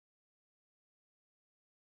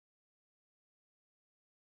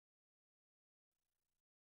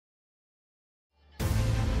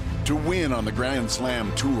To win on the Grand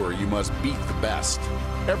Slam Tour, you must beat the best.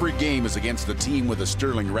 Every game is against a team with a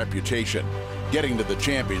sterling reputation. Getting to the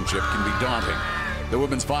championship can be daunting. The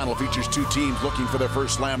women's final features two teams looking for their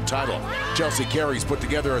first Slam title. Chelsea Carey's put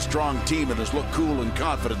together a strong team and has looked cool and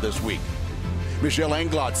confident this week. Michelle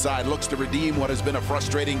Englott's side looks to redeem what has been a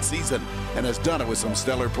frustrating season and has done it with some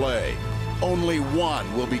stellar play. Only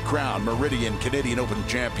one will be crowned Meridian Canadian Open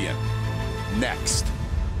champion. Next.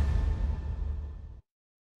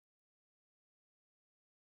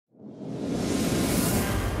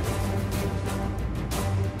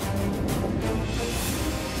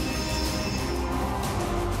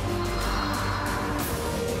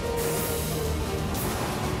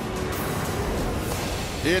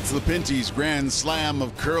 It's the Pinty's Grand Slam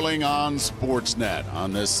of curling on Sportsnet.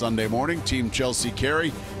 On this Sunday morning, Team Chelsea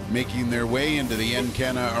Carey making their way into the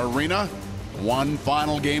Encana Arena. One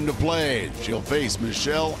final game to play. She'll face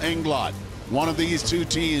Michelle Englott. One of these two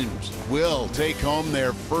teams will take home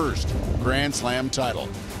their first Grand Slam title.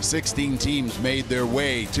 16 teams made their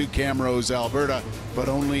way to Camrose, Alberta, but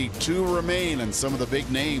only two remain, and some of the big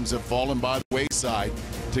names have fallen by the wayside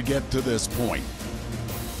to get to this point.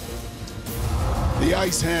 The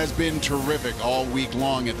ice has been terrific all week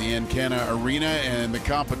long at the Encana Arena, and the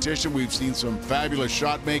competition, we've seen some fabulous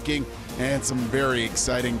shot making and some very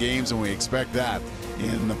exciting games, and we expect that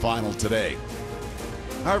in the final today.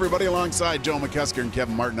 Hi everybody, alongside Joe McCusker and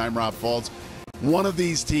Kevin Martin, I'm Rob Faulds. One of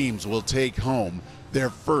these teams will take home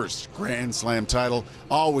their first Grand Slam title.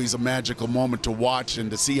 Always a magical moment to watch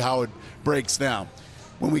and to see how it breaks down.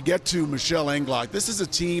 When we get to Michelle Englott, this is a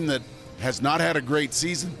team that has not had a great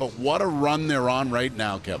season, but what a run they're on right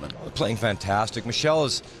now, Kevin. Playing fantastic. Michelle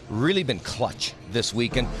has really been clutch this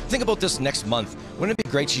week, and think about this next month. Wouldn't it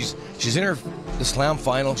be great? She's in the Slam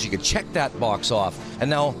final. She could check that box off,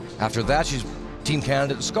 and now after that, she's Team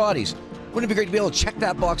Canada at the Scotties. Wouldn't it be great to be able to check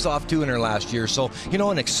that box off too in her last year? So, you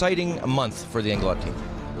know, an exciting month for the Englott team.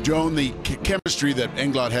 Joan, the chemistry that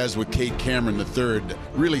Englott has with Kate Cameron III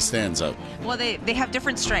really stands out. Well, they have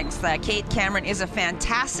different strengths. Kate Cameron is a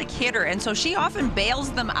fantastic hitter, and so she often bails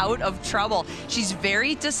them out of trouble. She's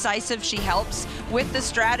very decisive. She helps with the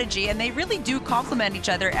strategy, and they really do complement each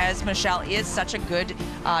other, as Michelle is such a good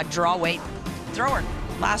draw weight thrower,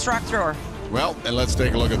 last rock thrower. Well, and let's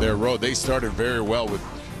take a look at their road. They started very well with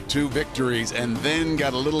 2 victories and then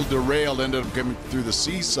got a little derailed, ended up coming through the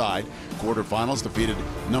Seaside quarterfinals, defeated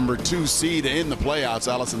number 2 seed in the playouts,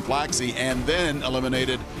 Allison Flaxey, and then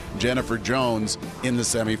eliminated Jennifer Jones in the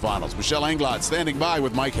semifinals. Michelle Englott standing by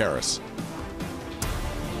with Mike Harris.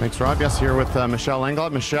 Thanks, Rob. Yes, here with Michelle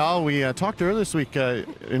Englott. Michelle, we talked earlier this week,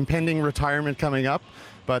 impending retirement coming up,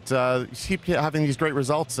 but you keep having these great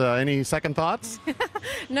results. Any second thoughts?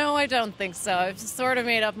 No, I don't think so. I've sort of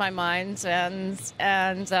made up my mind, and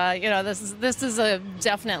you know, this is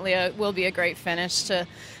definitely will be a great finish to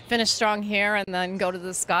finish strong here and then go to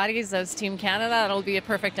the Scotties as Team Canada. It'll be a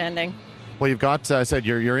perfect ending. Well, you've got, I said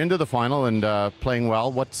you're into the final and playing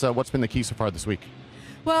well. What's been the key so far this week?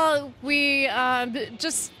 Well, we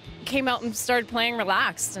just came out and started playing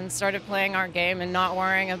relaxed and started playing our game and not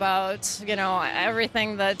worrying about, you know,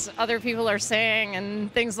 everything that other people are saying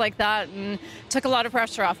and things like that, and took a lot of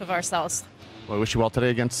pressure off of ourselves. Well, I wish you well today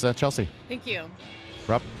against Chelsea. Thank you.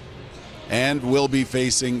 Rob? And we'll be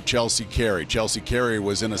facing Chelsea Carey. Chelsea Carey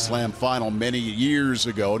was in a Slam final many years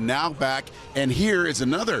ago, now back, and here is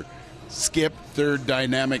another skip, third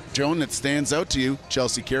dynamic, Joan, that stands out to you.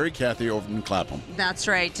 Chelsea Carey, Kathy Overton Clapham. That's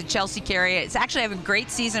right, to Chelsea Carey. It's actually having a great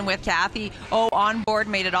season with Kathy. On board,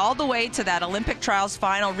 made it all the way to that Olympic trials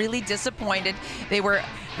final. Really disappointed. They were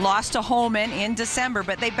lost to Homan in December,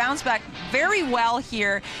 but they bounced back very well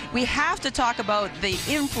here. We have to talk about the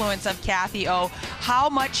influence of Kathy O, how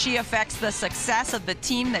much she affects the success of the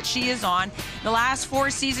team that she is on. The last 4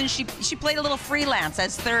 seasons, she played a little freelance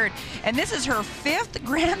as third, and this is her 5th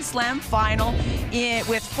Grand Slam final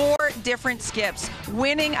with 4 different skips,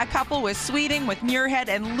 winning a couple with Sweeting, with Muirhead,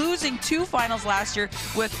 and losing 2 finals last year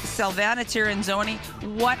with Silvana Tiranzoni.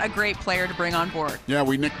 What a great player to bring on board. Yeah,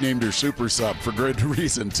 we nicknamed her Super Sub for good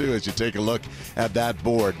reason too, as you take a look at that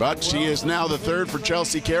board. But she is now the third for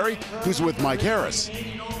Chelsea Carey, who's with Mike Harris.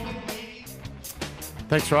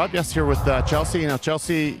 Thanks, Rob. Yes, here with Chelsea. Now,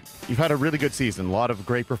 Chelsea, you've had a really good season. A lot of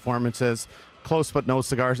great performances, close but no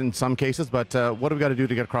cigars in some cases. But what do we got to do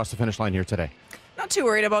to get across the finish line here today? Not too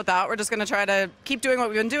worried about that. We're just going to try to keep doing what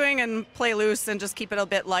we've been doing and play loose and just keep it a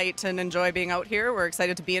bit light and enjoy being out here. We're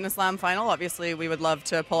excited to be in a Slam final. Obviously, we would love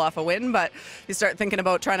to pull off a win, but you start thinking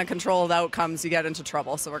about trying to control the outcomes, you get into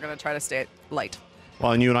trouble. So we're going to try to stay light.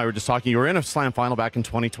 Well, and you and I were just talking. You were in a Slam final back in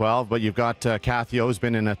 2012, but you've got Kathy O, who's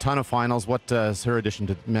been in a ton of finals. What has her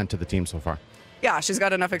addition meant to the team so far? Yeah, she's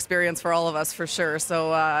got enough experience for all of us for sure.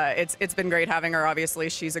 So it's been great having her. Obviously,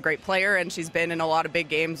 she's a great player, and she's been in a lot of big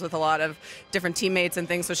games with a lot of different teammates and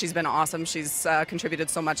things. So she's been awesome. She's contributed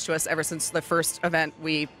so much to us ever since the first event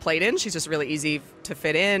we played in. She's just really easy to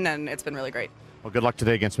fit in, and it's been really great. Well, good luck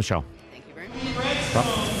today against Michelle. Thank you very much.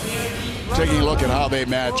 Taking a look at how they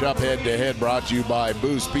match up head-to-head, brought to you by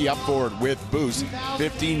Boost. Be up for it with Boost.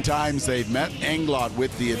 15 times they've met. Englot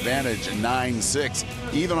with the advantage, 9-6.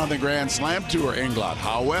 Even on the Grand Slam Tour, Englot.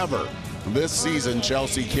 However, this season,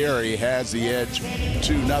 Chelsea Carey has the edge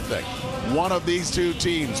 2-0. One of these two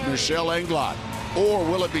teams, Michelle Englot, or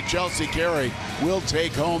will it be Chelsea Carey, will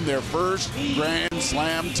take home their first Grand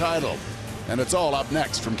Slam title. And it's all up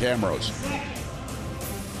next from Camrose.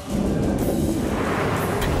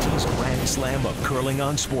 Grand Slam of Curling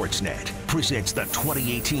on Sportsnet presents the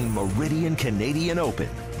 2018 Meridian Canadian Open,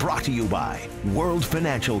 brought to you by World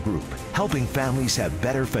Financial Group, helping families have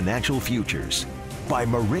better financial futures. By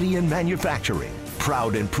Meridian Manufacturing,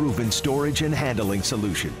 proud and proven storage and handling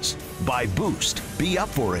solutions. By Boost, be up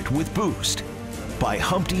for it with Boost. By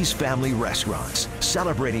Humpty's Family Restaurants,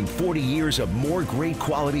 celebrating 40 years of more great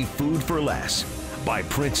quality food for less. By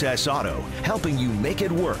Princess Auto, helping you make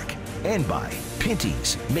it work. And by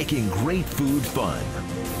Pinty's, making great food fun.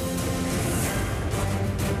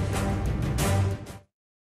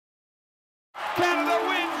 Canada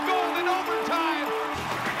wins gold in overtime.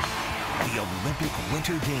 The Olympic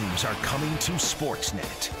Winter Games are coming to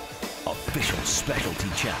Sportsnet, official specialty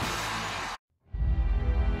channel.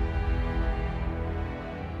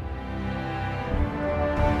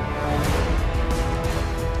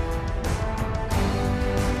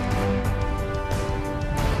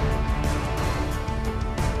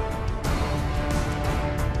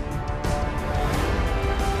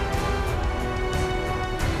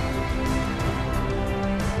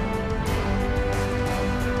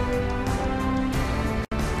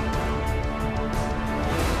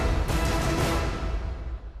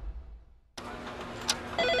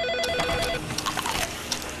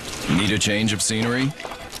 Need a change of scenery?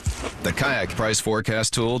 The Kayak Price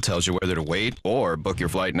Forecast tool tells you whether to wait or book your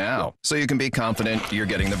flight now, so you can be confident you're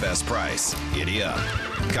getting the best price. Giddy up.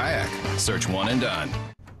 Kayak. Search one and done.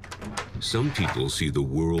 Some people see the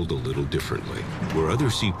world a little differently. Where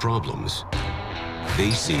others see problems, they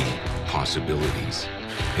see possibilities.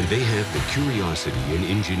 And they have the curiosity and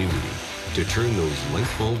ingenuity to turn those light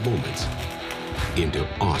bulb moments into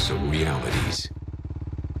awesome realities.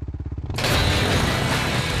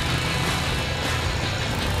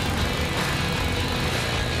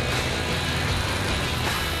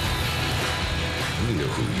 We know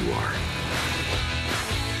who you are.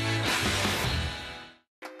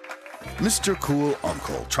 Mr. Cool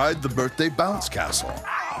Uncle tried the birthday bounce castle.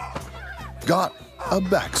 Got a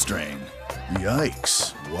back strain.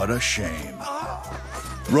 Yikes, what a shame.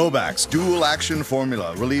 Robax dual action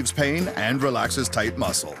formula relieves pain and relaxes tight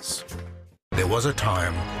muscles. There was a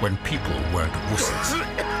time when people weren't wusses.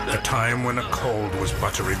 A time when a cold was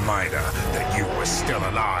but a reminder that you were still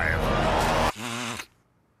alive.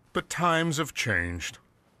 But times have changed.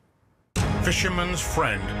 Fisherman's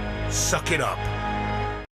Friend, suck it up.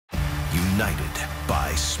 United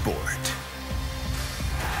by sport.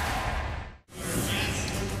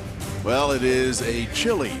 Well, it is a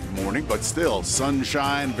chilly morning, but still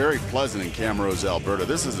sunshine, very pleasant in Camrose, Alberta.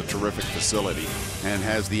 This is a terrific facility and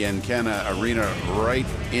has the Encana Arena right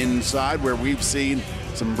inside, where we've seen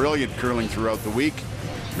some brilliant curling throughout the week.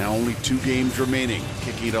 Now only 2 games remaining.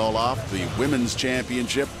 Kicking it all off, the Women's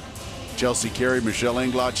Championship. Chelsea Carey, Michelle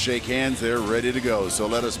Englot shake hands. They're ready to go. So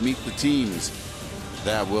let us meet the teams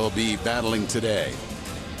that will be battling today.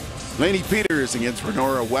 Lainey Peters against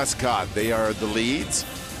Renora Westcott. They are the leads.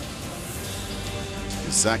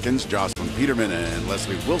 The seconds, Jocelyn Peterman and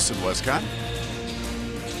Leslie Wilson Westcott.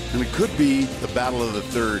 And it could be the battle of the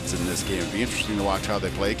thirds in this game. It'd be interesting to watch how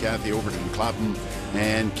they play. Kathy Overton Clapham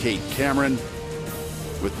and Kate Cameron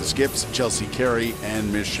with the skips, Chelsea Carey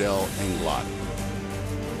and Michelle Englot.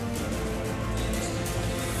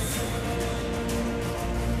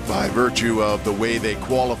 By virtue of the way they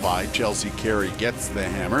qualify, Chelsea Carey gets the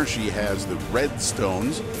hammer. She has the red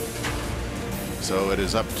stones. So it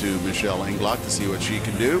is up to Michelle Englot to see what she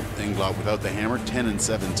can do. Englot without the hammer,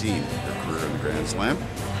 10-17 her career in the Grand Slam.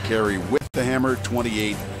 Carey with the hammer,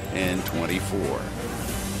 28-24.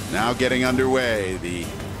 Now getting underway, the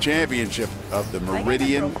championship of the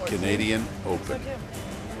Meridian Canadian Open.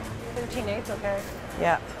 13-8's okay.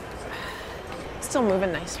 Yeah. Still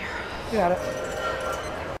moving nice here. You got it.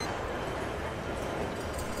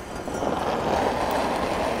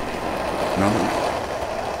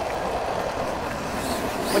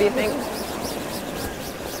 What do you think?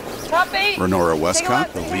 Top 8. Renora Take a Westcott,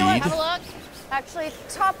 look, the take a look, lead. Have a look. Actually,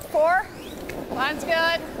 top 4. Line's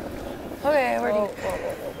good. Okay, where do you...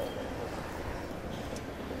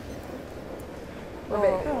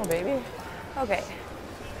 Oh, baby. Okay.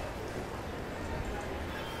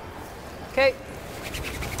 Okay.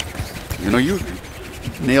 You know, you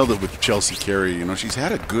nailed it with Chelsea Carey. You know, she's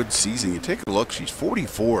had a good season. You take a look, she's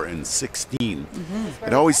 44-16.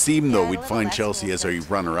 It always seemed, though, we'd find Chelsea as a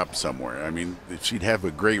runner-up somewhere. I mean, she'd have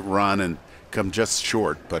a great run and come just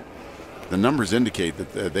short, but the numbers indicate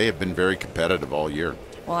that they have been very competitive all year.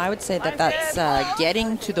 Well, I would say that that's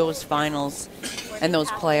getting to those finals and those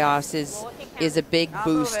playoffs is a big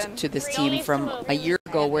boost to this team from a year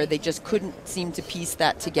ago, where they just couldn't seem to piece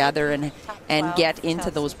that together and get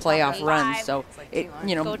into those playoff runs. So,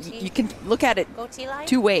 you can look at it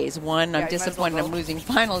two ways. One, I'm disappointed I'm losing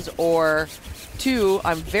finals, or two,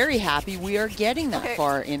 I'm very happy we are getting that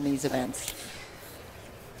far in these events.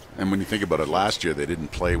 And when you think about it, last year they didn't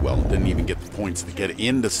play well, didn't even get the points to get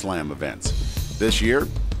into slam events. This year,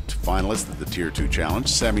 finalists at the Tier 2 Challenge,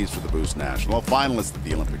 semis for the Boost National, finalists at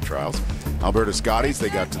the Olympic Trials. Alberta Scotties, they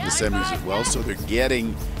got to the semis as well, so they're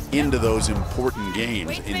getting into those important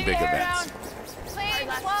games in big events.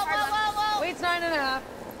 Weight's 9.5.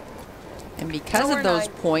 And because of those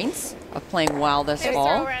points of playing well this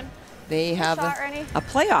fall, they have a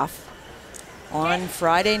playoff on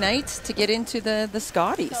Friday night to get into the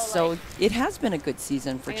Scotties. So it has been a good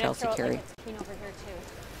season for Chelsea Carey.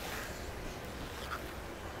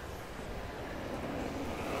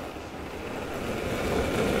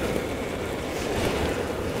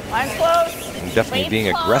 Line's close. And definitely being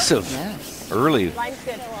aggressive early,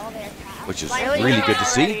 which is really good to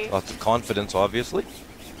see. Lots of confidence, obviously.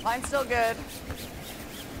 Line's still good.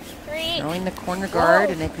 Throwing the corner guard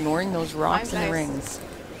and ignoring those rocks in the rings.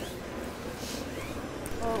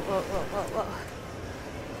 Whoa.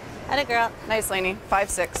 Had a girl. Nice, Lainey.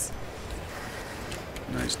 5-6.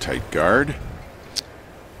 Nice tight guard.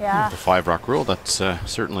 Yeah. The 5-rock rule, that's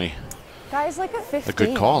certainly Guys, like a 15. a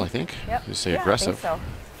good call, I think. Yep. You say Yeah, aggressive. I think so.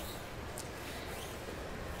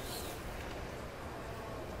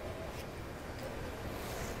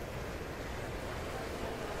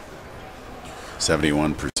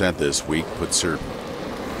 %71% this week puts her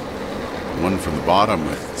one from the bottom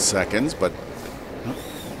with seconds, but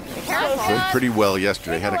played pretty well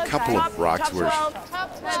yesterday. Had a couple of rocks where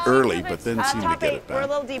it's early, but then seemed to get it We're a back.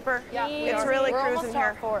 little deeper. Yeah, It's really cruising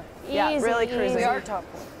here. Yeah, Easy, really easy. cruising. We are top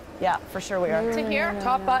 4. Yeah, for sure we are. To here,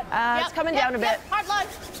 top butt. It's coming down a bit. Hard line.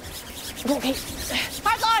 Okay.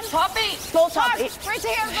 Hard line. Top 8. Full top 8. Right to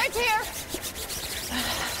here, right to here.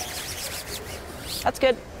 That's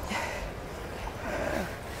good.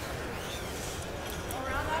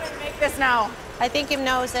 Make this now. I think he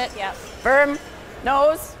knows it. Yep. Firm.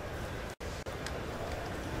 Nose.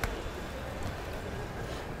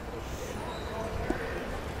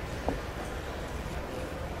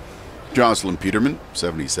 Jocelyn Peterman,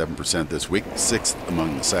 77% this week, 6th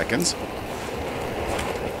among the seconds.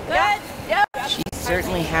 She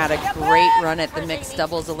certainly had a great run at the mixed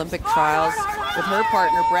doubles Olympic trials with her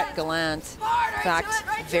partner Brett Gallant. In fact,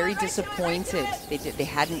 very disappointed. They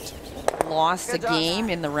hadn't lost a game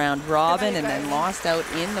in the round robin and then lost out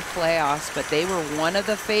in the playoffs, but they were one of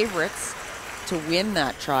the favorites to win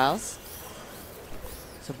that trials.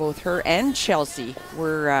 So both her and Chelsea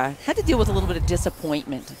were had to deal with a little bit of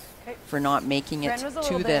disappointment for not making it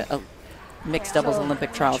to the mixed doubles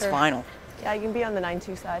Olympic trials final. Yeah, you can be on the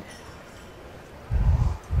 9-2 side.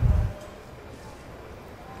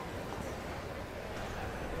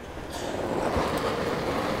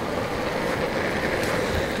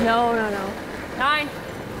 No. 9.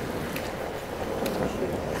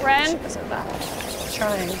 Ren.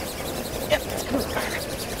 Trying. Yep.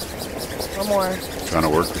 One more. Trying to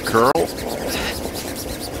work the curl.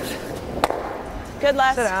 Good,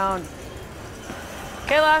 Les. Sit down.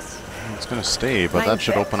 Okay, Les. It's going to stay, but that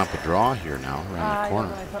should open up a draw here now around the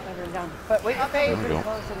corner. I put my ring down. But wait, okay, There we pretty go.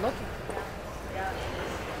 close and looking.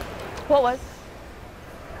 What was?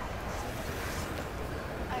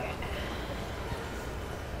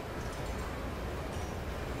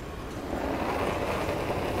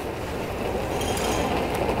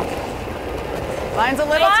 Line's a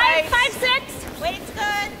little tight. 5-6. Weight's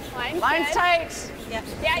good. Line's tight. Yeah,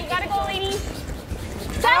 you gotta go, lady.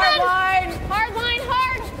 7. Hard line. Hard line,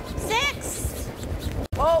 hard. 6.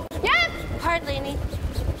 Whoa. Yep. Hard, Lainey.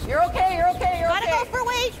 You're okay. You're okay. Gotta go for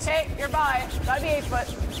weight. Okay, you're by. Gotta be 8 foot.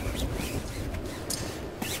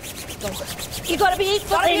 You gotta be 8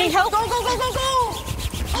 foot, Lainey. Help. Go. Oh,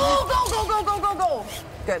 go.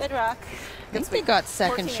 Good. Good rock. think they got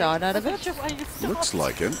second shot out of it. Looks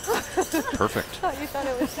like it. Perfect. You thought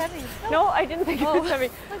it was heavy. No, I didn't think it was heavy.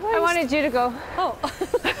 I wanted you to go. Oh.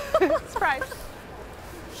 Surprise.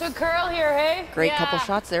 Good curl here, hey? Great couple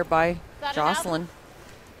shots there by Jocelyn.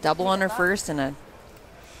 Double on her first and a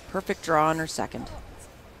perfect draw on her second.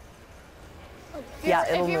 Yeah,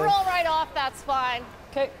 if you roll right off, that's fine.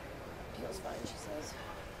 Okay. Feels fine, she says.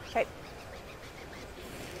 Okay.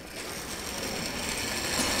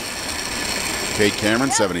 Kate Cameron,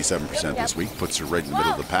 77% this week, puts her right in the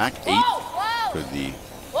middle of the pack. 8th for the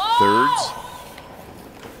thirds.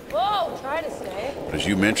 Whoa, try to stay. As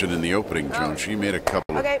you mentioned in the opening, Joan, she made a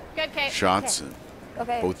couple of shots in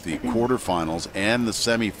both the quarterfinals and the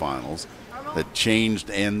semifinals that changed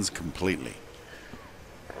ends completely.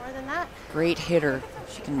 More than that. Great hitter.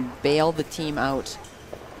 She can bail the team out.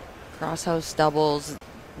 Crosshouse doubles,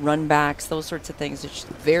 run backs, those sorts of things that she's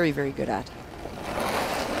very, very good at.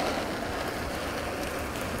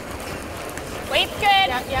 Weight's good.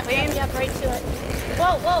 Yep, right to it.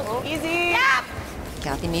 Whoa, easy. Yep.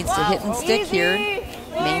 Kathy needs to hit and stick here.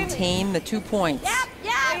 Maintain the 2 points. Yep.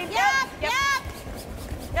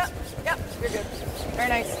 You're good. Very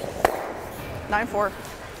nice. 9-4.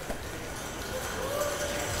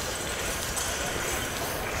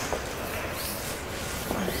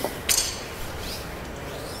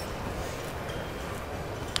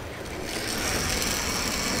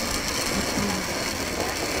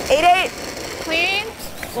 Clean.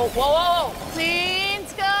 Whoa.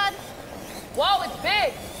 Clean's good. Whoa, it's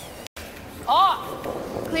big. Off.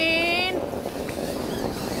 Clean.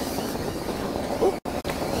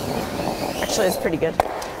 Actually, it's pretty good.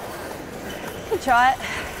 Good shot.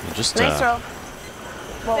 Just nice throw.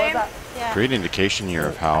 What was that? great indication here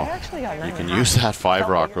of how you can use that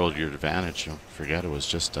 5-rock roll to your advantage. Don't forget, it was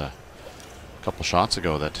just a couple shots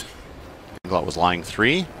ago that Englot was lying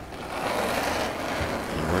 3. And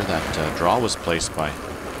where that draw was placed by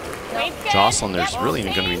Jocelyn, there's really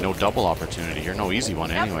going to be no double opportunity here. No easy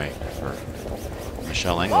one anyway for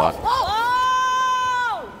Michelle Englot.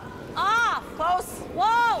 Whoa! Off! Close!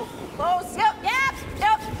 Whoa! Close! Yep!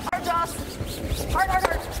 Hard, Joss. Hard.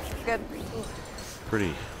 Good.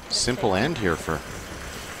 Pretty simple end here for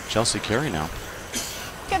Chelsea Carey now.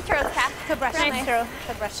 Good throw, Kat. Good brush line. Nice throw.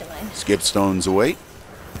 Good brush line. Skip stones away.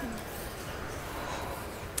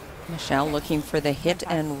 Michelle looking for the hit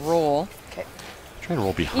and roll. Okay. Trying to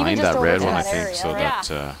roll behind that red one, I think, so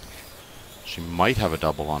that she might have a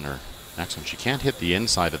double on her next one. She can't hit the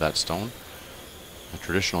inside of that stone. A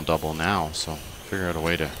traditional double now, so figure out a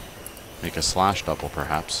way to make a slash double,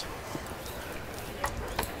 perhaps.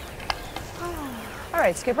 All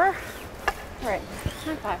right, Skipper. All right.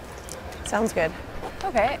 High five. Sounds good.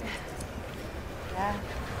 Okay. Yeah.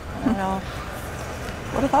 I don't know.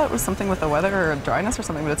 Would have thought it was something with the weather or dryness or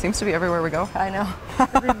something, but it seems to be everywhere we go. I know.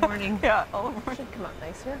 Every morning. Yeah, all over. Should come up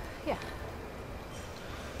nicer. Yeah.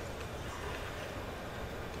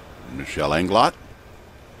 Michelle Englot.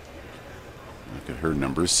 Look at her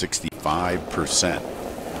numbers, 65%.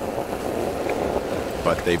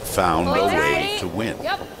 But they've found a way to win.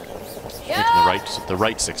 Yep. The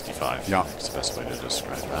right 65. Yeah. That's the best way to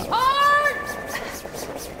describe that. Hard!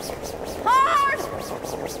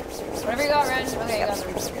 Whatever you got, Ren. Okay, you got it.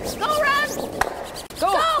 Go, Ren!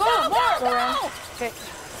 Go, Ren. Okay.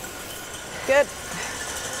 Good.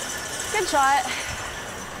 Good shot.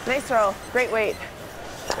 Nice throw. Great weight.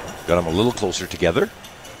 Got them a little closer together.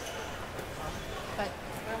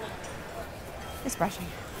 Nice brushing.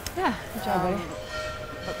 Yeah, good job, buddy.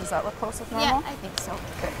 But does that look close with normal? Yeah, I think so.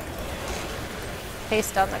 Good.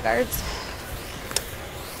 Paste on the guards.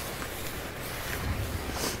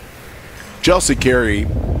 Chelsea Carey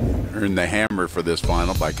earned the hammer for this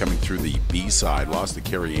final by coming through the B side, lost to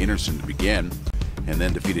Carrie Anderson to begin, and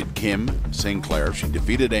then defeated Kim Sinclair. She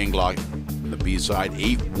defeated Englot in the B side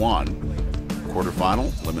 8-1.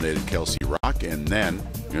 Quarterfinal, eliminated Kelsey Rock, and then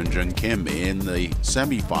Yunjun Kim in the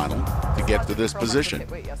semifinal to get to this position.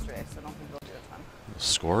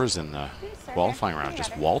 Scores in the qualifying round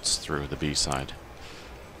just waltzed through the B side.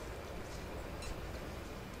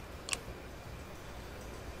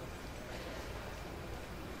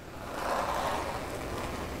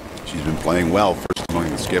 She's been playing well, first among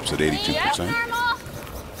the skips at 82%.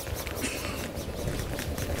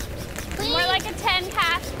 More like a 10,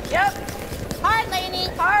 Kat. Yep. Hard, Lainey.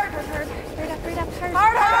 Hard. Hard.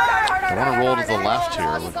 I want to roll to the left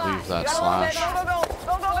here. Would leave that slash. Go.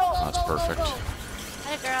 That's perfect.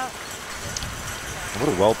 Hey, girl. What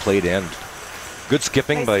a well-played end. Good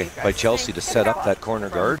skipping by Chelsea to set up that corner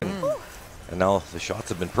guard. And now the shots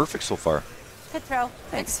have been perfect so far. Good throw.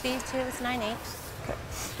 Good speed, too. It's 9-8.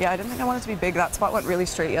 Yeah, I didn't think I wanted it to be big. That spot went really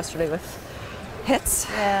straight yesterday with hits.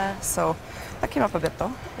 Yeah. So that came up a bit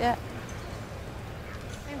though. Yeah.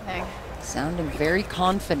 Same thing. Sounding very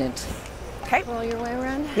confident. Okay. Roll your way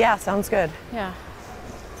around. Yeah, sounds good. Yeah.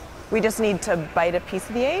 We just need to bite a piece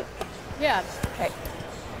of the 8. Yeah. Okay.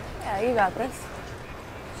 Yeah, you got this.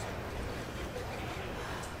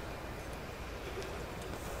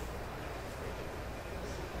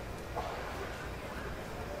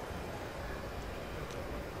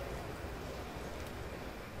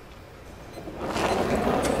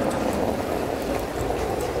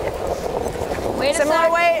 Wait a Similar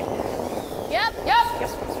sec. weight. Yep.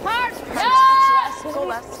 Hard. Go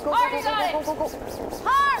left. Go. Hard, you got it.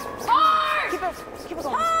 Hard. Keep it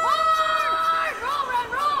going. Hard.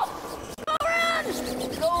 Roll.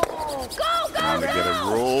 Go. Trying to get a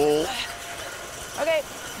roll. Okay.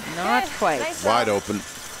 Not quite. Nice Wide shot. open.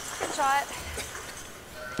 Good shot.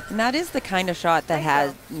 And that is the kind of shot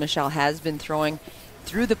that Michelle has been throwing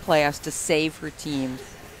through the playoffs to save her team.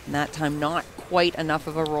 And that time, not quite enough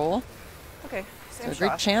of a roll. Okay. So Same a great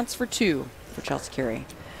shot. chance for 2 for Chelsea Carey.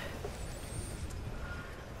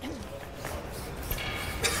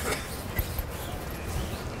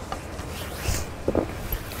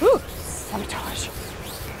 Whew. Sabotage.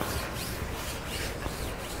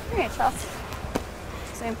 Okay, Chelsea.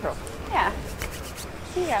 Same throw. Yeah.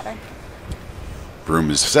 You got her.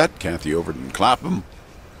 Broom is set. Kathy Overton Clapham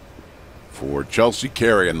for Chelsea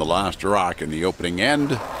Carey in the last rock in the opening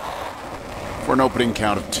end for an opening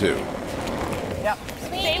count of 2. Yep.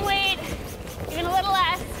 Same weight. Even a little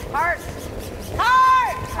less. Hard.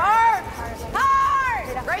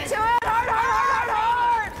 Right to it. Hard.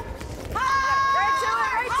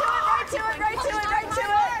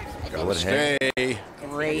 Gotta Good stay.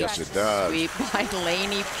 Great Yes, it does. sweep by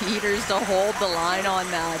Lainey Peters to hold the line on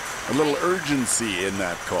that. A little urgency in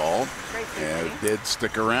that call. And it did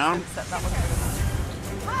stick around.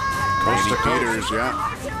 Lainey Peters,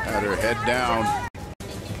 had her head down.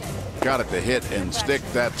 Got it to hit and stick.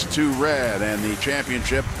 That's 2 red, and the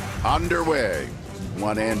championship underway.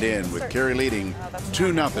 One end in with Carey leading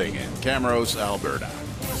 2-0 in Camrose, Alberta.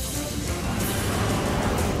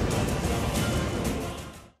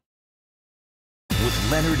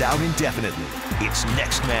 With Leonard out indefinitely, it's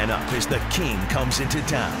next man up as the king comes into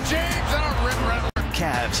town.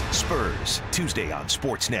 Cavs Spurs, Tuesday on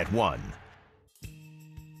Sportsnet 1.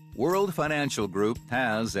 World Financial Group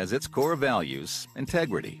has as its core values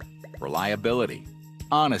integrity, reliability,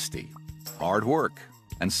 honesty, hard work,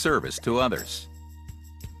 and service to others.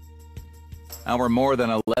 Our more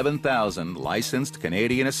than 11,000 licensed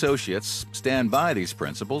Canadian associates stand by these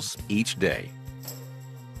principles each day.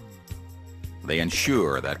 They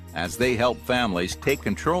ensure that as they help families take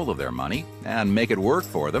control of their money and make it work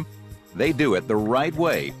for them, they do it the right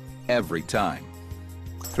way every time.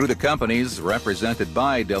 Through the companies represented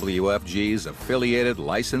by WFG's affiliated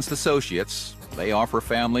licensed associates, they offer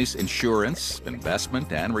families insurance,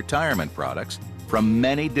 investment, and retirement products from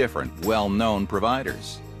many different well-known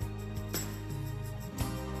providers.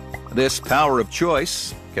 This power of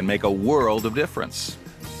choice can make a world of difference.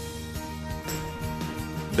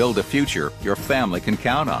 Build a future your family can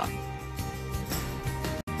count on.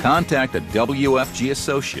 Contact a WFG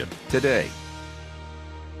associate today.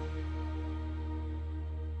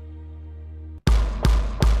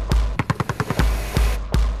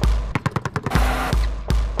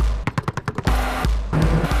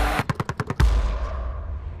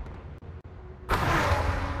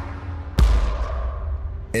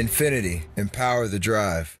 Infinity, empower the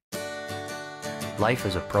drive. Life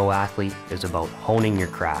as a pro athlete is about honing your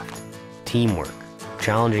craft, teamwork,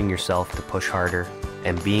 challenging yourself to push harder,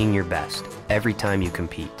 and being your best every time you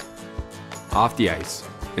compete. Off the ice,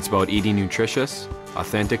 it's about eating nutritious,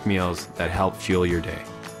 authentic meals that help fuel your day.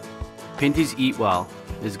 Pinty's Eat Well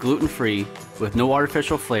is gluten-free with no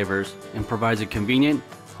artificial flavors and provides a convenient,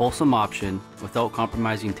 wholesome option without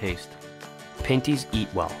compromising taste. Pinty's Eat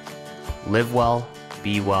Well. Live well,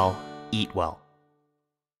 be well, eat well.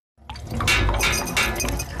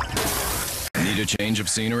 Need a change of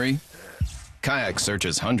scenery? Kayak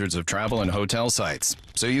searches hundreds of travel and hotel sites,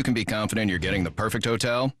 so you can be confident you're getting the perfect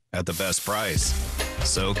hotel at the best price.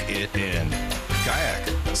 Soak it in. Kayak.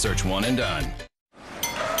 Search one and done.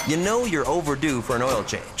 You know you're overdue for an oil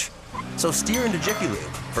change. So steer into Jiffy Lube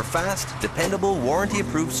for fast, dependable,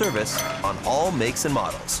 warranty-approved service on all makes and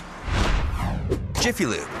models. Jiffy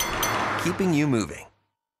Lube, keeping you moving.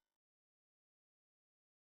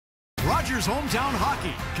 Rogers Hometown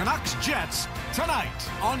Hockey, Canucks Jets, tonight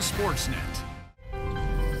on Sportsnet.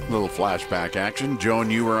 Little flashback action. Joan,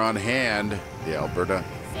 you were on hand. The Alberta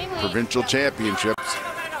Provincial Championships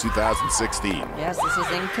 2016. Yes, this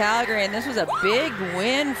was in Calgary, and this was a big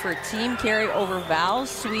win for Team Kerry over Val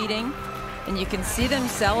Sweeting. And you can see them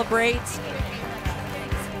celebrate.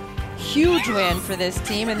 Huge win for this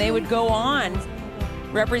team, and they would go on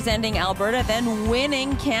representing Alberta, then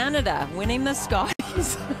winning Canada, winning the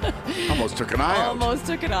Scotties. Almost took an eye out. Almost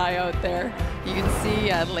took an eye out there. You can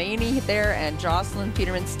see Lainey there and Jocelyn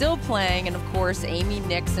Peterman still playing, and of course Amy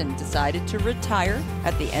Nixon decided to retire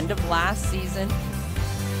at the end of last season,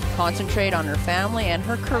 concentrate on her family and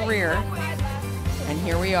her career. And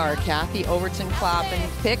here we are, Kathy Overton-Clapham,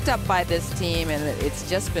 picked up by this team, and it's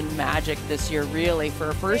just been magic this year, really. For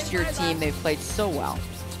a first-year team, they've played so well.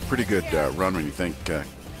 Pretty good run when you think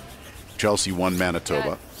Chelsea won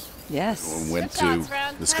Manitoba. Yes. Went to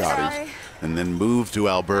the Scotties, and then moved to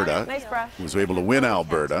Alberta. Was able to win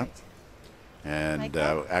Alberta, and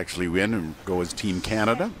actually win and go as Team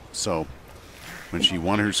Canada. So when she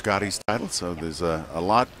won her Scotties title, so there's a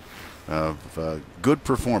lot of good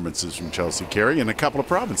performances from Chelsea Carey in a couple of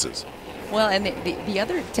provinces. Well, and the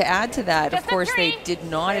other, to add to that, of course, they did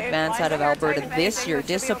not advance out of Alberta this year.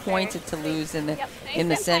 Disappointed to lose in the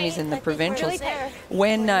semis in the provincials.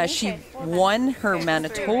 When she won her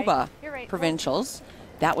Manitoba provincials,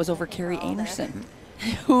 that was over Carrie Anderson,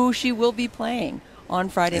 who she will be playing on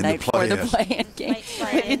Friday night for the play-in game.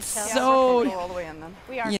 It's so,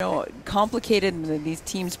 you know, complicated, these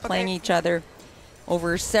teams playing each other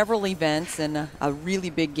over several events, and a really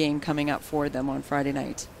big game coming up for them on Friday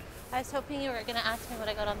night. I was hoping you were going to ask me what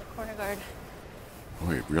I got on the corner guard.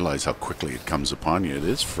 Oh, you realize how quickly it comes upon you. It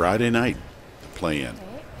is Friday night, the play-in.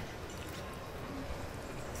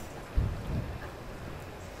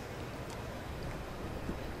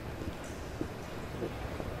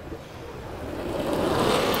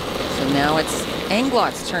 So now it's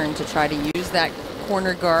Englot's turn to try to use that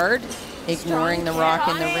corner guard, ignoring the rock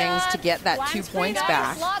in the rings to get that 2 points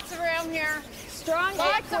back. Lots of room here. Strong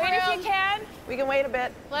kick, wait if you can. We can wait a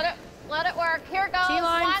bit. Let it work. Here it goes.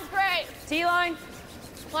 T-line. Line's great. T-line.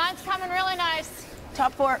 Line's coming really nice.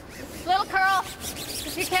 Top 4. Little curl,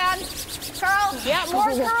 if you can. Curl. Yeah, more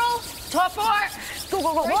curl. Top 4. Go,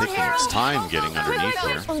 go, go. More Taking curl. its time getting underneath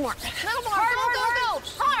here. Little more. Little more. Hard,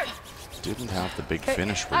 go. Hard. Didn't have the big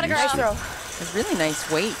finish we're used Nice to. throw. A really nice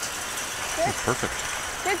weight. Perfect.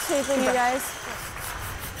 Good sweeping, you guys.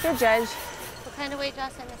 Good judge. What kind of weight,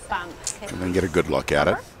 Joss? I missed that. Okay. And then get a good look at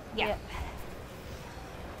it. Yeah.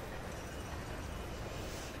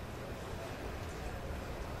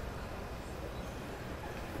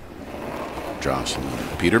 Jocelyn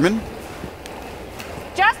Peterman.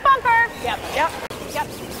 Just bumper. Yep, yep, yep.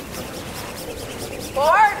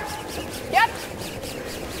 Forward. Yep.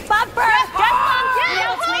 Bumper. Just bumper.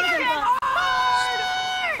 Yeah, it's amazing.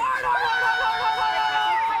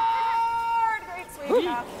 Great sweep.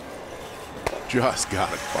 Just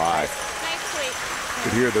got it by. Nice sweep.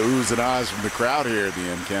 Could hear the oohs and ahs from the crowd here at the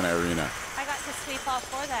Encana Arena. I got to sweep all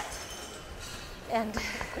for that. And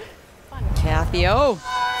Kathy O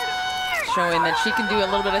showing that she can do a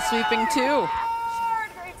little bit of sweeping too.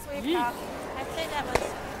 Great sweep. I'd say that was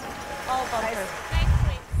all bumper. Nice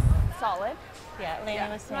sweep. Solid. Yeah, Lainey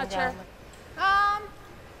was saying Not sure. down.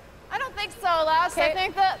 I don't think so, Les. I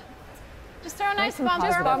think that just throw a nice bumper.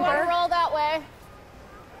 Just bumper. Roll that way.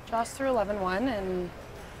 Joss threw 11-1, and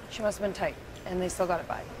she must have been tight, and they still got it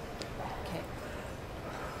by. Okay.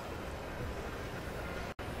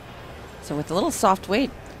 So with a little soft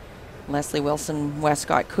weight, Leslie Wilson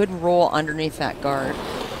Westcott could roll underneath that guard.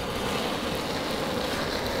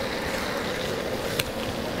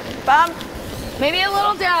 Bump. Maybe a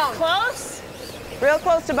little down. Close. Real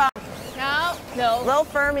close to bump. No. No. A little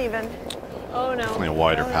firm even. Oh, no. Definitely a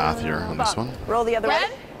wider path here on this one. Roll the other way.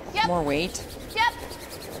 Yep. More weight. Yep.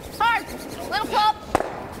 Hard. Little pop.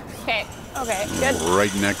 Okay. Okay, good.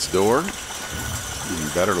 Right next door. Even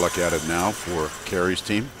better look at it now for Carey's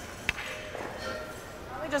team.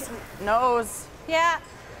 Probably just nose. Yeah.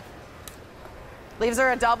 Leaves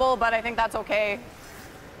her a double, but I think that's okay.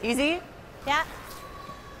 Easy? Yeah.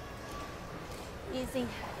 Easy.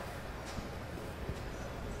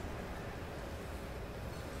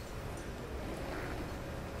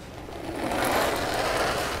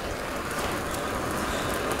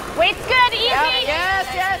 Weight's good. Easy. Yep. Yes.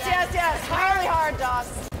 Really hard, Joss.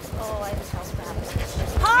 Oh, I just felt bad.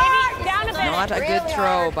 Hard. Down a bit. Not a good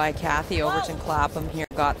throw by Kathy Overton-Clapham here.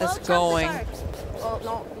 Got this going. Well,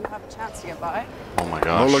 no, you have a chance to get by. Oh my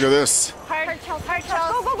gosh. Oh, look at this. Hard, Chelsea. Go.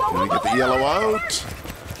 Can we get the yellow out?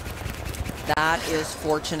 That is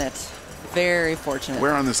fortunate. Very fortunate.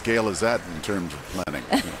 Where on the scale is that in terms of planning?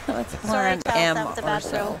 That's plan M that was a or bad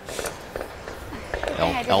so.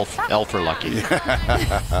 Elf for lucky. Oh,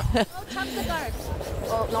 chop the guard.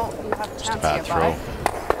 Oh, no, you have a chance to Bad get throw. by.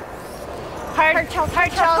 Hard, Chelsea.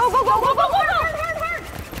 Hard, Chelsea. Go, go, go, go, go, go, hard, hard, hard.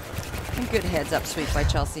 And good heads up sweep by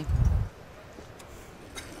Chelsea.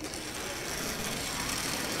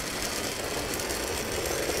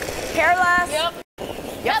 Careless. Yep.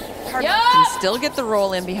 Yep. Hard. Can still get the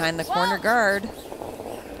roll in behind the corner guard.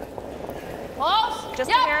 Close. Just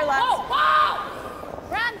a hair left. Whoa, whoa.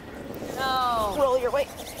 Run. No. Roll your weight.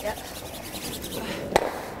 Yep.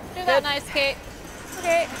 Do that nice, Kate.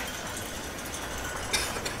 Okay.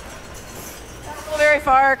 Don't go very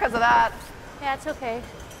far because of that. Yeah, it's okay.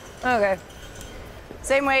 Okay.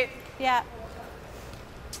 Same weight. Yeah.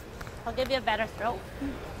 I'll give you a better throw.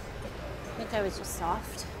 I think I was just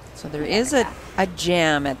soft. So there is a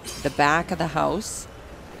jam at the back of the house.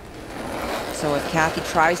 So if Kathy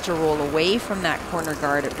tries to roll away from that corner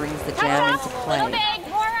guard, it brings the jam into Little play. big.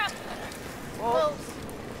 More up. Close.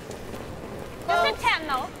 Just a 10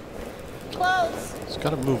 though. Close. It's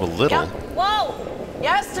got to move a little. Whoa.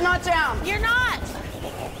 Yes to not jam. You're not.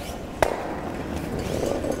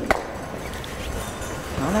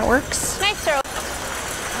 Well, that works. Nice throw.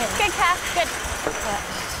 Good pass. Good.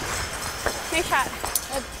 Nice shot.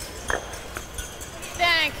 What do you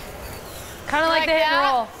think? Kind of like the hit and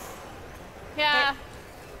roll. Yeah.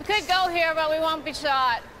 We could go here, but we won't be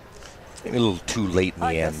shot. Maybe a little too late in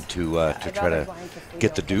the end to try to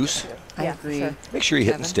get the deuce. I agree. Make sure you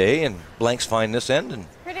hit and stay, and blank's fine this end, and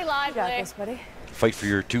Pretty lively. Got this, buddy. fight for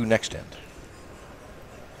your 2 next end.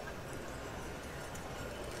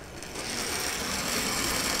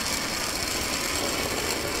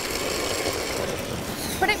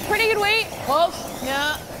 Pretty good weight. Close.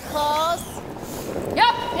 Yeah. Close.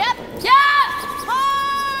 Yep. Yep. Yeah.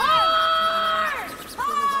 Hard.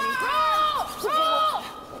 Hard. Roll.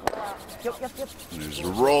 Yep. There's a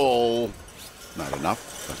roll. Not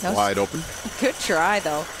enough. That's No. wide open. Good try,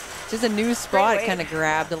 though. Just a new spot. It weight. kind of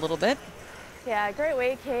grabbed a little bit. Yeah, great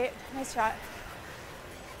weight, Kate. Nice shot.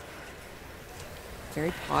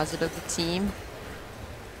 Very positive, the team.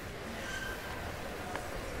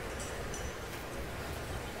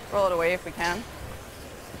 Roll it away if we can.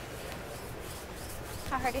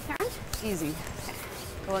 How hard you turned? Easy.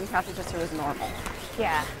 Well, and Kathy just threw as normal.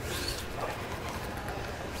 Yeah.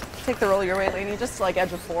 Take the roll your way, Lainey, just like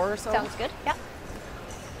edge of 4 or so. Sounds good. Yep.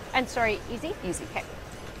 And sorry, easy? Easy. Okay.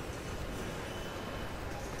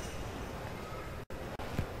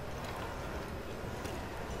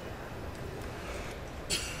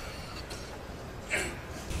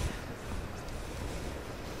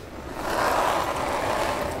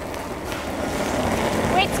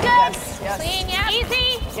 Weight's good. Yes. Clean, yeah.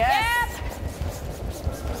 Easy. Yes.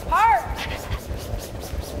 Yep. Hard.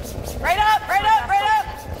 Right up, right up, right up.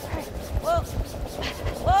 Whoa.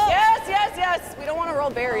 Whoa. Yes, yes, yes. We don't want to roll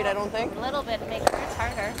buried, I don't think. A little bit makes it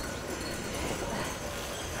harder.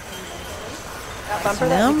 That bumper So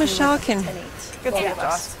that now we Michelle do. can Good Yeah. save,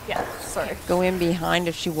 Josh. Yeah, sorry. go in behind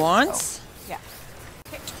if she wants. Yeah.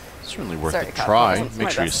 Certainly worth Sorry, a Kathy, try. wasn't Make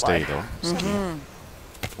my sure you best stay, slide. though.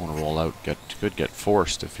 If you want to roll out, could get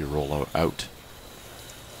forced if you roll out.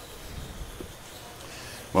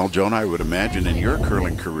 Well, Joan, I would imagine in your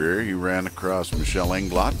curling career, you ran across Michelle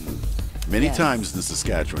Englot many Yes. times in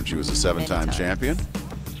Saskatchewan. She was a 7-time champion,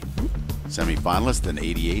 semi-finalist in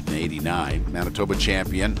 '88 and '89, Manitoba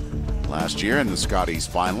champion last year, and the Scotties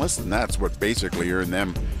finalist, and that's what basically earned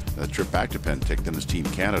them the trip back to Penticton as Team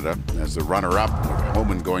Canada as the runner-up,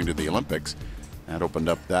 home and going to the Olympics. That opened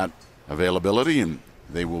up that availability, and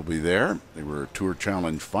they will be there. They were a Tour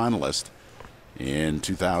Challenge finalist in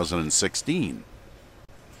 2016.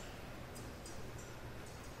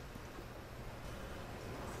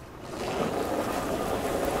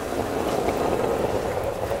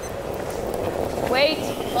 Wait.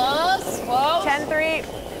 Close. Close. 10-3.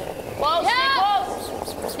 Close. Yeah.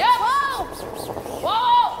 Close. Yeah. Whoa.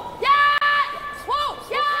 Whoa. Yeah. Whoa.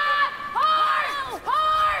 Yeah. Hard.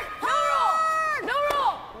 Hard. No roll. No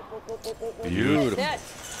roll. Beautiful. That's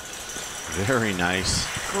it. Very nice.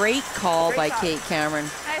 Great call Great by shot. Kate Cameron.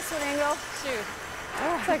 Nice one, Angle. Shoot.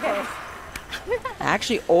 It's okay.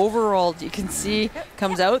 Actually, overall, you can see,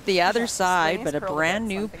 comes out the other side, but a brand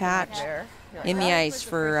new patch in the ice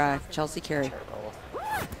for Chelsea Carey.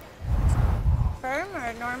 Firm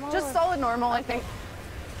or normal? Just solid normal, I think.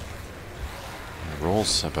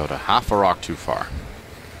 Rolls about a half a rock too far.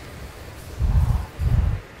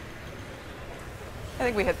 I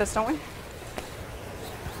think we hit this, don't we?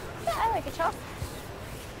 Yeah, I like it, Chelsea.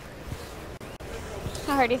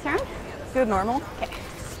 How hard you thrown? Good normal. Okay.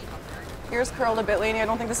 Yours curled a bit, Lainey. I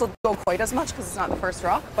don't think this will go quite as much because it's not the first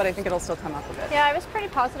rock, but I think it'll still come up a bit. Yeah, I was pretty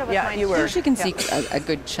positive with Yeah, mine. you were. Here she can see a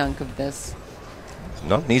good chunk of this.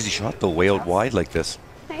 Not an easy shot, though, way out wide like this.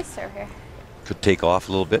 Nice serve here. Could take off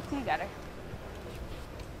a little bit. You got her.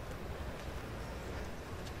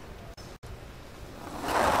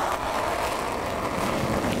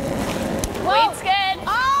 Weight's good.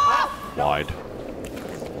 Oh! Wide.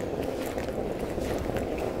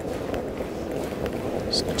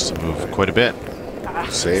 This needs to move quite a bit.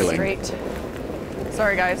 Sailing. Straight.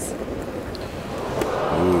 Sorry, guys.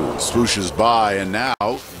 Ooh, swooshes by, and now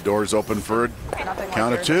doors open for a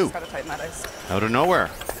count of 2. Out of nowhere.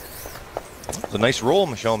 It's a nice roll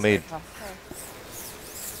Michelle made. I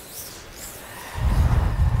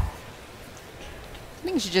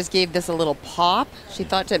think she just gave this a little pop. She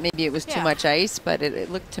thought that maybe it was too much ice, but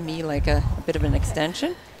it looked to me like a bit of an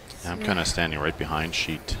extension. Yeah, I'm kind of standing right behind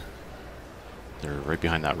Sheet. They're right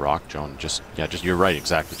behind that rock, Joan. Just you're right,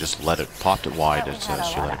 exactly. Just let it, popped it wide as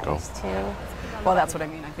she let it go. Well, that's what I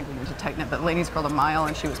mean. I think we need to tighten it. But Lainey's curled a mile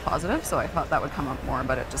and she was positive, so I thought that would come up more,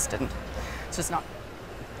 but it just didn't. It's just not.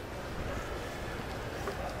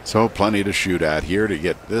 So plenty to shoot at here to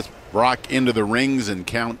get this rock into the rings and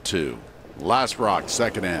count 2. Last rock,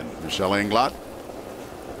 second end. Michelle Englot.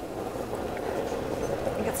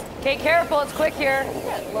 Okay, careful. It's quick here.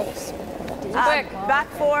 It looks quick. Back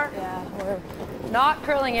 4. Yeah, we're not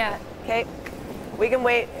curling yet. Okay. We can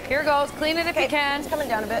wait. Here goes. Clean it if you can. It's coming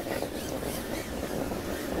down a bit.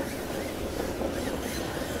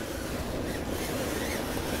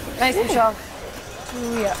 Nice, Michelle.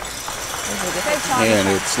 Yeah. And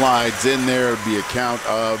it slides in there. It would be a count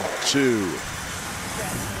of 2.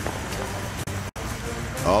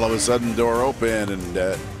 All of a sudden, door open, and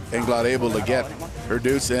Englot able to get her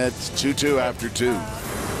deuce. It's 2-2 after 2.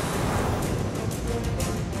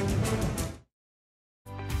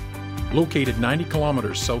 Located 90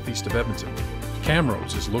 kilometers southeast of Edmonton,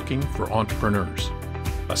 Camrose is looking for entrepreneurs.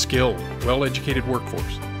 A skilled, well-educated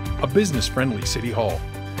workforce, a business-friendly city hall,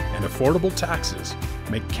 and affordable taxes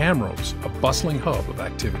make Camrose a bustling hub of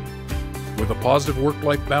activity. With a positive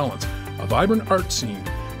work-life balance, a vibrant art scene,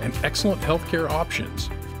 and excellent healthcare options,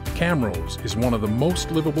 Camrose is one of the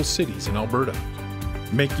most livable cities in Alberta.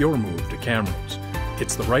 Make your move to Camrose.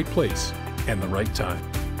 It's the right place and the right time.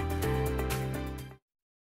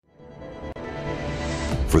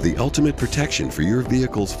 For the ultimate protection for your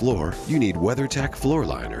vehicle's floor, you need WeatherTech floor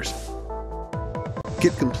liners.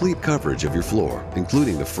 Get complete coverage of your floor,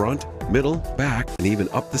 including the front, middle, back, and even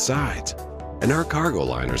up the sides. And our cargo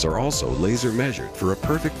liners are also laser measured for a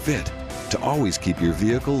perfect fit to always keep your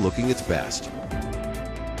vehicle looking its best.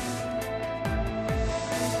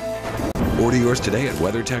 Order yours today at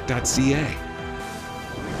weathertech.ca.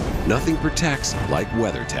 Nothing protects like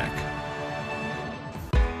WeatherTech.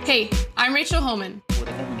 Hey, I'm Rachel Homan.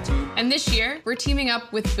 And this year, we're teaming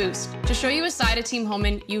up with Boost to show you a side of Team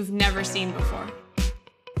Homan you've never seen before.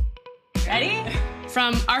 Ready?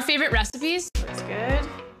 From our favorite recipes. Looks good.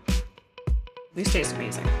 These taste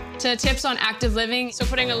amazing. To tips on active living. So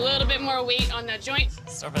putting a little bit more weight on that joint.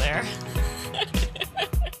 It's over there.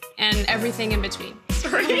 And everything in between.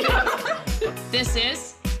 Sorry. This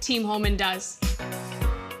is Team Homan Does.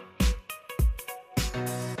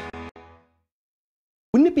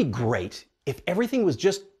 Wouldn't it be great if everything was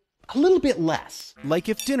just a little bit less? Like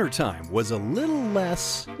if dinner time was a little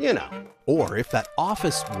less, you know. Or if that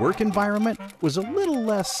office work environment was a little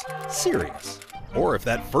less serious. Or if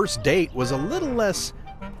that first date was a little less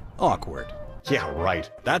awkward. Yeah, right.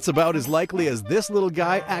 That's about as likely as this little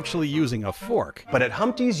guy actually using a fork. But at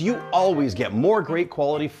Humpty's, you always get more great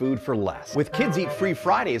quality food for less. With Kids Eat Free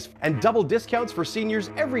Fridays and double discounts for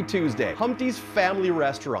seniors every Tuesday. Humpty's Family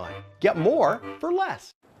Restaurant. Get more for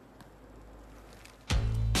less.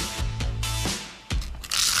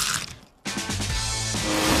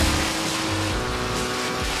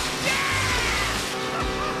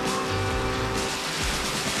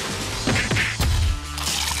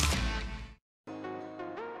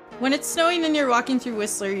 When it's snowing and you're walking through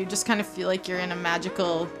Whistler, you just kind of feel like you're in a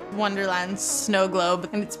magical Wonderland snow globe.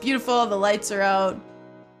 And it's beautiful, the lights are out,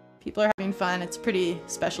 people are having fun. It's a pretty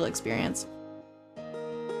special experience.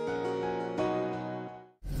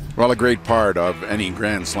 Well, a great part of any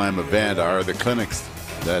Grand Slam event are the clinics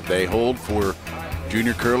that they hold for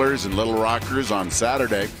junior curlers and Little Rockers on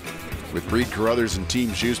Saturday with Reed Carruthers and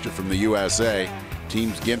Team Schuster from the USA.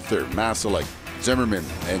 Teams Ginther, Masilik, Zimmerman,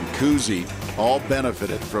 and Kuzi all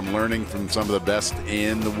benefited from learning from some of the best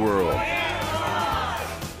in the world.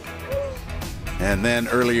 And then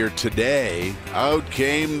earlier today, out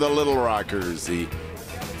came the Little Rockers, the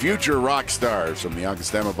future rock stars from the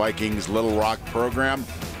Augustana Vikings Little Rock program.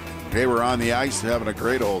 They were on the ice having a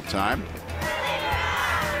great old time.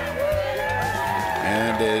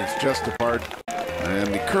 And it's just a part,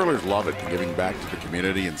 And the curlers love it, giving back to the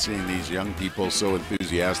community and seeing these young people so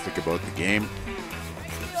enthusiastic about the game.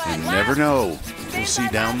 You never know, we'll see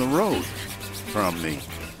down the road from the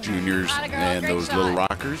juniors and those little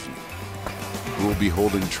rockers who will be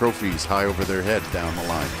holding trophies high over their head down the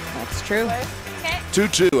line. That's true.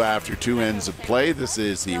 2-2 after 2 ends of play. This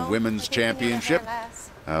is the Women's Championship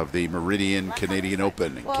of the Meridian Canadian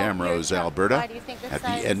Open in Camrose, Alberta at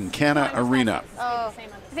the Encana Arena. Oh,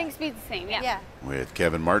 I think speed's the same, yeah. With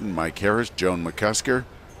Kevin Martin, Mike Harris, Joan McCusker.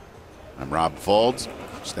 I'm Rob Faulds,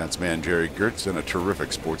 Statsman Jerry Gertz, and a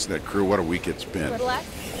terrific Sportsnet crew. What a week it's been.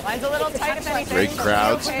 Line's a little tight if anything. Great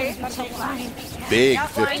crowds. Big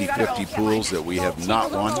 50-50 pools that we have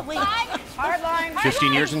not won. Hard line.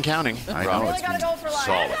 15 years and counting. I know, it's been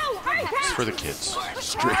solid. It's for the kids.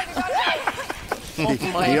 Straight.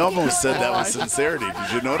 He almost said that with sincerity.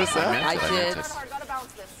 Did you notice that? I did.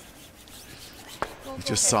 He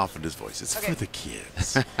just softened his voice. It's for the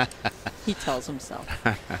kids. He tells himself.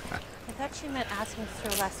 I thought she meant asking to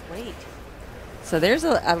throw less weight. So there's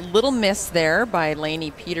a little miss there by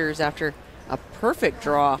Lainey Peters after a perfect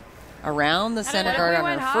draw around the center guard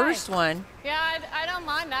on her first one. Yeah, I don't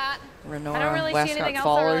mind that. Renora Westcott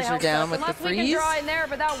follows her down with the freeze. We can draw in there,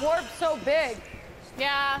 but that warp's so big.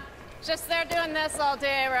 Yeah, just they're doing this all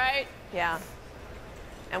day, right? Yeah.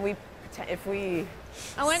 And if we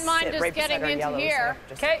I wouldn't mind sit just right getting beside our into yellows, here.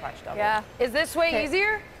 just Okay. touch double. Yeah. Is this way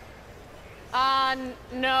easier?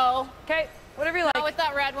 No. Okay. Whatever you like. Not with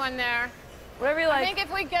that red one there. Whatever you like. I think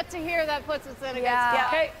if we get to here, that puts us in a good Yeah. spot.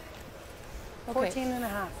 Okay. 14 and a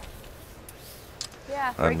half.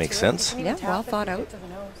 Yeah. That makes sense. Yeah, well thought out.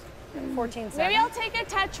 14-7. Maybe I'll take a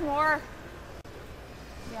touch more.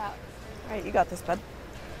 Yeah. All right, you got this, bud.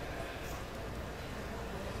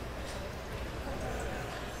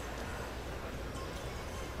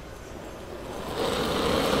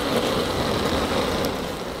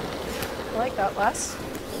 I like that, Les.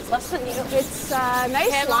 Less than you. It's nice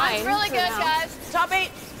Okay, line. line's really for good, now. guys. Top 8.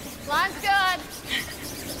 Line's good.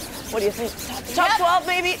 What do you think? Top 12,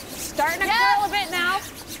 maybe. Starting to curl a bit now.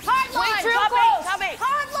 Hard line. Wait, top 8. Top 8.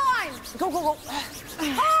 Hard line. Go, go, go.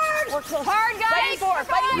 Hard. We're close. Hard, guys.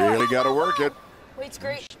 Fighting for. Really got to work it. Weight's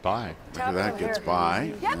great. By. Look at that, gets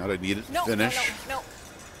by. Now I need it to finish. No.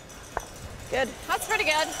 Good. That's pretty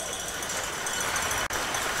good.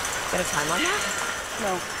 Get a time on that?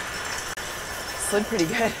 No. Slid pretty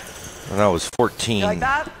good. And that was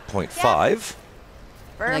 14.5.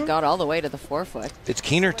 Firm. And it got all the way to the 4-foot. It's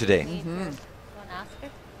keener today.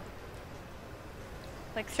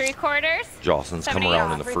 Like 3/4. Jocelyn's come 70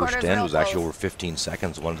 around in the off. first 3/4 end. real Was actually close. over 15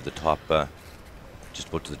 seconds. One to the top, just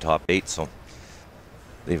about to the top 8. So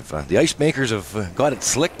they've the ice makers have got it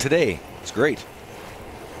slick today. It's great.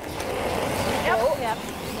 Yep. Yep.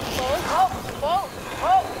 Whoa.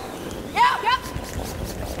 Yep. Yep.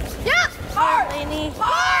 Yep. Hard. Lainey.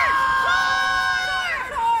 Hard.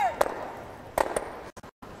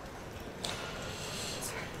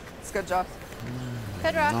 It's good job.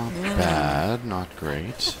 Good rock. Not bad, not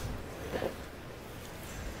great.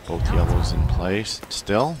 Both yellows in place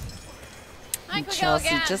still. I think we go Chelsea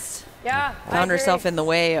again. just Yeah. found herself in the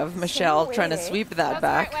way of Michelle trying to sweep that That's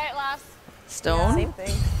back. right, last. Stone. Same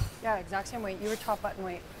thing. Yeah, exact same weight. You were top button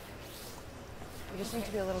weight. You just need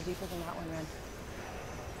to be a little deeper than that one, Ren.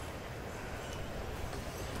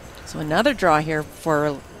 So another draw here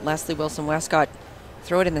for Leslie Wilson Westcott.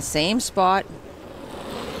 Throw it in the same spot,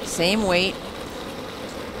 same weight.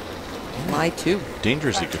 Lie 2.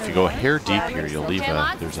 Dangerous if you go a hair deep here, you'll leave Okay, a,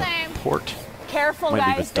 lots there's the a same. port. Careful, Might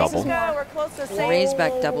leave guys. a double. We're close to same. Raised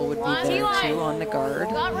back double would be One, there T-line. too on the guard.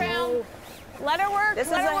 Got room. Let her work. This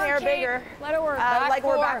is Let a her work, hair Kate. bigger. Let her work. Like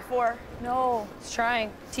we're 4. back 4. No, it's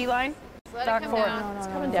trying. T-line. Let it Back come 4. down. It's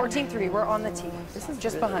coming down. 14-3. We're on the T. This is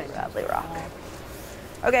just behind. Badly rock.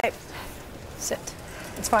 Okay. Sit.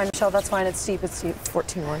 It's fine, Michelle. That's fine. It's steep. It's steep.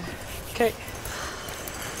 14-1. Okay.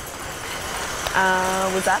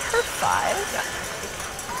 Was that her 5? Yeah.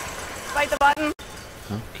 Fight the button.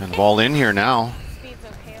 Kind of all in here now Speed's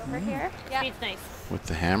okay over here. Yeah. Speed's nice. with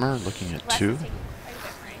the hammer, looking at 2.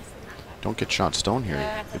 Don't get shot stone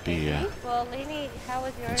here. Could be Well, Lainey, how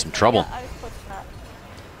was yours? some trouble. Yeah, I was close to that.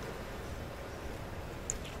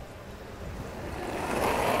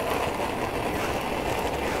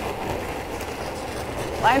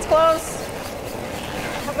 Line's close.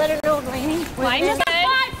 Let her know, Lainey. Line is good.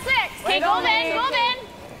 5, 6. Okay, go in.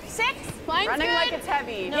 6. Line's Running good. like it's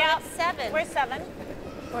heavy. No, Yeah. it's 7. We're 7.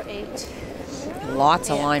 Or 8. Lots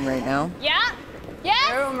of line right now. Yeah.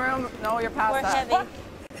 Yeah. Room. No, you're past We're that. heavy.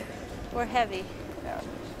 We're heavy.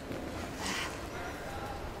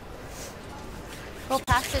 Go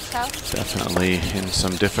past it, Chelsea. definitely in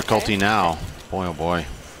some difficulty now. Boy, oh boy.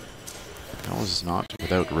 That was not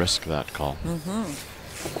without risk, that call.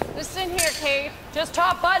 Just in here, Kate. Just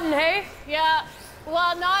top button, hey? Yeah.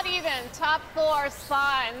 Well, not even. Top 4 is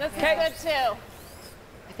fine. This is good too.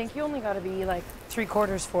 I think you only got to be like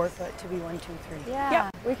 3/4 4 foot to be 1, 2, 3. Yeah.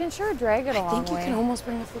 We can sure drag it a long way. I think you can almost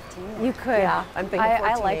bring a 15. You could. Yeah, I'm thinking 14,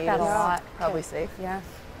 I like that a lot. Probably safe. Yeah.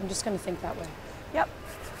 I'm just going to think that way. Yep.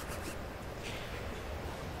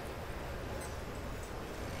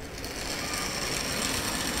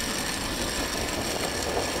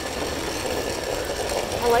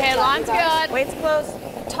 Okay, lawn's good. Weight's close.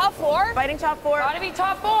 Top 4? Fighting top 4. Gotta be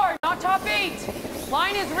top 4, not top 8.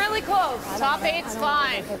 Line is really close. Top 8's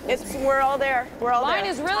fine. We're all there. We're all Line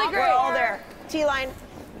there. is really Top great. We're all there. T-line.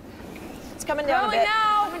 It's coming down a bit.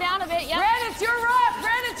 Now. Coming down a bit, yeah. Ren, it's your rock.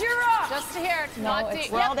 Ren, it's your rock. Just here. Not deep.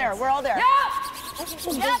 We're all there. We're all there. Yep.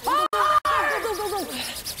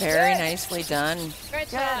 Very nicely done. Great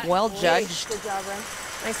job. Well judged. Good job, Ren.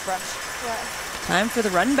 Nice brush. Time for the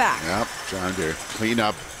run back. Yep, trying to clean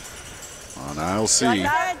up on aisle C.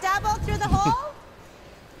 Double through the hole?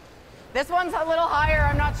 This one's a little higher.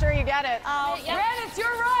 I'm not sure you get it. Oh, Ren, it's your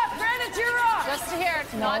rock. Ren, it's your rock. Just here.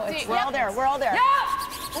 Not deep. We're all there. We're all there. Yep.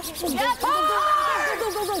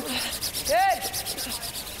 Good.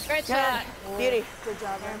 Great shot. Beauty. Good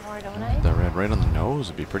job, Ren. The red right on the nose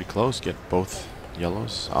would be pretty close. Get both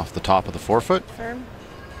yellows off the top of the forefoot. Firm.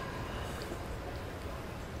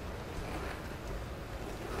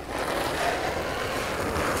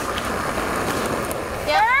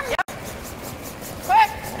 Yep.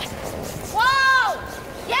 Quick. Whoa.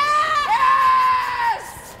 Yes.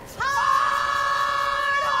 Hard.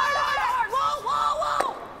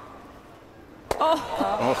 Whoa.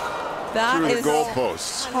 Oh, that through the is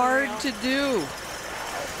goalposts. hard to do.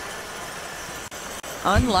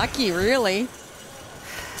 Unlucky, really.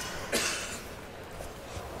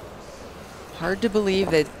 Hard to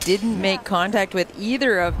believe that didn't make contact with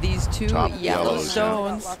either of these two Top yellow yellows,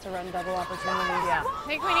 stones. Lots of run double opportunities. Yeah. I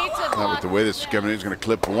think we need to Now, block with the way this is coming in, he's going to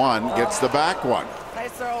clip one, gets the back one.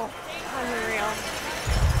 Nice throw. unreal.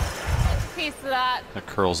 Piece of that. That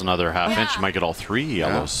curls another half inch. You might get all 3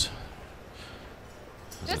 yellows.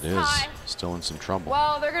 As Just it is high. still in some trouble.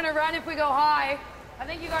 Well, they're going to run if we go high. I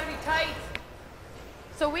think you got to be tight.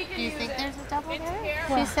 So we can Do you use think it. there's a double there?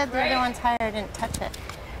 She said the other one's higher, I didn't touch it.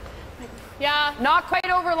 Yeah, not quite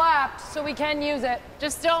overlapped, so we can use it.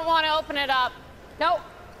 Just don't want to open it up. Nope.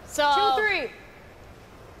 So 2, 3.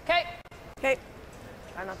 Okay. Okay.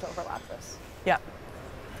 Try not to overlap this. Yeah.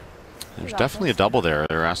 There's definitely a double there.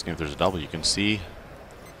 They're asking if there's a double. You can see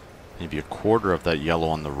maybe a quarter of that yellow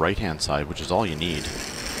on the right-hand side, which is all you need.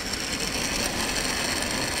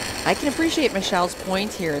 I can appreciate Michelle's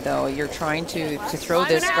point here, though. You're trying to throw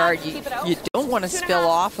this guard. You don't want to spill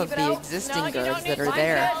off of the existing guards that are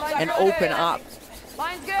there and open up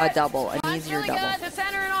a double, an easier double. To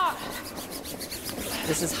center and off.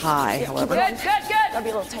 This is high, however. Good, good, good. Gotta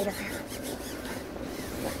be a little tighter here.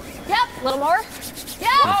 Yep, a little more.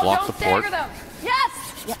 Yeah. Block Don't the stagger port. them. Yes.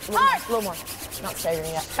 Yeah, Hard. a little more. Not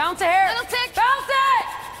staggering yet. Bounce a hair. Little tick. Bounce it.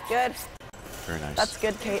 Good. Very nice. That's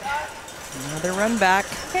good, Kate. Another run back.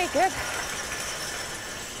 Okay, good.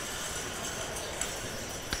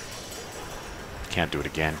 Can't do it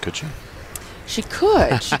again, could she? She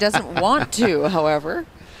could. She doesn't want to, however.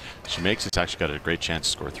 She makes it's actually got a great chance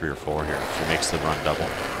to score 3 or 4 here. If she makes the run double.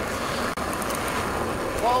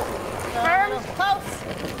 Whoa. Firm. Close.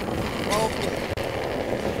 Whoa.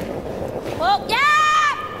 Whoa.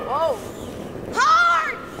 Yeah. Whoa.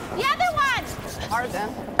 Hard. The other one. Hard then.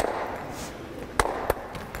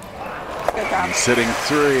 And sitting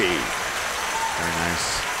 3. Very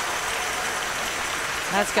nice.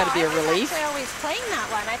 That's got to be a relief. I always playing that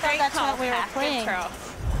one. I thought that's what we were playing.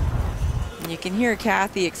 And you can hear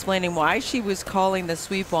Kathy explaining why she was calling the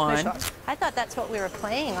sweep on. I thought that's what we were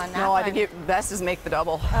playing on that No, one. I think it best is make the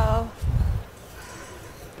double. Oh.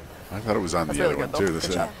 I thought it was on That's the really other good, one, too. though. This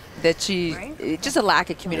Good is job. That she, just a lack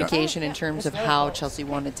of communication in terms of how Chelsea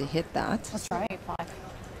wanted to hit that. That's right. 5.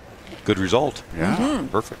 Good result. Yeah.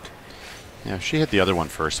 Perfect. Yeah, if she hit the other one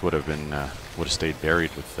first, would have stayed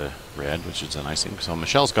buried with the red, which is a nice thing. So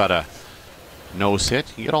Michelle's got a nose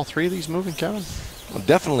hit. You get all 3 of these moving, Kevin? Well,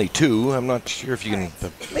 definitely 2. I'm not sure if you can.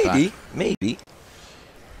 Maybe.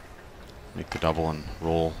 Make the double and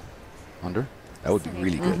roll under. That would be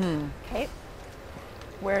really good. Okay.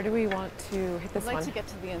 Where do we want to hit this I'd like one? to get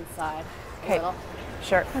to the inside. Okay.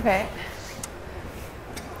 Sure. Okay.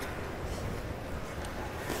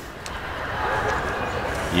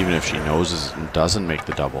 Even if she noses and doesn't make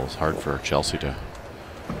the double, it's hard for Chelsea to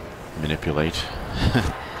manipulate.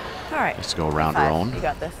 All right. Let's go around her 5. own. You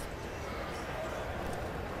got this.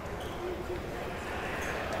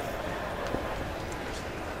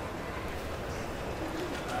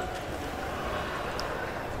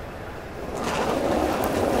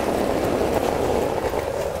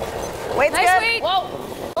 Wait's nice good. weight. Whoa.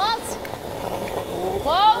 Close.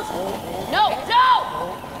 Close. No, no.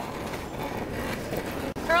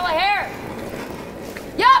 Curl a hair.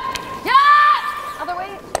 Yup. Yup. Other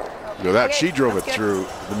way. Look at that. She drove it through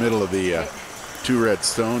the middle of the 2 red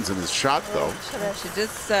stones in his shot, though. She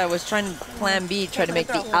just was trying to plan B, try to make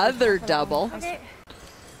the other double. Okay.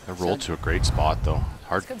 That rolled to a great spot, though.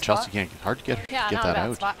 Hard. Chelsea can't. Hard to get her Yeah, to get that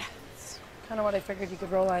out. Kind of what I figured you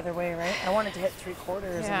could roll either way, right? I wanted to hit 3/4.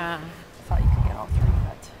 Yeah. And I thought you could get all 3,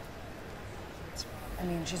 but I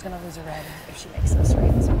mean, she's going to lose a red if she makes this,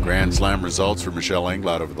 right? So Grand Slam results for Michelle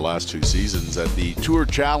Englot over the last 2 seasons at the Tour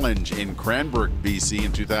Challenge in Cranbrook, BC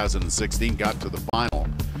in 2016. Got to the final.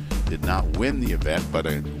 Did not win the event, but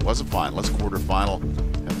it was a finalist, quarterfinal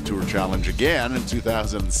at the Tour Challenge again in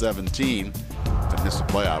 2017. And missed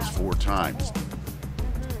the playoffs 4 times.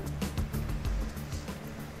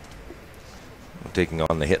 Taking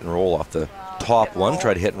on the hit and roll off the top one.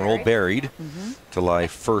 Try to hit and roll buried to lie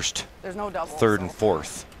first, there's no double, third, and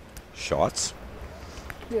fourth shots.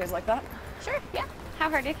 You guys like that? Sure, yeah. How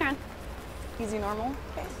hard you can. Easy, normal.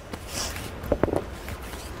 Okay.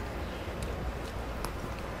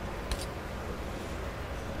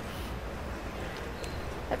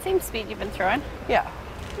 That same speed you've been throwing. Yeah.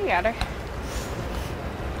 You got her.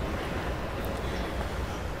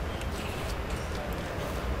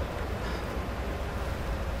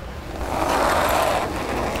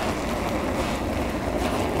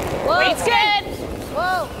 Weight's good.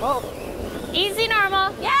 Whoa. Whoa. Easy,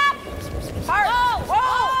 normal. Yep. Hard. Whoa.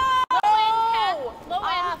 Whoa. Low in. Low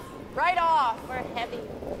Off. in. Right off. Or heavy.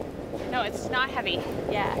 No, it's not heavy.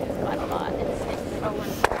 Yeah, it's quite a lot. It's over.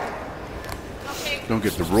 Okay. Don't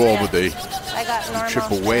get the roll, but they I got normal. chip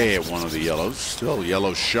away at one of the yellows. Still a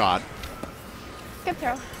yellow shot. Good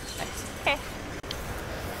throw. Okay.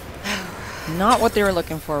 Not what they were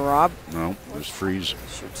looking for, Rob. No, just freeze.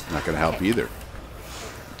 Not going to help either.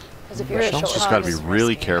 Michelle's just got to be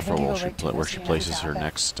really careful where she places her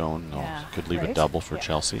next stone. No, could leave a double for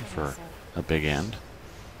Chelsea for a big end.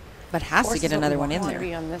 But has to get another one in Be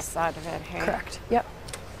there. on this side of it. Hey. Correct. Yep.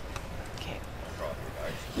 Okay.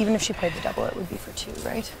 Even if she played the double, it would be for 2,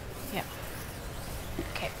 right? Yeah.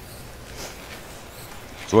 Okay.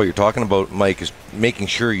 So what you're talking about, Mike, is making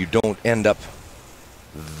sure you don't end up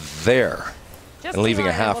there Just and leaving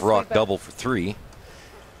a line, half we'll rock sweep it. double for 3.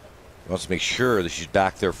 He wants to make sure that she's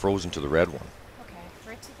back there frozen to the red one. Okay,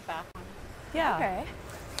 right to the back one. Yeah. Okay.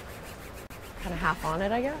 Kind of half on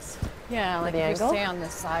it, I guess. Yeah, For like the if angle? you stay on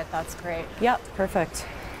this side, that's great. Yep, perfect.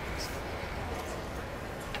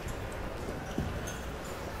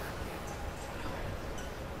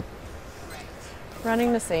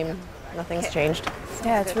 Running the same. Nothing's changed.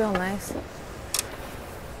 Yeah, it's real nice.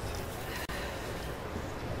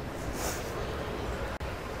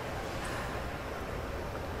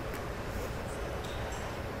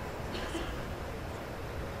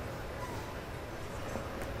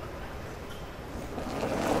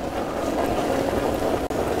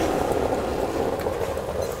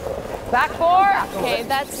 Back 4. Okay,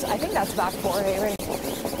 I think that's back 4, right?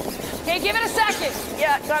 Okay, give it a second.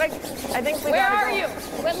 Yeah, gotta, I think we Where gotta are go. you?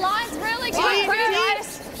 With line's really good. T, Pretty T,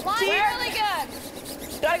 nice. Line's T. really good.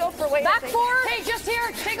 Gotta go for weight. Back 4. Hey, just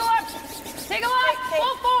here. Take a look. Take a look.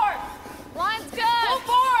 Full 4. Line's good. Full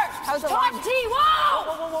 4. How's the Top line? T. Whoa.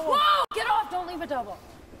 Whoa, whoa, whoa, whoa. Whoa. Get off. Don't leave a double.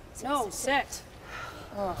 No, sit.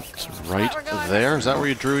 Oh, Right there. Is that where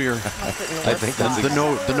you drew your? I think that's the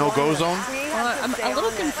no-go zone. I'm a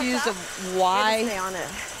little confused of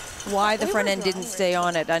why the front end didn't stay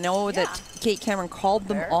on it. I know that Kate Cameron called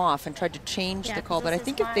them off and tried to change the call, but I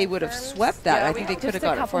think if they would have swept that, I think they could have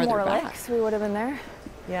got it farther back. We would have been there.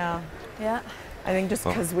 Yeah. Yeah. I think just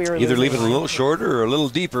because we were Either leave it a losing. little shorter or a little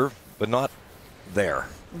deeper, but not there.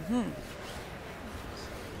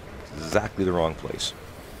 Exactly the wrong place.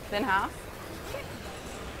 Then half.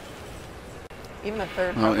 Even a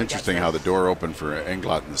third. Well, interesting how the door opened for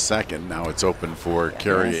Englot in the second. Now it's open for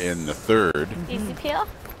Carey in the third. Easy peel.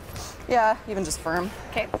 Yeah, even just firm.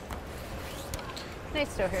 Okay. Nice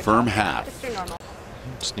throw here. Firm half. Just do normal.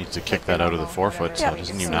 Just needs to kick that out of the 4-foot, so it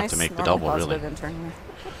doesn't even have to make the double, really. You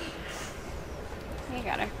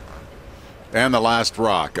got her. And the last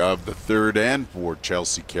rock of the third end for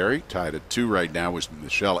Chelsea Carey. Tied at 2 right now with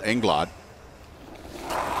Michelle Englot.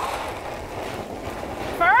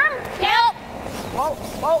 Firm. Help. Whoa,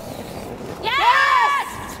 whoa. Yes!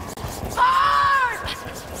 Hard!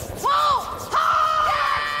 Pull! Hard!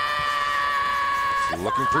 You're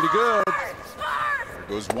looking pretty good. There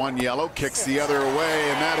goes one yellow, kicks the other away,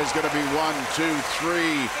 and that is going to be 1, 2,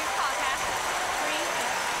 3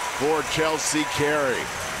 for Chelsea Carey.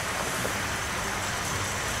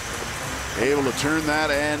 Able to turn that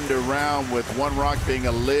end around with one rock being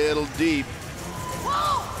a little deep.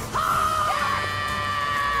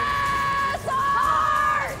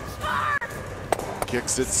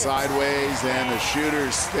 Kicks it sideways, and the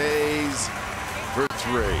shooter stays for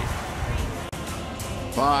 3.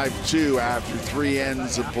 5-2 after 3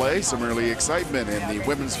 ends of play. Some early excitement in the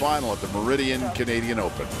women's final at the Meridian Canadian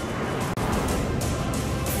Open.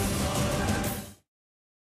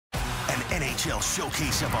 An NHL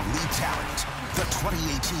showcase of elite talent. The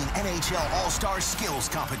 2018 NHL All-Star Skills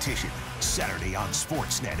Competition. Saturday on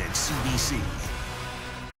Sportsnet and CBC.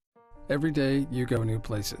 Every day you go new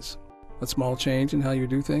places. A small change in how you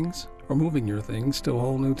do things, or moving your things to a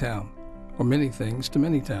whole new town, or many things to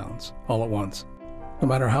many towns, all at once. No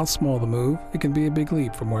matter how small the move, it can be a big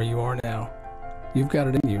leap from where you are now. You've got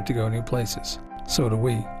it in you to go new places. So do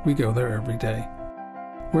we. We go there every day.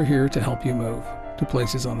 We're here to help you move to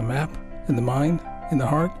places on the map, in the mind, in the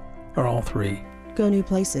heart, or all 3. Go new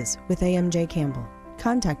places with AMJ Campbell.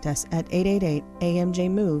 Contact us at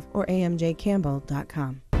 888-AMJ-MOVE or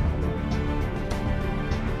amjcampbell.com.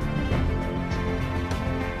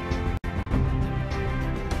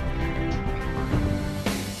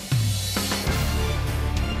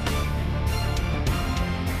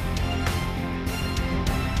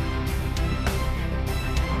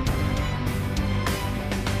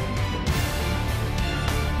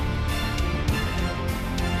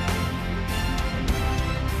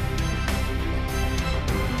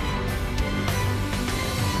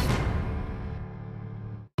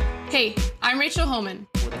 Hey, I'm Rachel Homan.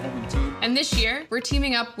 And this year, we're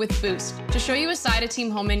teaming up with Boost to show you a side of Team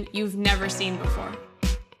Homan you've never seen before.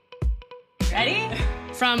 Ready?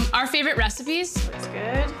 From our favorite recipes. Looks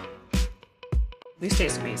good. These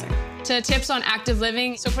taste amazing. To tips on active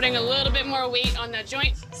living. So putting a little bit more weight on that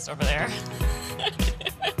joint. It's over there.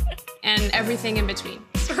 And everything in between.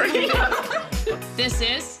 Sorry. This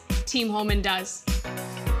is Team Homan Does.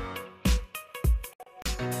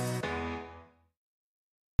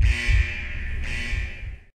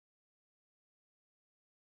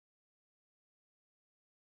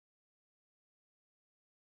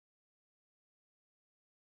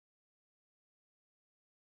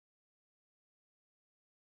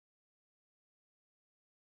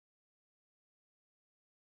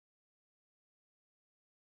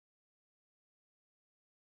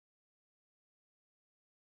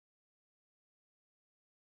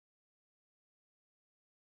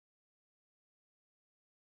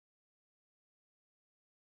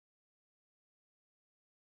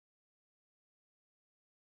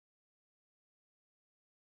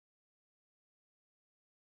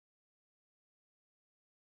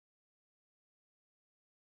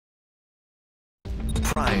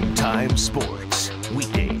 Prime Time Sports,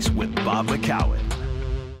 weekdays with Bob McCowan.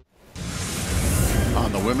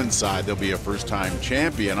 On the women's side, there'll be a first-time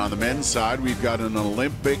champion. On the men's side, we've got an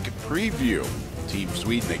Olympic preview. Team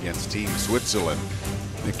Sweden against Team Switzerland.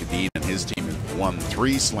 Nick Edin and his team have won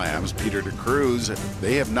 3 slams. Peter de Cruz,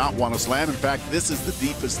 they have not won a slam. In fact, this is the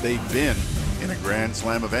deepest they've been in a Grand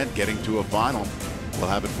Slam event, getting to a final. We'll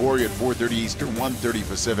have it for you at 4:30 Eastern, 1:30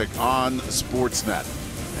 Pacific on Sportsnet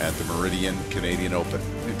at the Meridian Canadian Open.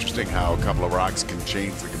 Interesting how a couple of rocks can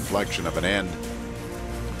change the complexion of an end.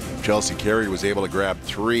 Chelsea Carey was able to grab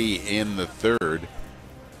 3 in the third.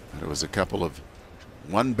 There was a couple of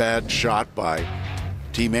one bad shot by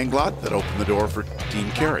Team Englot that opened the door for Team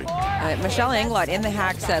Carey. Michelle Englot in the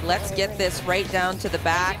hack said, let's get this right down to the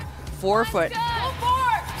back, 4-foot.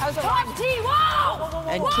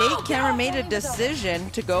 And Kate Cameron made a decision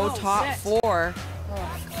to go top 4.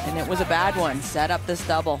 And it was a bad one. Set up this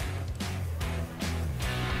double.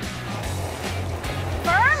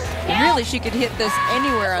 Really, she could hit this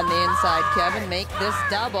anywhere on the inside, Kevin. Make this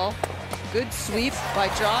double. Good sweep by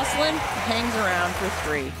Jocelyn. Hangs around for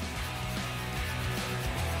 3.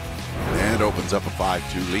 And opens up a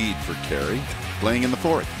 5-2 lead for Carey, playing in the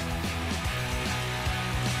 4th.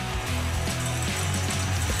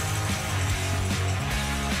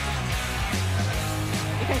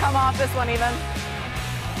 You can come off this one even.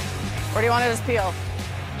 Or do you want to just peel?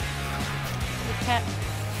 You can't.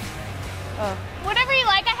 Oh. Whatever you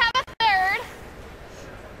like. I have a third.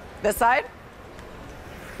 This side?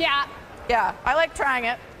 Yeah. Yeah, I like trying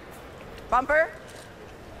it. Bumper?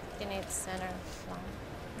 You need center.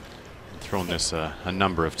 Thrown this a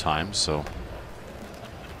number of times, so.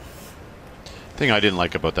 Thing I didn't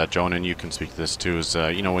like about that, Joan, and you can speak to this too, is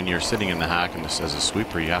you know, when you're sitting in the hack and this as a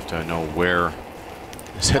sweeper, you have to know where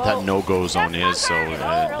that no-go zone is, so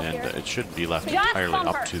and it should be left entirely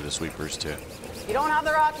up to the sweepers to You don't have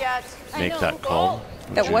the rock yet. make that call.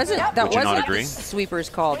 That wasn't Would you not agree? the sweeper's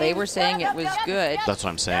call. They were saying it was good. That's what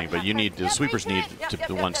I'm saying. But the sweepers need to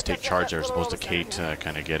the ones to take charge there, as opposed to Kate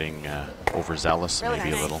kind of getting overzealous,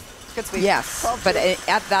 maybe a little. Good sweep. Yes, but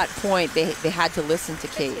at that point they had to listen to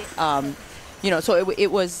Kate. So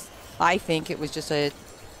it was. I think it was just a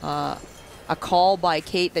call by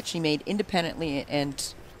Kate that she made independently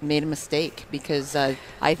and made a mistake, because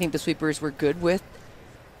I think the sweepers were good with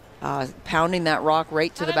pounding that rock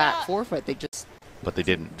right to the back forefoot. But they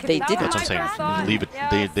didn't. They didn't. That's what I'm saying. Leave it.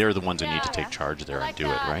 They're the ones who need to take charge there and do it,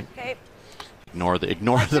 right? Okay. Ignore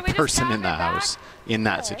the person in the house in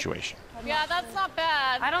that situation. Yeah, that's not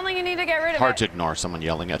bad. I don't think you need to get rid of it. Hard to ignore someone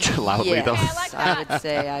yelling at you loudly, Yes, though. I would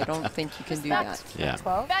say I don't think you can do that. Yeah.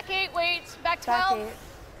 Back 8, wait. Back 12.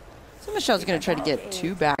 So Michelle's going to try to get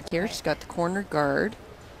 2 back here. She's got the corner guard.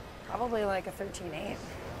 Probably like a 13-8.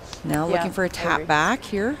 Now Yeah, looking for a I tap agree. back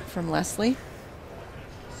here from Leslie.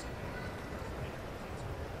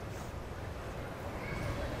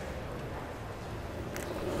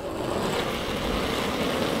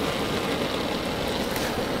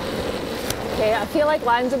 Okay, I feel like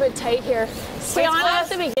line's a bit tight here. Stay on it at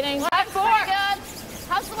the beginning. Back 4. Good.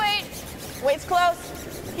 How's the weight? Weight's close.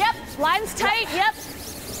 Yep, line's tight. Yep.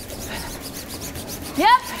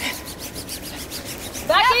 Yep.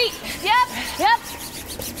 Back 8. Yep. Yep.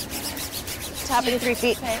 Tapping 3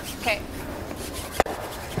 feet. Okay.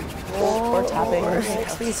 Or tapping.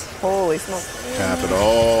 Please. Holy smokes. Tap it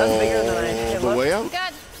all That's bigger than I the way out.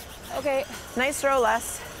 Good. Okay. Nice throw,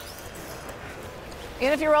 Les.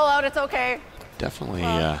 Even if you roll out, it's okay. Definitely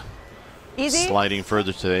Easy. sliding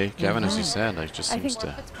further today, Kevin, as you said. It just I seems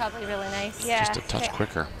think to it's probably really nice. just a touch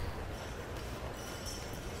quicker.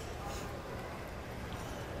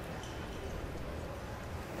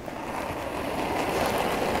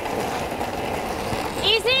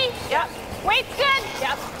 Easy. Yep. Weight's good.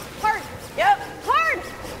 Yep. Hard. Yep. Hard.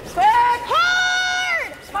 Quick.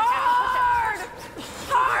 Hard. Hard.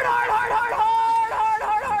 Hard, hard, hard, hard, hard, hard,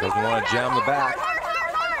 hard, hard. Doesn't want to jam the back.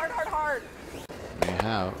 Hard. We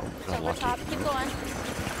have. Got lucky. Keep going.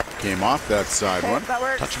 Came off that side one. That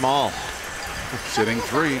works. Touch them all. Sitting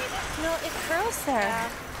 3. No, it curls there.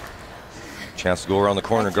 Chance to go around the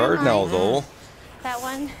corner guard now, though. That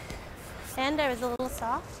one. And I was a little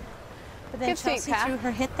soft. But then Good feet, Chelsea Kat. threw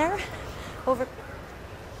her hit there. Over.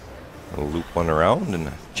 We'll loop one around and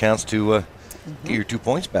a chance to get your 2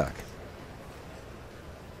 points back.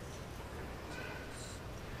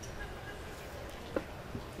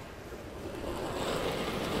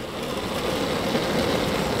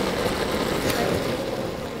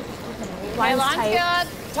 My line's tight.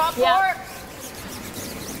 good. Top 4. Yeah.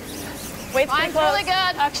 Weight's pretty Line's close. really good.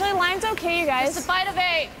 Actually, line's okay, you guys. Just a bite of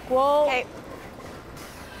 8. Whoa. Okay.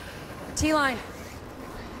 T-line.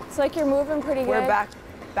 It's like you're moving pretty good. We're back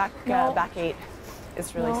No. 8.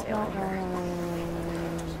 It's really No, sailing no, here.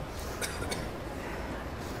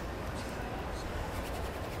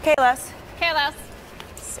 Okay, Les. Okay, Les.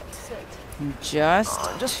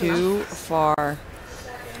 Just too far.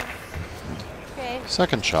 Okay.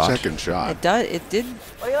 Second shot. Second shot. It did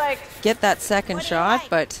What do you like? get that second shot,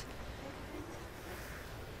 but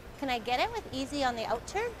Can I get it with easy on the out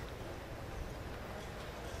turn?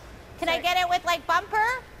 Can I get it with like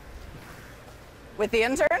bumper? With the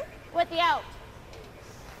intern? With the out.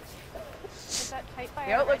 Is that tight by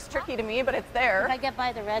The out looks tricky to me, but it's there. If I get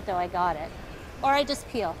by the red though, I got it. Or I just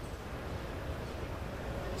peel.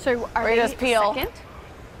 So are Or you they just peel. second?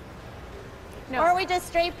 Or we just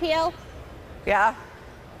straight peel. Yeah.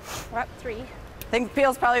 We're up 3. I think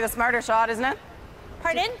peel's probably the smarter shot, isn't it?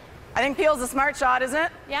 Pardon? I think peel's the smart shot, isn't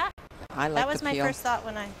it? Yeah. I like That was the my peel. first thought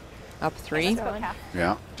when I Up 3.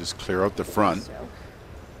 Yeah, just clear out the front.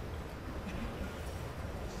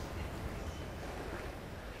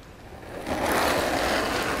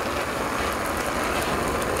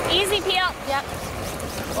 Easy peel. Yep.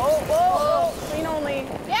 Oh, clean only.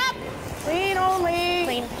 Yep. Clean only.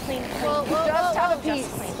 Clean. Whoa, whoa, Just have a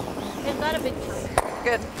Just piece. clean. They've got a big chunk.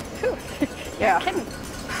 Good. Yeah.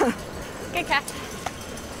 Good catch.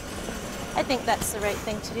 I think that's the right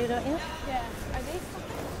thing to do, don't you? Yeah. Are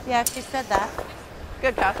they Yeah, she said that.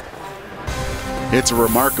 Good, Kath. It's a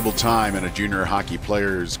remarkable time in a junior hockey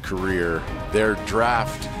player's career, their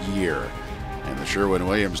draft year. And the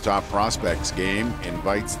Sherwin-Williams Top Prospects game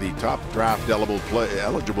invites the top draft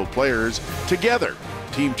eligible players together.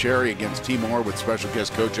 Team Cherry against Team Orr with special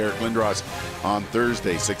guest coach Eric Lindros on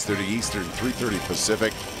Thursday, 6:30 Eastern, 3:30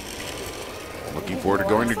 Pacific. Looking forward to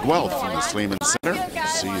going to Guelph from the Sleeman Center to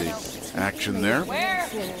see the action there. Where?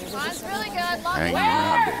 Line's really good. Long Hanging way.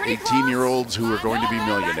 around Pretty 18-year-olds who are going to be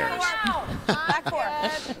millionaires. Back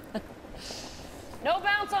 4. No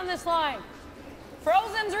bounce on this line.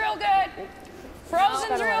 Frozen's real good.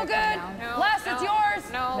 Frozen's real good. Les, it's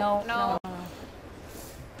yours. No.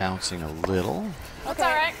 Bouncing a little. That's all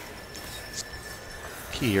right.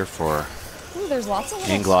 Key here for Ooh, there's lots of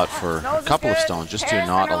Englot for a couple of stones, just to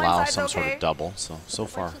not allow some sort of double. So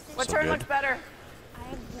far, What so turn good. looks better?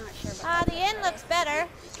 The end looks better.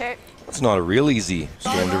 Okay. It's not a real easy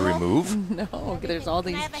stone to remove. No, there's all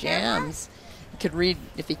these jams. You could read,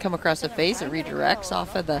 if you come across a face, it redirects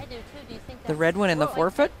off of the red one in the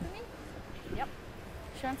forefoot. Yep.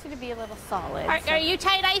 She wants you to be a little solid. Are you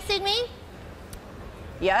tight icing me?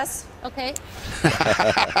 Yes. Okay.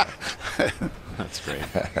 That's great.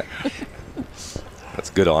 That's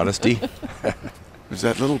good honesty. There's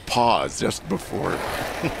that little pause just before.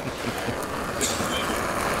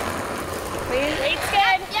 Weight's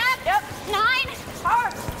good. Yep. 9.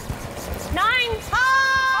 Hard. 9.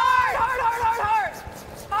 Hard.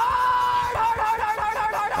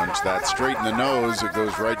 Punch that straight in the nose. It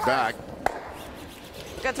goes right back.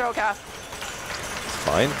 Good throw, Kath.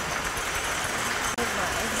 Fine.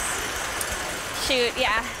 Shoot,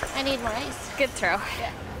 yeah. I need more ice. Good throw.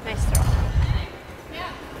 Yeah. Nice throw.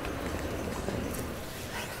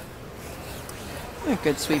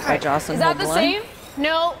 Good sweep by Jocelyn. Is that the Hoagland. same?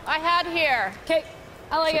 No, I had here. Okay,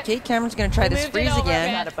 I like it. Kate Cameron's going to try this freeze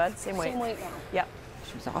again. Got it, bud. Same weight. now. Yep.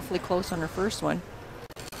 She was awfully close on her first one.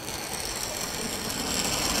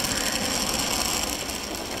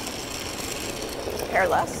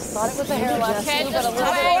 Hairless. Thought it was a hair less. Okay, But just a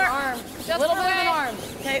little bit of an arm. Just A little bit of an arm.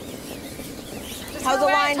 Okay. How's the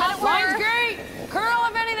line? Line's great. Curl,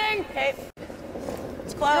 if anything. Okay.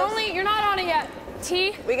 It's close. You're not on it yet.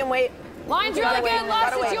 T. We can wait. Line's We really gotta good. wait. Les,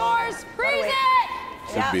 Gotta it's wait. yours. Freeze wait.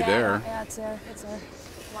 it. Should be there. Yeah, it's there. It's there.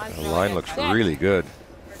 The line looks really good.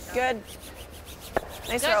 Good.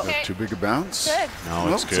 Nice throw. Okay. Too big a bounce? Good. No,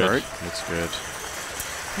 Nope, it's it's good. all right. It's good.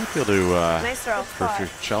 Might be able to, Nice throw. for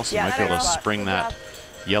Chelsea, Yeah, might be able to nice spot. spring that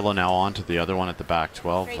yellow now onto the other one at the back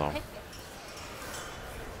 12, though.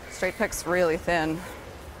 Straight pick's really thin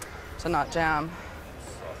to not jam.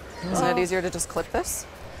 Isn't it easier to just clip this?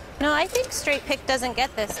 No, I think straight pick doesn't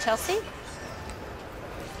get this, Chelsea.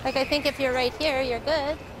 Like, I think if you're right here, you're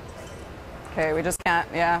good. Okay, we just can't,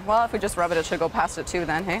 yeah. Well, if we just rub it, it should go past it too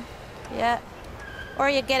then, hey? Yeah. Or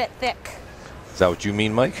you get it thick. Is that what you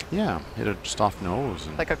mean, Mike? Yeah, hit it just off nose.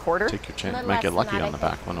 And like a quarter? Take your chance. Little Might get less than lucky that, on the I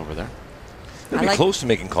think. back one over there. It'll be close to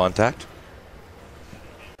making contact.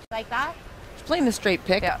 Like that? She's playing the straight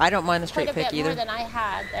pick. I don't mind the straight Quite a pick bit either. more than I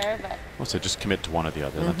had there, but Well, so just commit to one or the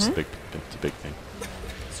other. That's the big thing.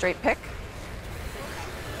 Straight pick?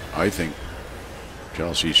 I think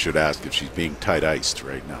Chelsea should ask if she's being tight iced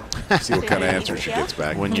right now. See what kind of answer she gets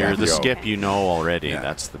back. When you're the skip, you know already.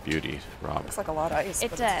 That's the beauty, Rob. Looks like a lot of ice.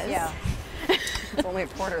 It but does. Yeah. It's only a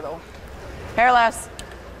quarter though. Hairless.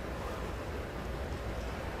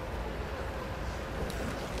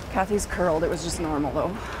 Kathy's curled. It was just normal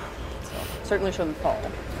though. So certainly shouldn't fall.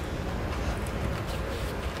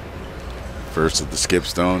 First of the skip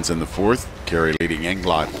stones in the fourth. Kerry leading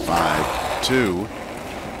Englot 5-2.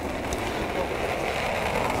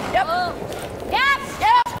 Yep. Yep.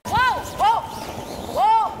 Yep. Whoa. Whoa.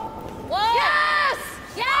 Whoa. Whoa. Yes.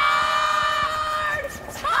 Yard!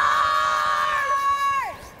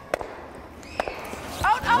 Hard!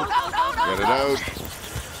 Get it out.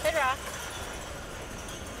 Good rock.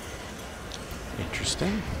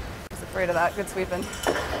 Interesting. I was afraid of that. Good sweeping.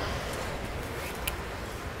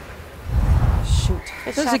 Shoot.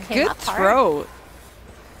 It was a good throw.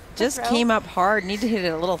 Just came up hard. Need to hit it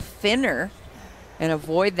a little thinner and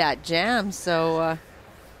avoid that jam. So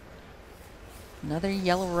another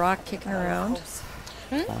yellow rock kicking around.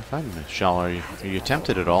 Well, fine. Michelle, are you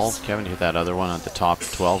tempted at all, Kevin, to hit that other one at the top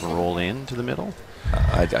 12 and roll into the middle?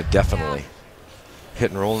 I definitely.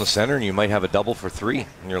 Hit and roll in the center, and you might have a double for 3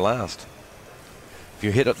 in your last. If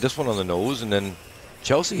you hit this one on the nose, and then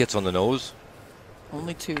Chelsea hits on the nose,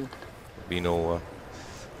 only 2. Be no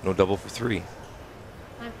double for 3.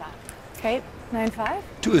 9-5. Okay, 9-5.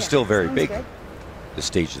 2 is still very sounds big. good. This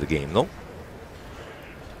stage of the game, though.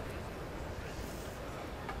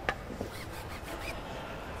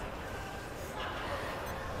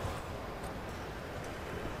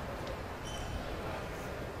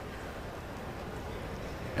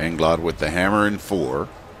 Englot with the hammer in 4.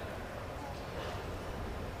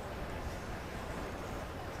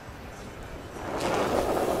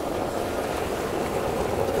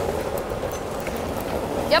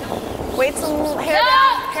 Yep. Wait some hair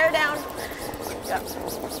down. Hair down. Yep.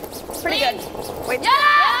 Pretty good. Wait.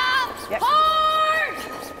 Yeah! Yep. Hard!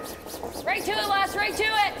 Right to it, Les. Right to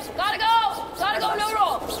it. Gotta go. Gotta go. No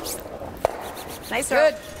roll. Nice throw.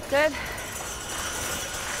 Good. Good.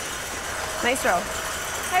 Nice throw.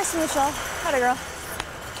 Nice, Michelle. Had a girl.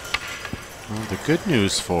 Well, the good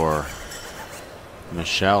news for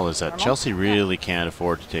Michelle is that Chelsea really can't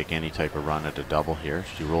afford to take any type of run at a double here.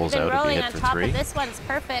 She rolls out and be hit for three. This one's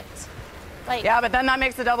perfect. Like, yeah, but then that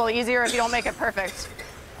makes the double easier if you don't make it perfect.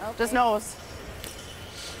 Okay. Just knows.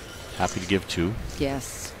 Happy to give two.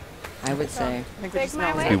 Yes, I would say.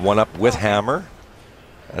 We one up with hammer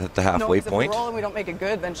at the halfway point. If we roll and we don't make it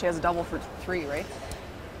good, then she has a double for three, right?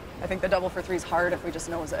 I think the double for three is hard if we just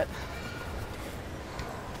knows it.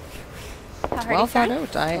 Well thought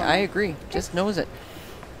out. I agree. Just knows it.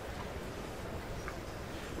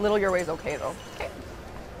 Little your way's okay though. Okay.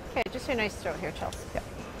 Okay, just a nice throw here, Chelsea. Yeah.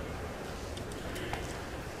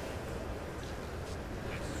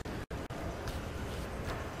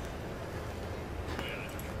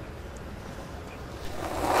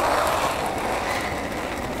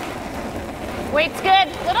 Weight's good.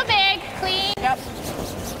 Little big. Clean. Yep.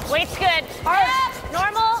 Weight's good. Hard. Yep.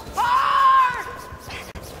 Normal. Hard.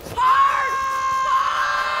 Hard.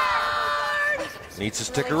 Needs to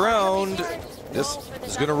stick around. This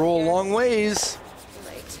is going to roll a long ways.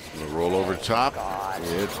 Gonna roll over top.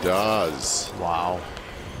 It does. Wow.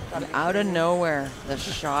 Out of nowhere, the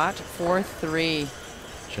shot for three.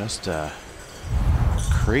 Just a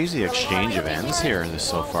crazy exchange of ends here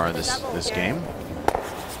so far this game.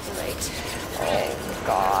 Oh,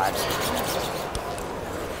 God.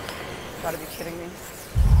 Gotta be kidding me.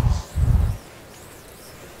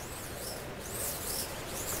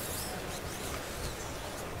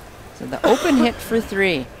 So the open hit for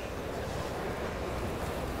three.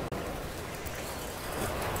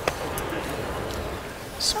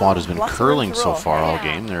 Spot has been curling so far all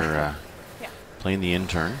game. They're playing the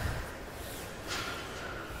in-turn.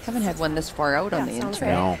 Haven't had one this far out on the in-turn.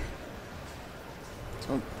 No.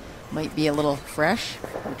 So might be a little fresh,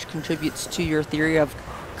 which contributes to your theory of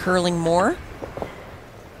curling more.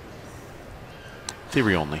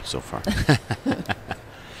 Theory only so far.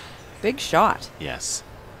 Big shot. Yes.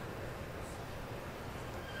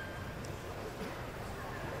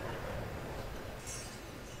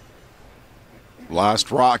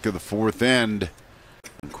 Last rock of the fourth end.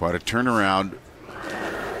 Quite a turnaround.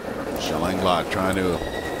 Schellinglatt trying to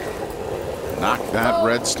knock that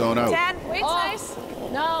redstone out. 10. Weight's nice.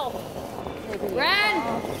 No. Ren.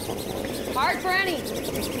 Hard for Annie.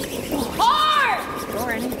 Hard! Go,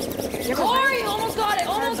 Annie. Corey, almost got it.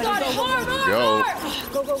 Almost got it. Hard, hard, Go.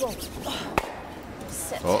 hard. Go, go, go.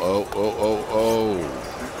 Oh.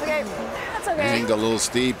 Okay, that's okay. Hanged a little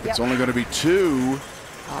steep. It's only going to be two.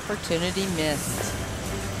 Opportunity missed.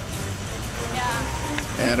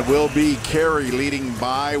 Yeah. And it will be Carey leading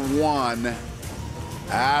by one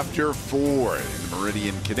after four in the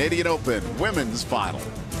Meridian Canadian Open Women's Final.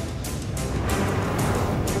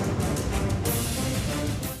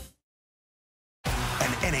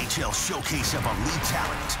 An NHL showcase of elite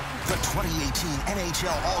talent. The 2018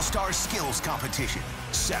 NHL All-Star Skills Competition.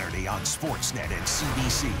 Saturday on Sportsnet and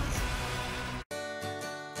CBC.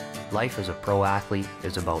 Life as a pro athlete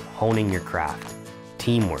is about honing your craft,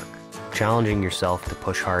 teamwork, challenging yourself to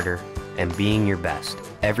push harder, and being your best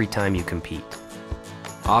every time you compete.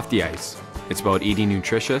 Off the ice, it's about eating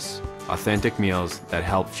nutritious, authentic meals that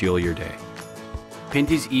help fuel your day.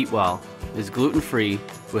 Pinty's Eat Well is gluten-free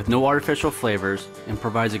with no artificial flavors and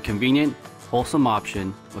provides a convenient, wholesome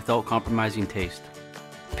option without compromising taste.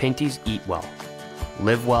 Pinty's Eat Well.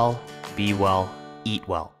 Live well, be well, eat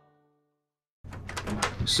well.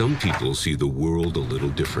 Some people see the world a little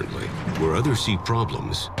differently. Where others see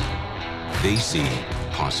problems, they see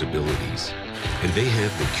possibilities. And they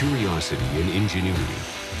have the curiosity and ingenuity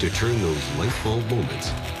to turn those light bulb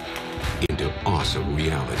moments into awesome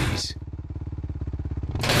realities.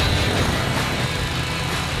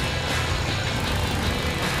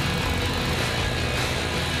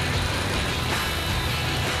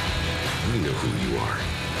 We know who you are.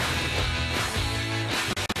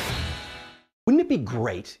 Wouldn't it be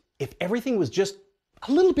great if everything was just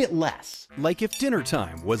a little bit less? Like if dinner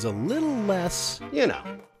time was a little less, you know,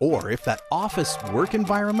 or if that office work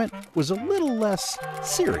environment was a little less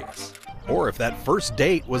serious, or if that first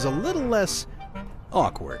date was a little less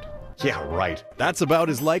awkward. Yeah, right. That's about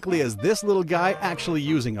as likely as this little guy actually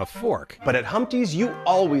using a fork. But at Humpty's, you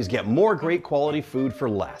always get more great quality food for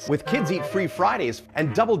less. With Kids Eat Free Fridays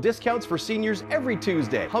and double discounts for seniors every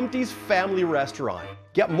Tuesday. Humpty's Family Restaurant.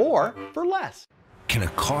 Get more for less. Can a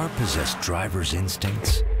car possess driver's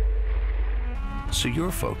instincts? So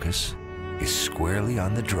your focus is squarely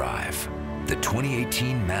on the drive. The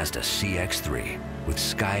 2018 Mazda CX-3 with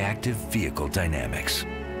Skyactiv Vehicle Dynamics.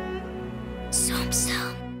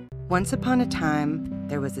 Once upon a time,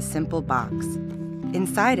 there was a simple box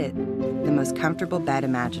Inside it, the most comfortable bed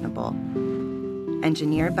imaginable.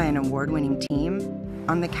 Engineered by an award-winning team,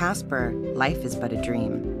 on the Casper, life is but a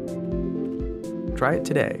dream. Try it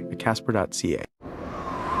today at casper.ca.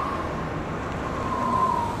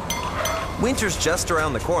 Winter's just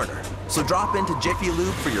around the corner, so drop into Jiffy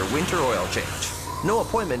Lube for your winter oil change. No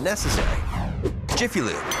appointment necessary. Jiffy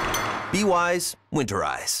Lube. Be wise,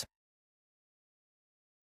 winterize.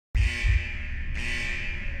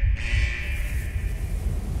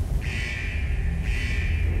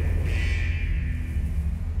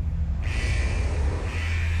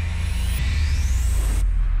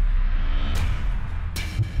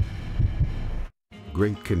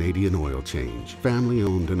 Great Canadian Oil Change, family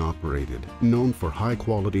owned and operated, known for high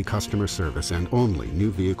quality customer service and only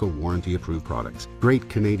new vehicle warranty approved products. Great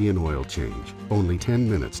Canadian Oil Change, only 10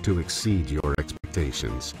 minutes to exceed your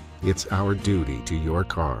expectations. It's our duty to your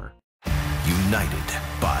car. United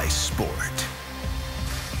by sport.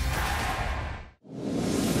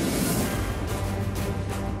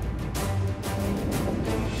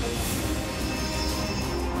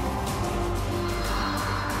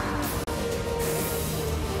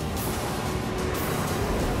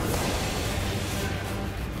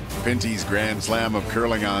 Pinty's Grand Slam of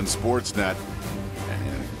Curling on Sportsnet.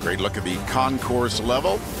 And a great look at the concourse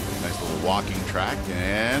level. Nice little walking track.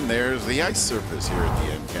 And there's the ice surface here at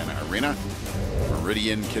the Encana Arena.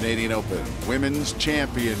 Meridian Canadian Open Women's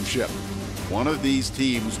Championship. One of these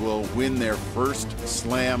teams will win their first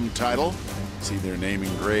Slam title. See their name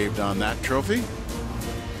engraved on that trophy.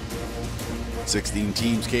 16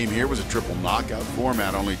 teams came here. It was a triple knockout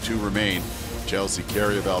format. Only 2 remain. Chelsea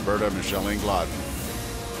Carey of Alberta, Michelle Inglot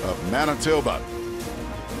of Manitoba.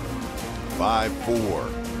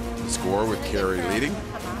 5-4. The score with Carey leading.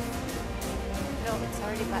 No, it's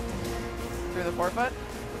already buttoned. Through the forefoot?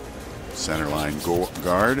 Centerline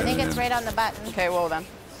guard. I think it's right on the button. Okay, well then.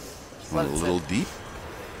 A little deep.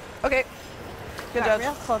 Okay. Good Got job.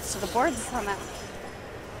 real close to the boards on that.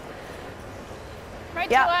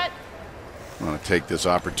 Right Yeah. to it. I want to take this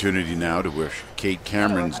opportunity now to wish Kate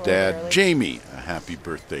Cameron's dad, Jamie, a happy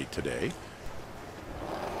birthday today.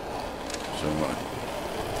 So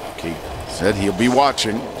Kate said he'll be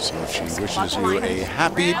watching, so she wishes you a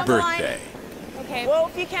happy birthday. Okay. Whoa,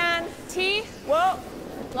 if you can. T. Whoa.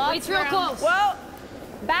 Wait's real close. Whoa.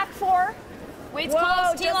 Back 4. Wait's Whoa,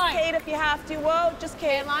 close. just T-line. Kate if you have to. Whoa, just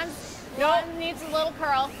Kate. One needs a little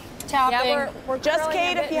curl. Tapping. Yeah, we're just curling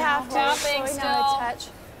Kate a if bit you now. have to. Tapping Slowing still. down a touch.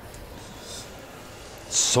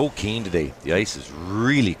 So keen today. The ice is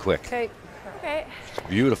really quick. Okay. Okay. It's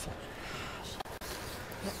beautiful.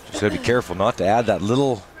 Just gotta be careful not to add that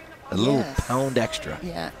little Yes. pound extra.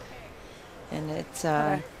 Yeah. And it's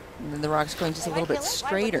the rock's going just a little bit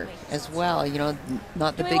straighter as well. You know,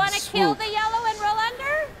 not the Do we big want to kill swoop the yellow and roll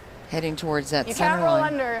under? heading towards that You center can't roll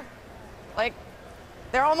line. under. Like,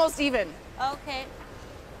 they're almost even. Okay.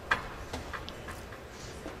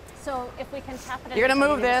 So if we can tap it, You're gonna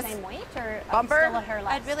move the this. same weight or Bumper. still a hair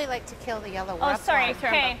less? I'd really like to kill the yellow. Oh, sorry.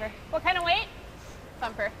 Okay. Okay. What kind of weight?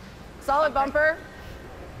 Bumper. Solid bumper.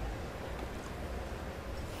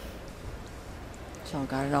 So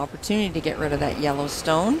got an opportunity to get rid of that yellow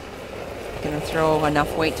stone. Gonna throw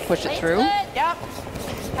enough weight to push it through. Yep.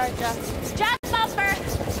 Hard just. Just bumper.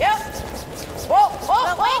 Yep. Whoa,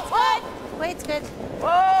 whoa, But weight's good.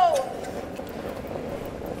 Whoa.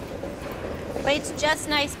 Weight's just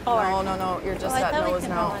nice forward. No, no, no. You're just I that thought we nose can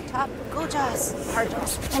now. roll on top. Go, Joss. Hard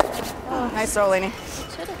Joss. Nice throw, Lainey.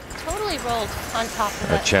 Should have totally rolled on top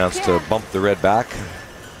of A it. chance to bump the red back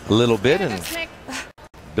a little bit and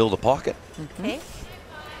build a pocket. Okay.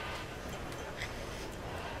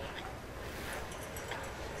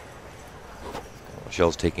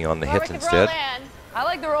 Michelle's taking on the Or we hit could instead. roll in. I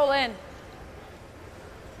like the roll in.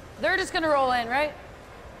 They're just gonna roll in, right?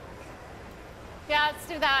 Yeah, let's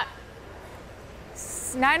do that.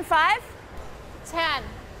 9-5. 10.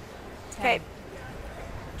 Okay.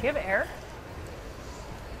 Do you have air?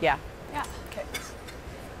 Yeah. Yeah. Okay.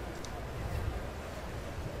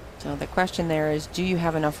 So the question there is, do you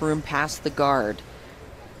have enough room past the guard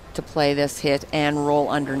to play this hit and roll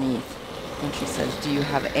underneath? And she says, do you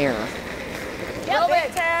have air? Yep.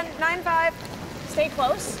 Big 10, 9-5. Stay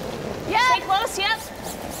close. Yeah. Stay close, yep.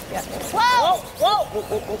 Yeah. Whoa.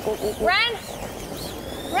 Whoa. Ren.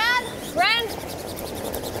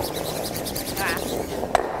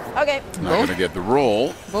 Okay. Not going to get the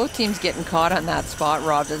roll. Both teams getting caught on that spot,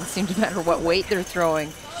 Rob. Doesn't seem to matter what weight they're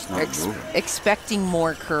throwing. They're expecting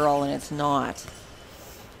more curl, and it's not.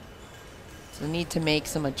 So they need to make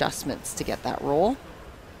some adjustments to get that roll.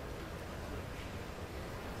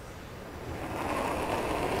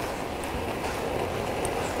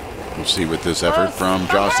 We'll see with this effort from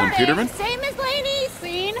Jocelyn Peterman. Same as Laney's.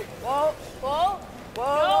 Clean. Whoa, whoa,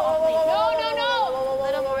 whoa. No.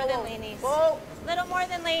 Little more than Laney's. Whoa. Little more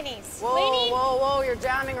than Laney's. Whoa, Laney. whoa, you're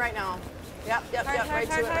jamming right now. Yep, Hard,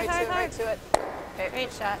 right to it. Okay.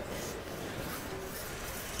 Great shot.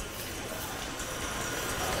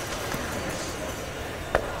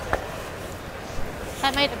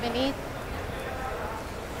 That might have been Eve.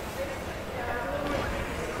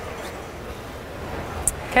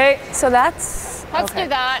 Okay, so that's. Let's okay. do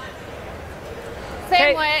that. Same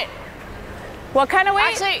Okay. weight. What kind of weight?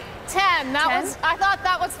 Actually, 10. That 10? was. I thought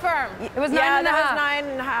that was firm. It was 9.5. That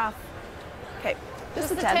was 9.5. Okay.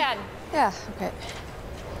 Just a 10. Yeah, okay.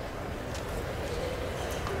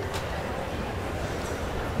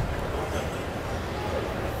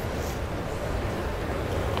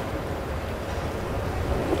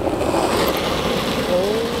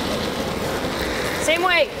 Same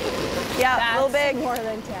weight. Yeah, a little big. More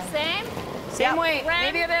than 10. Same. Same weight. Ren.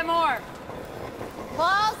 Maybe a bit more.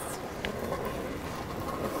 Close.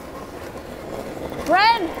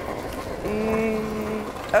 Ren.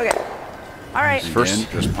 Okay. All right. Again,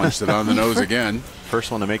 just punched it on the nose again.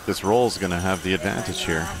 First one to make this roll is going to have the advantage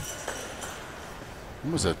here.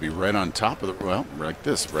 What was that? Be right on top of the, well, like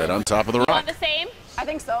this, right on top of the You rock. want the same? I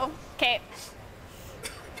think so. Okay.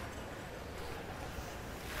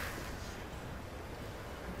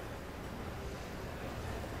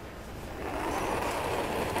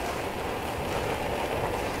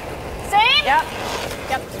 Same? Yep.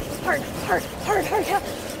 Yep. Hard. Yeah.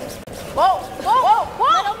 Whoa.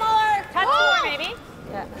 Little more. Touch more, maybe.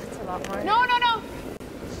 Yeah, that's a lot more. No.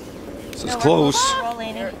 This is close. Roll,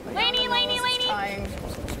 Laney. Laney. Tying.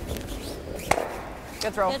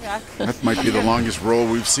 Good throw. Good rock. That might be the longest roll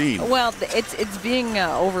we've seen. Well, it's being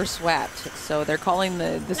overswept, so they're calling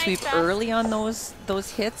the sweep job. early on those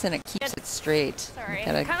hits, and it keeps it straight. Sorry.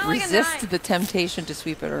 Gotta Kinda like a resist 9. the temptation to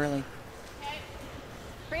sweep it early. Okay.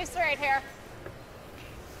 Pretty straight here.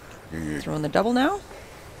 Throwing the double now.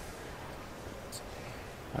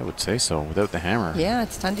 I would say so, without the hammer. Yeah,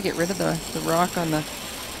 it's time to get rid of the rock on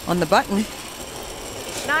the button.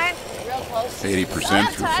 9. Real close. 80%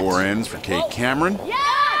 through 4 ends for Kate Cameron. Yeah!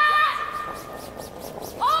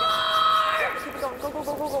 Keep it going.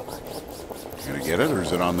 Go. Gonna get it, or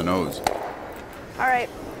is it on the nose? All right.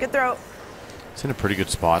 Good throw. It's in a pretty good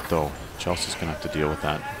spot, though. Chelsea's going to have to deal with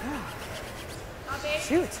that.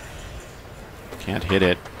 Shoot. Can't hit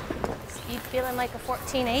it. Speed feeling like a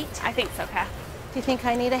 14.8? I think so, Kath. Do you think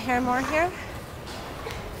I need a hair more here?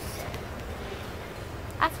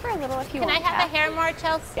 Ask for a little if you Can I want. have a hair more,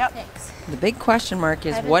 Chelsea? Yep. Thanks. The big question mark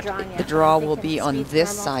is I haven't what drawn the yet. draw They will can be on sweep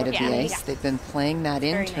this normal side of for the me. ice. Yeah. They've been playing that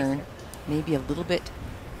in Very nice turn. here. Maybe a little bit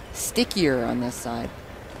stickier on this side.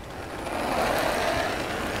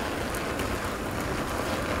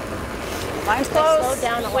 Line's Slow close.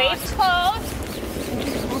 down a lot. Waist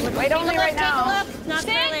close. Wait only right now. Take a look. Not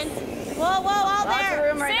Six. curling. Whoa, all Lots there. of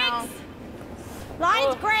room right 6. now.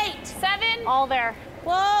 Line's great. 7. All there.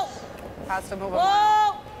 Whoa, Has to move him.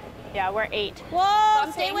 whoa, Yeah, we're 8. whoa.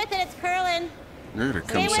 Bumping. Stay with it. It's curling. They're gonna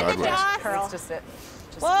Stay come with it, sideways. Josh. Curl. It's just it.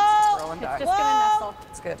 Just Whoa. roll and It's dive. just gonna nestle.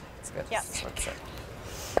 It's good. It's good. Yep. That's it.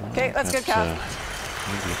 Okay, that's good, Kath.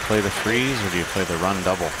 Do you play the freeze or do you play the run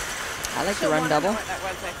double? I like the run double. What that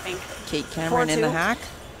was, I think. Kate Cameron in the 4-2. hack.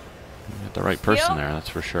 You got the right person Feel? there, that's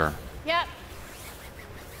for sure. Yep.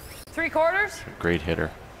 3/4. Great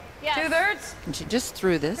hitter. Yes. 2/3. And she just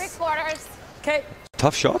threw this. 3/4. Okay.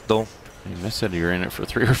 Tough shot, though. You missed it, you're in it for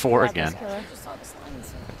 3 or 4 again.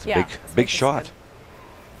 It's a big shot.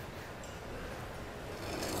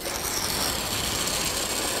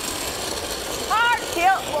 Hard.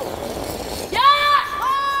 Heel. Yeah!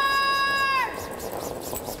 Hard!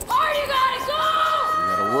 Hard, you gotta go! You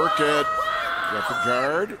gotta work it. Got the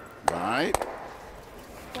guard. Right.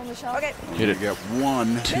 Okay. Hit You it get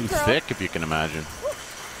one. too thick, if you can imagine.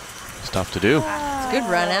 It's tough to do. It's a good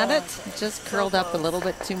run at it. It just curled up a little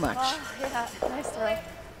bit too much. Yeah, nice throw.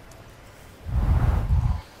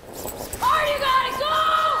 Hard, you gotta go!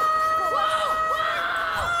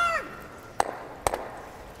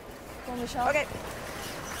 Whoa, Michelle. Okay.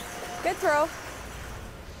 Good throw.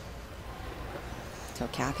 So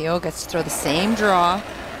Kathy O gets to throw the same draw.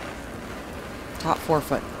 Top 4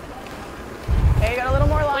 foot. Okay, you got a little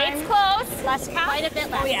more line. Waist close. Less, quite a bit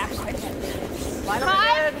less. Oh, yeah. Line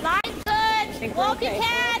 5. Line's good. Think Whoa, we're you okay.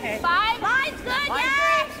 can. Okay. 5. Line's good, Line's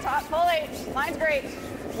yeah. great. Top pulley. Line's great.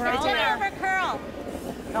 We're Right all there. over curl.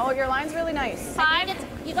 No, your line's really nice. 5.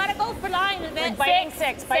 You gotta go for line a bit. Biting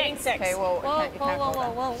 6. Biting 6. Okay, whoa. Whoa, You can't go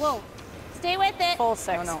down. whoa. Stay with it. Full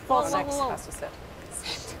 6. No, Whoa, full whoa, 6 whoa. has to sit.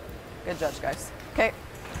 Good judge, guys. Okay.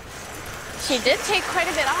 She did take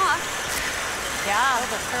quite a bit off. Yeah,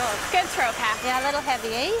 good throw, Kath. Yeah, a little heavy,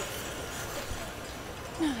 eh?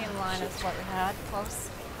 In line is what we had, close.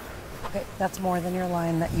 Okay, that's more than your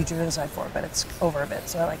line that you drew to the side for, but it's over a bit,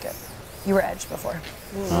 so I like it. You were edged before.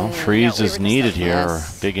 Well, freeze is needed here,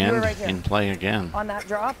 Yes. or big You were end right here. in play again. On that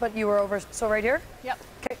drop, but you were over, so right here? Yep.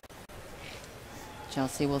 Okay.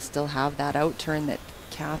 Chelsea will still have that out turn that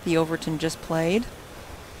Kathy Overton just played.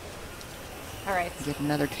 All right. Get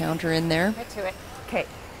another counter in there. Get to it. Okay.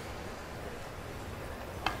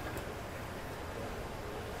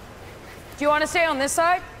 Do you want to stay on this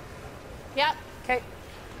side? Yep. Okay.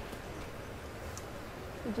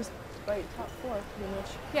 Just right top four, pretty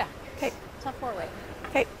much. Yeah. Okay. Top four right.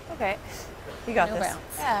 Okay. Okay. You got No this.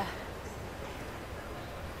 bounce. Yeah.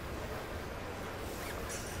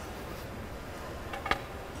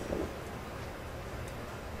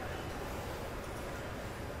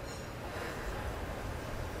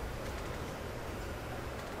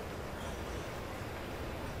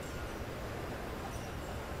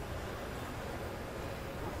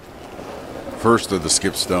 First of the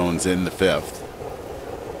skip stones in the 5th.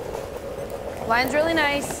 Line's really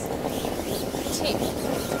nice. T.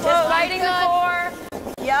 Just biting the four.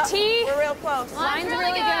 Yep. T. We're real close. Line's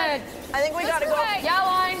really good. I think we gotta go. Yeah,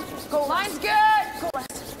 line. Go. Line's good. Go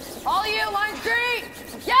left. All of you, line's great.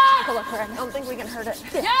 Yeah. Go left, I don't think we can hurt it.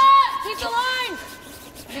 Yeah. Keep the line.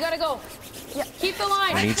 You gotta go. Yeah. Keep the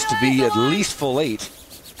line. It needs to be at least full 8.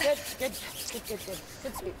 Good. Good. Good. Good. Good.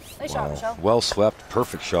 Good speed. Nice shot, Michelle. Well swept,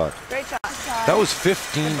 perfect shot. Great shot. That was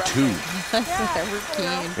 15-2. We're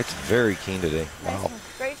keen. It's very keen today. Wow.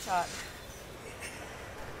 Great shot.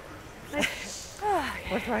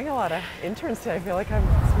 We're throwing a lot of interns today. I feel like I'm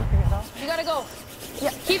sweeping it off. You gotta go.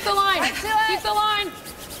 Yeah. Keep the line. Keep the line.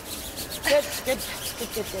 Good. Good. Good.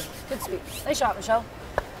 Good. Good. Good speed. Nice shot, Michelle.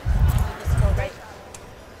 Just go right.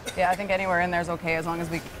 Yeah, I think anywhere in there is okay as long as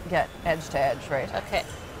we get edge to edge, right? Okay.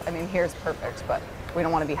 I mean, here's perfect, but we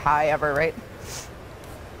don't want to be high ever, right?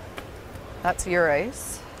 That's your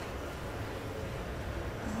ice.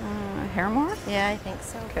 Hair more? Yeah, I think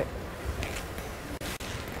so. Okay.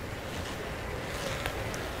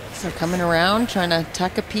 So coming around, trying to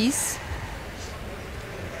tuck a piece.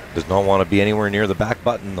 Does not want to be anywhere near the back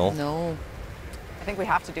button, though. No. I think we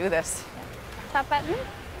have to do this. Top button.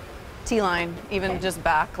 T-line, even just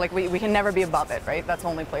back. Like, we can never be above it, right? That's the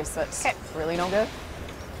only place that's really no good.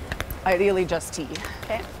 Ideally, just T.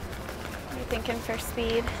 Okay. What are you thinking for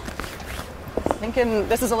speed? Thinking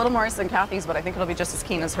this is a little more ice than Kathy's, but I think it'll be just as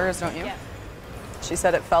keen as hers, don't you? Yeah. She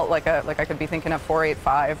said it felt like I could be thinking of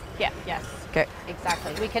 4.85. Yeah. Yes. Okay.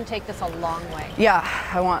 Exactly. We can take this a long way. Yeah,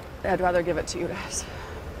 I'd rather give it to you guys.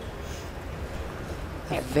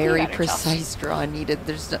 A very precise draw needed.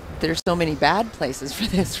 There's so many bad places for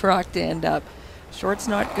this rock to end up. Short's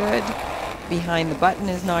not good. Behind the button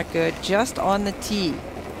is not good. Just on the tee.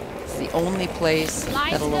 It's the only place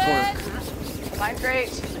that'll work. Line's great.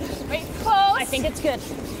 Wait, close. I think it's good.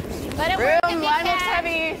 Let it work. Room, line looks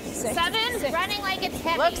heavy. 7. Running like it's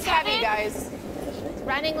heavy. Looks heavy, 7. guys.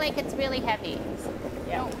 Running like it's really heavy.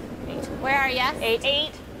 Yeah. 8. Where are you?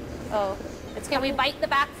 8. Oh. Can we bite the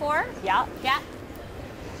back 4? Yeah. Yeah.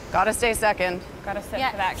 Gotta stay second. Gotta sit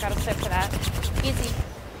for that. Gotta sit for that. Easy.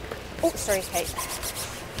 Oh, sorry, Kate.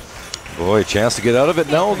 Boy, chance to get out of it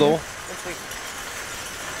now, though.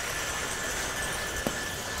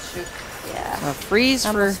 Shoot. Yeah. A freeze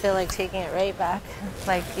I for almost feel like taking it right back.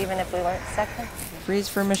 Like even if we weren't second. freeze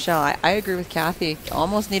for Michelle. I agree with Kathy.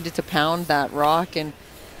 Almost needed to pound that rock and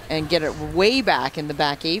get it way back in the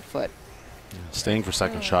back 8 foot. Staying for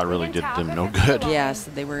second shot really did them no good. Yes,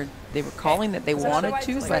 they were calling that they wanted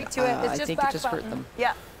to, but I think it just hurt them.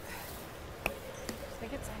 Yeah. I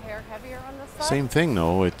think it's a hair heavier on this side. Same thing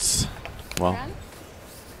though. It's well.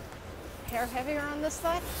 Hair heavier on this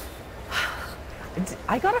side.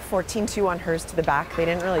 I got a 14.2 on hers to the back. They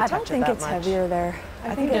didn't really touch it that much. I don't think it's heavier there.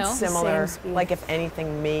 I think it's similar. Like if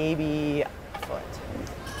anything, maybe a foot.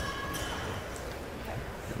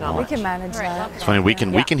 No. We can manage that. It's funny. We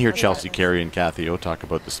can hear Chelsea Carey and Kathy O talk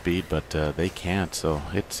about the speed, but they can't. So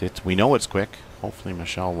it's we know it's quick. Hopefully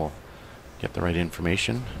Michelle will get the right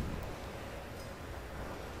information.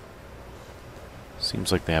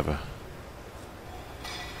 Seems like they have a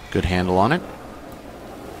good handle on it.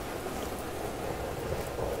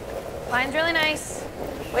 Line's really nice.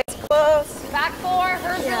 Wait's close. Back 4.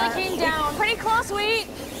 Hers really came down. Pretty close, Wheat.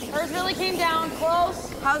 Hers really came down.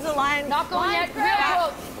 Close. How's the line? Not going yet. Real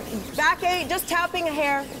close. Back 8, just tapping a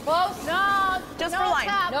hair. Close. No. Just no for line.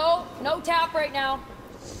 Tap. No tap right now.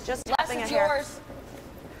 Just Less tapping a is hair. yours.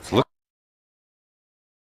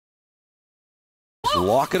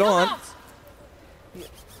 Lock it on.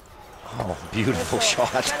 Oh, beautiful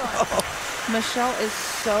shot. Michelle is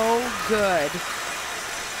so good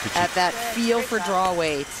at that feel for draw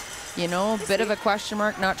weight. You know, a bit of a question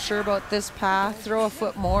mark, not sure about this path. Throw a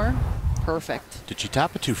foot more. Perfect. Did she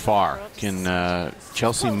tap it too far? Can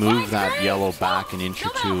Chelsea move that yellow back an inch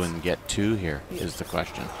or two and get 2 here is the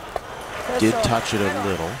question. Did touch it a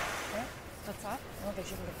little. That's up. I don't think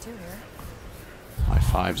she can get 2 here. High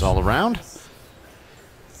fives all around.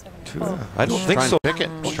 2. I don't think so. Pick it.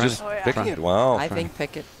 Just picking it. Wow. I think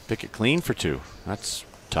pick it. Pick it clean for 2. That's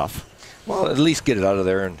tough. Well, at least get it out of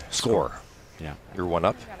there and score. Yeah. You're 1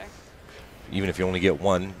 up. Even if you only get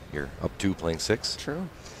 1, you're up 2 playing 6. True.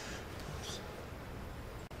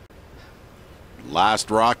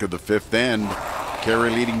 Last rock of the 5th end. Carey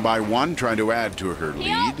leading by 1, trying to add to her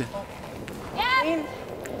lead. Yes!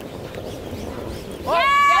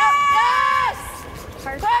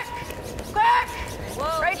 Quick! Quick!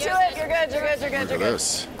 Right to it. You're good. You're good. You're good. Look at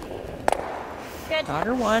this. Good. Got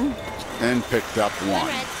her 1. And picked up 1. One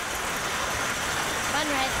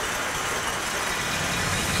red.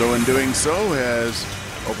 So in doing so has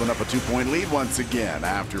opened up a 2-point lead once again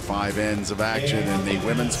after 5 ends of action in the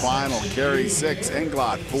women's final. Carey 6,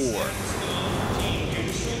 Englot 4.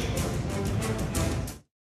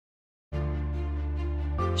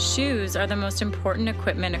 Shoes are the most important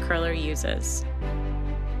equipment a curler uses.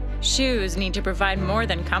 Shoes need to provide more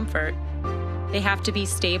than comfort. They have to be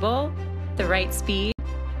stable, the right speed,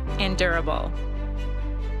 and durable.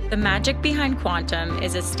 The magic behind Quantum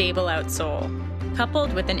is a stable outsole,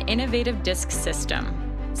 coupled with an innovative disc system.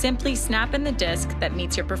 Simply snap in the disc that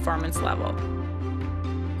meets your performance level.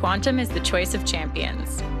 Quantum is the choice of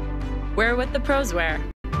champions. Wear what the pros wear.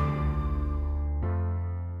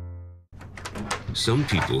 Some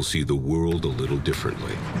people see the world a little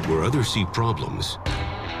differently. Where others see problems,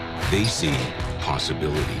 they see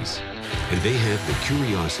possibilities. And they have the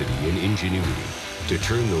curiosity and ingenuity to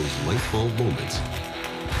turn those light bulb moments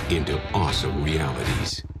into awesome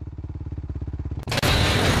realities.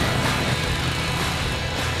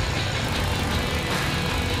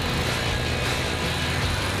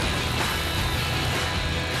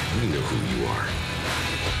 We know who you are.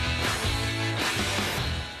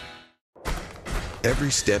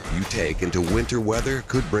 Every step you take into winter weather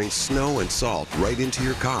could bring snow and salt right into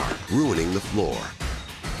your car, ruining the floor.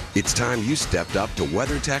 It's time you stepped up to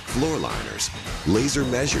WeatherTech floor liners. Laser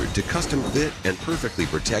measured to custom fit and perfectly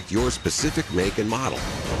protect your specific make and model.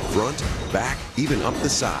 Front, back, even up the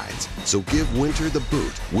sides. So give winter the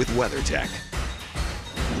boot with WeatherTech.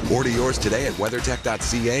 Order yours today at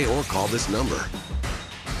weathertech.ca or call this number.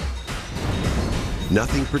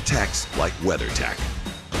 Nothing protects like WeatherTech.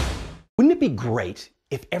 Wouldn't it be great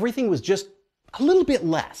if everything was just a little bit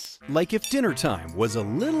less? Like if dinner time was a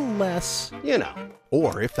little less, you know,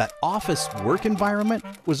 or if that office work environment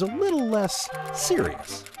was a little less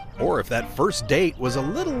serious, or if that first date was a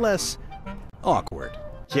little less awkward.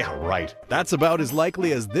 Yeah, right. That's about as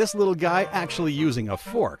likely as this little guy actually using a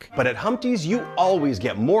fork. But at Humpty's, you always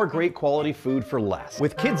get more great quality food for less.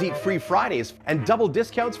 With Kids Eat Free Fridays and double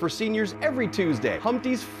discounts for seniors every Tuesday.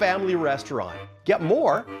 Humpty's Family Restaurant. Get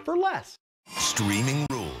more for less. Streaming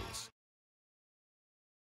rules.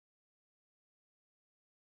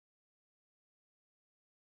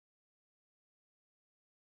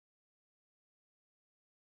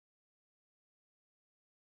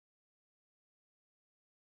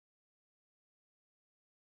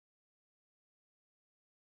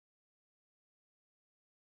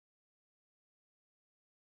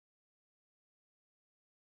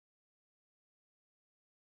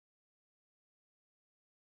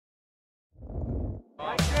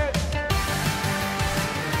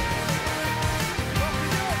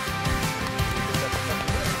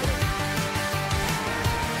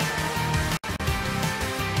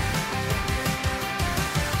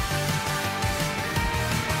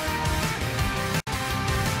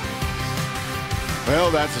 Well,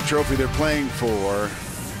 that's the trophy they're playing for,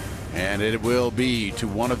 and it will be to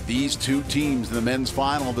one of these 2 teams in the men's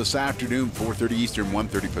final this afternoon, 4:30 Eastern,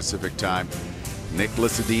 1:30 Pacific time.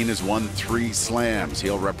 Nicholas Edin has won 3 slams.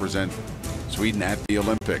 He'll represent Sweden at the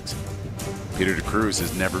Olympics. Peter de Cruz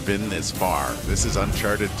has never been this far. This is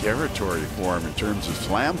uncharted territory for him in terms of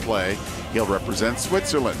slam play. He'll represent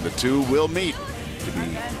Switzerland. The 2 will meet to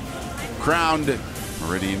be crowned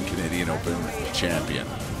Meridian Canadian Open champion.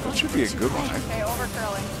 That should be a good one.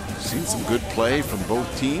 I've seen some good play from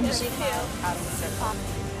both teams.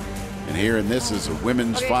 And here in this is a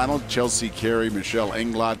women's final. Chelsea Carey, Michelle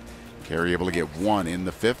Englot. Carey able to get 1 in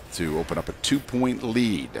the 5th to open up a 2-point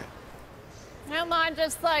lead. I don't mind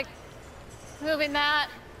just like moving that.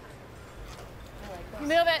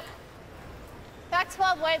 Move it. Back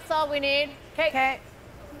 12 weight's all we need. Okay.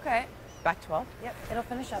 Okay. Back 12? Yep, it'll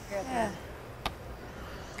finish up here at the end.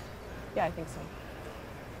 Yeah, I think so.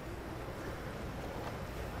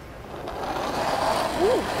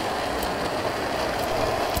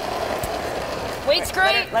 Weight's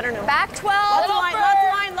great. Let her know. Back 12. Lots of line, lots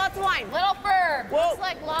of line, lots of line. Little fur. Whoa. Looks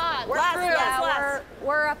like lots. Less.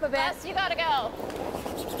 We're up a bit. Les, you gotta go.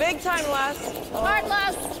 Big time, Les. Hard,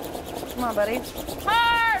 Les. Come on, buddy.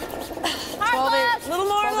 Hard. Hard, Les. A little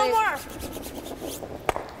more, a little more.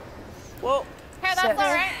 Whoa. Okay, that's all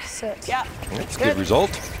right. Sit. Yeah. That's a good result.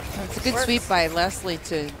 It's a good sweep by Leslie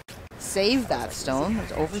to save that stone. It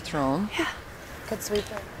was overthrown. Yeah. Good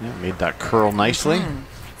sweeper. Yeah, made that curl nicely.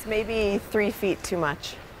 It's maybe 3 feet too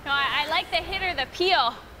much. No, I like the hit or the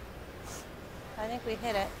peel. I think we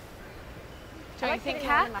hit it. Do you think,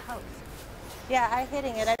 Kat? Yeah, I'm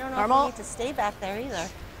hitting it. I don't know if we need to stay back there either.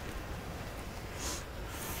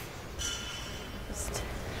 Just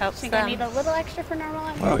helps Think them. I need a little extra for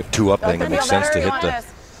normal. Well, with 2 up, I think it makes sense to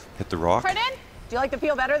hit the rock. Pardon? Do you like the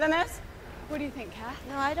peel better than this? What do you think, Kat?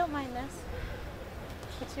 No, I don't mind this.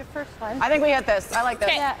 It's your first one. I think we hit this. I like this.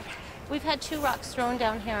 Yeah. We've had 2 rocks thrown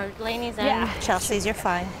down here. Laney's and Yeah. Chelsea's. You're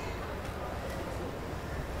fine.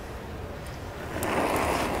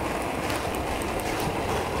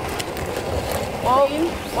 Whoa.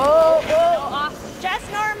 Whoa. Whoa. No, off.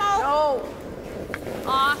 Just normal. No.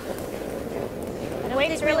 Off. I don't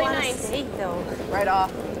Weight's think we really wanna nice. stay, though. Right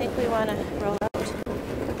off. I think we want to roll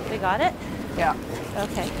out. We got it? Yeah.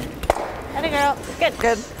 Okay. Atta girl. Good.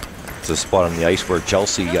 Good. It's a spot on the ice where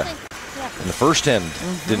Chelsea in the first end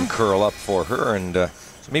didn't curl up for her, and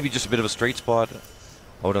so maybe just a bit of a straight spot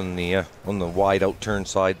out on the wide out turn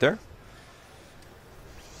side there.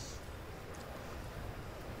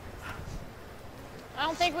 I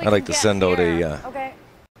don't think we I'd like can to send out here.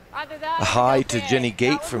 a hi to Jenny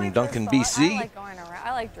Gate from Duncan, BC. I like going around.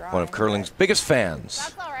 I like drawing. One of curling's biggest fans.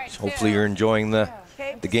 That's all right, So hopefully you're enjoying the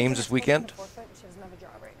games this weekend.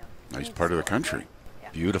 Nice part of the country.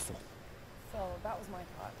 Beautiful. So that was my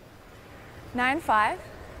thought. 9-5.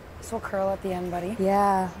 This will curl at the end, buddy.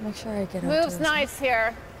 Yeah, make sure I get Moves nice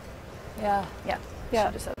here. Yeah. Yeah.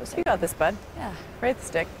 Yeah. You got this, bud. Yeah. Right the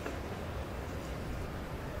stick.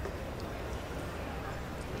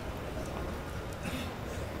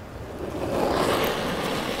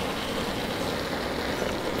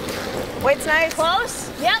 Weight's nice. Close.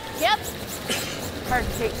 Yep. Yep. Hard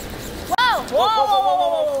to take. Whoa. Whoa. Whoa.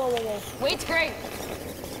 Whoa. Whoa. Weight's great.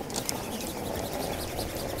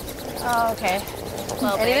 Oh, okay.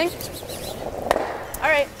 Well, anything? All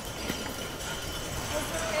right.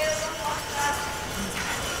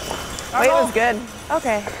 Weight was good.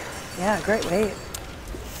 Okay. Yeah, great weight.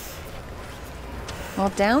 Well,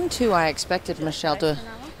 down 2, I expected Michelle to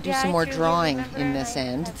do Yeah, some I more do drawing remember in this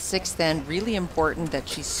end. The 6th end, really important that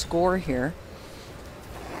she score here.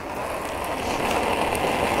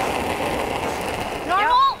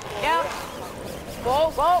 Normal. Yeah. Whoa,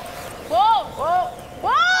 whoa, whoa, whoa,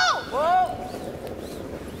 whoa, whoa,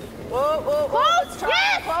 whoa, whoa, whoa. Close.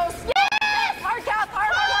 Yes. Close. Yes. Hard, Kath.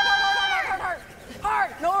 Hard. Hard.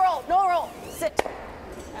 No roll. No roll. Sit.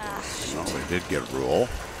 No, they did get roll.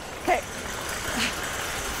 Okay.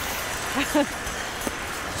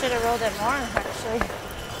 Should have rolled it more, actually.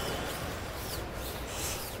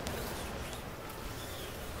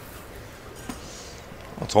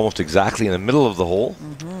 It's almost exactly in the middle of the hole.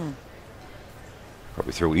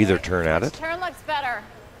 Probably throw either turn at it. Turn looks better.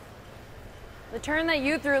 The turn that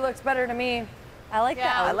you threw looks better to me. I like the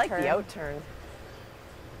out I like turn. the out turn.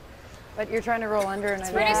 But you're trying to roll under, and It's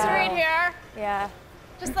I pretty don't know. straight here. Yeah.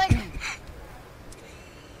 Just like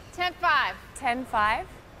 10-5. 10-5.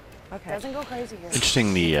 Okay. Doesn't go crazy here.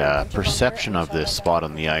 Interesting the perception of this spot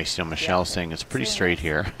on the ice. You know, Michelle's saying it's pretty straight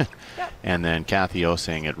here, and then Kathy O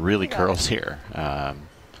saying it really curls here.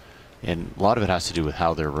 And a lot of it has to do with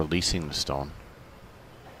how they're releasing the stone.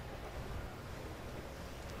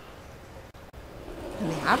 And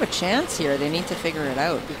they have a chance here. They need to figure it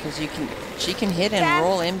out because she can hit and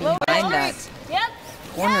roll in behind that Yep.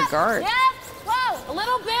 corner guard. Yep. Whoa. A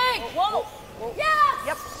little big. Whoa. Yes.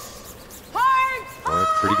 Yep. Hard. Well,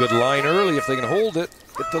 pretty good line early if they can hold it.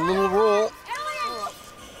 Get the little roll.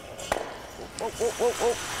 Whoa, whoa, whoa,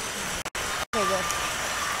 whoa. Okay, good.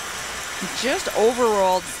 Just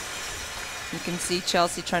overrolled. You can see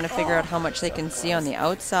Chelsea trying to figure out how much they can see on the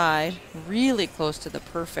outside. Really close to the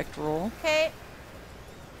perfect roll. Okay.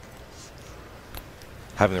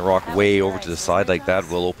 Having the rock way over to the side like that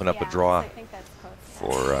will open up a draw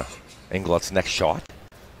for Engelot's next shot.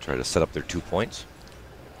 Try to set up their 2 points.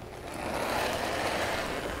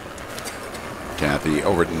 Kathy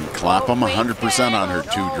Overton Clapham, 100% on her 2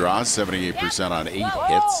 draws, 78% on 8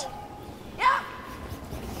 hits.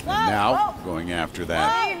 And now going after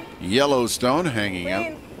that Yellowstone, hanging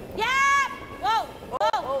out. Yeah! Whoa!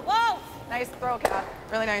 Whoa! Whoa! Nice throw, Kat.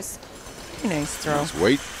 Really nice. Nice throw. Nice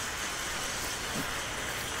weight.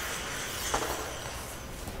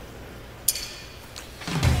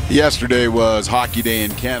 Yesterday was Hockey Day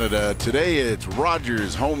in Canada. Today it's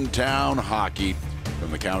Rogers hometown hockey from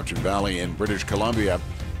the Cowichan Valley in British Columbia.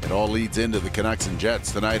 It all leads into the Canucks and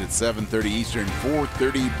Jets tonight at 7:30 Eastern,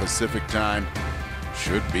 4:30 Pacific time.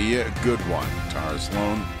 Should be a good one. Tara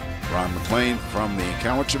Sloan, Ron McLean from the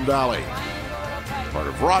Cowichan Valley. Part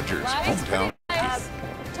of Rogers hometown hockey.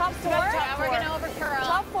 Top 4. Now we're going to over curl.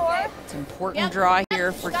 Top 4. It's an important draw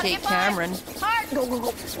here for Kate Cameron. Hard.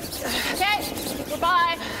 Okay.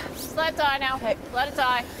 Goodbye. Just let it die now. Okay. Let it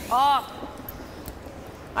die. Off.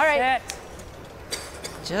 All right.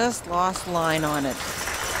 Just lost line on it.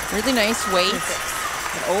 Really nice weight.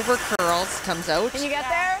 It over curls, comes out. Can you get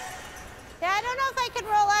there? Yeah, I don't know if I can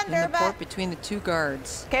roll under, In the but... port between the 2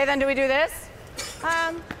 guards. Okay, then do we do this?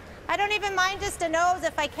 I don't even mind just a nose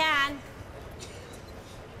if I can.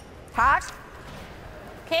 Hot.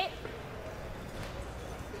 Okay.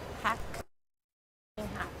 Hack.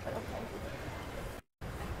 Hack, but okay.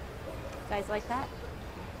 Guys like that?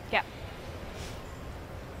 Yeah.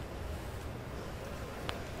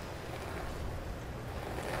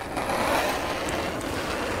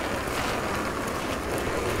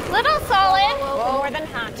 Little solid. Whoa. More than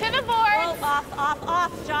half. To the board.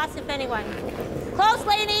 Off. Joss, if anyone. Close,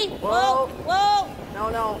 Lainey. Whoa.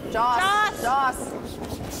 No. Joss.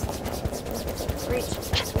 Reach.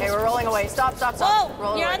 Okay, we're rolling away. Stop. Whoa.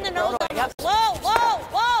 Roll You're away. on the nose. Yep.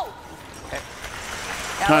 Whoa. Okay.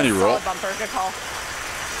 Tiny roll. Bumper. Good call.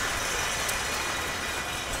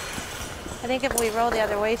 I think if we roll the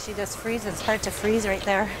other way, she just freezes. It's hard to freeze right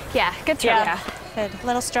there. Yeah, good throw. Yeah. Good. A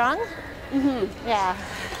little strong? Mm-hmm. Yeah.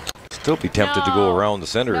 Still be tempted to go around the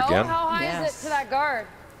center again. How high is it to that guard?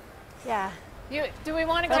 Yeah. Do we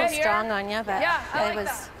want to A go little here? strong on you, but Yeah, I like was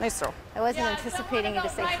that. Nice throw. I wasn't anticipating you to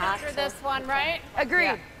say hot. For this one, right? Agreed.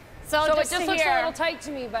 Yeah. So it just just looks here. a little tight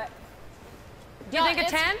to me, but do you think a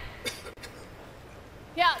 10?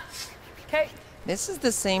 Yeah. Okay. This is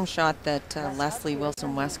the same shot that Leslie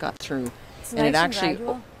Wilson West got through. It's And nice it actually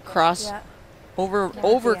gradual. crossed Yeah.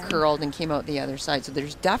 over curled and came out the other side. So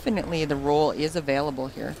there's definitely, the roll is available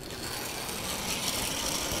here.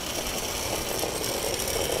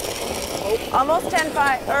 Almost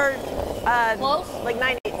 10-5, or Close? like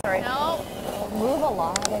 9-8, sorry. No. Move a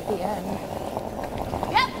lot at the end.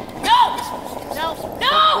 Yep. No.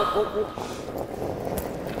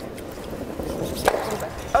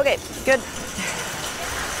 Okay, good.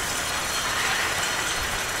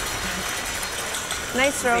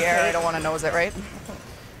 Nice throw, Kate. I don't want to nose it, right?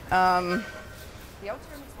 The outside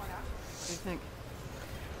this one out. What do you think?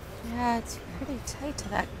 Yeah, it's pretty tight to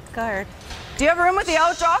that guard. Do you have room with the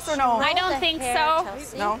out, Joss, or no? I don't think so.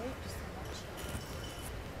 Chelsea. No?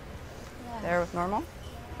 There with normal?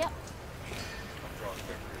 Yep.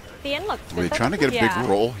 The end looks Were you good. trying to get a big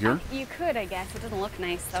roll here? You could, I guess. It doesn't look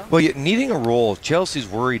nice, though. Well, needing a roll, Chelsea's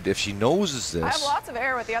worried if she noses I have this, lots of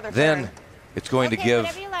air with the other then turn. it's going to Okay, give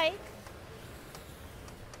whatever you like.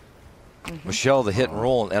 Michelle the hit and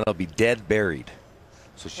roll, and it'll be dead buried.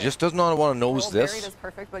 So she just does not want to nose Roll buried this. is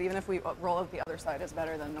perfect, but even if we roll out the other side, it's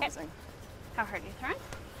better than nosing. How hard are you throwing?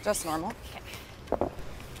 Just normal.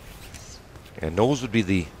 And nose would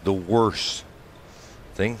be the worst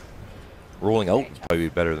thing. Rolling out would probably be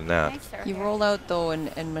better than that. You roll out though,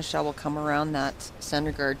 and Michelle will come around that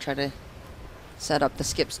center guard, try to set up the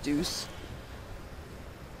skip's deuce.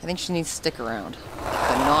 I think she needs to stick around,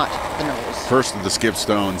 but not the nose. First of the skip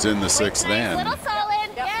stones in the 6th end. Little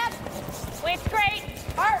solid. Yep. Weight's great.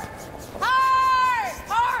 Hard.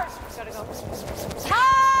 Gotta go.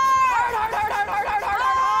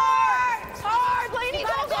 Hard, lady. Go.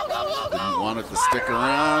 Didn't want it to stick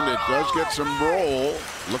around. It does get some roll.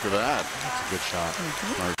 Look at that. That's a good shot.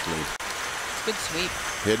 Largely Good sweep.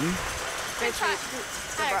 hidden. Great sweep.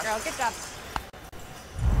 All right, girl. Good job.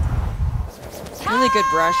 Really good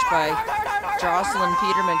brush by Jocelyn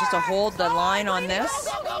Peterman just to hold the line on this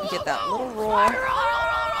and get that little roll.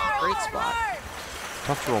 Great spot.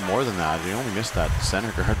 tough to roll more than that. He only missed that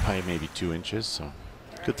center guard by maybe 2 inches, so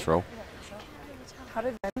good throw. How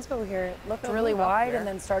did Ben's go here? It looked really wide and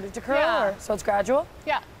then started to curl, or, so it's gradual?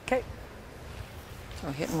 Yeah. Okay. So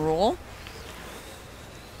hit and roll.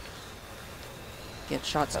 Get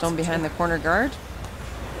shot stone behind the corner guard.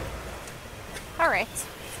 All right.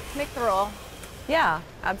 Make the roll. Yeah,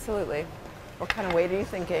 absolutely. What kind of weight are you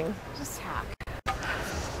thinking? Just hack.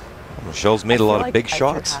 Michelle's made a lot of big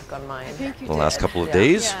shots on mine. the last couple of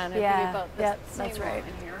days. Yeah, that's right.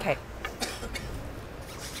 Okay.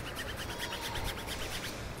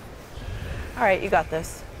 All right, you got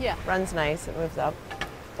this. Yeah. Runs nice. It moves up.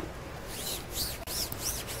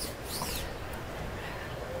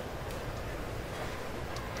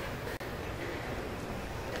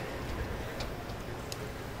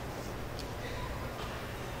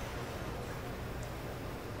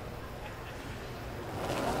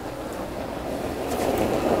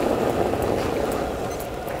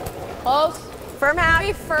 Close. Firm half.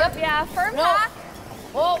 Be firm. Yep. Yeah, firm half.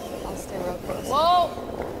 Whoa. I'll stay real close. Whoa.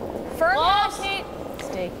 Firm half.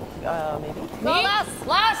 Stay, maybe. Go less.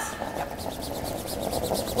 Less.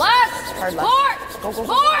 Hard left. More. Go, go, go,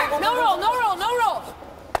 More. go, go, go, No go, roll. go. No roll. No roll.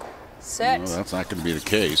 Sit. Well, that's not going to be the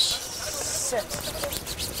case. Sit.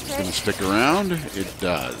 It's going to stick around. It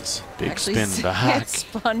does. Big Actually, spin back. It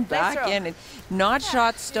spun back throw. in. Not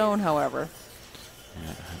shot stone, however.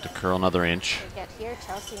 Yeah, had to curl another inch. Get here,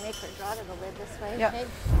 Chelsea, make her draw to the lid this way. Yeah. Okay.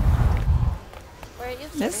 Where are you?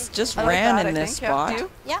 This just I like ran that, in I this think. Yeah. spot.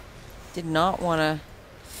 You? Yep. Did not want to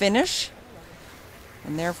finish,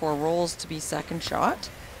 and therefore rolls to be second shot.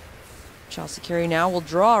 Chelsea Carey now will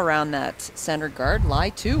draw around that center guard, lie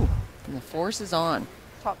 2, and the force is on.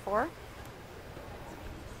 Top 4.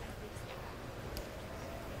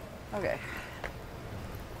 Okay.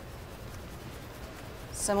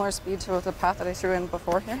 Similar speed to the path that I threw in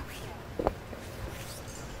before here.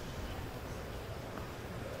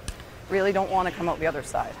 Really don't want to come out the other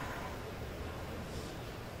side.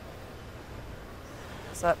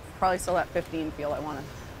 So that probably still that 15 feel I want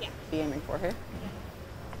to be aiming for here.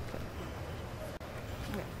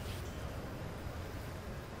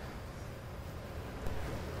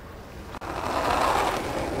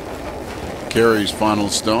 Carey's final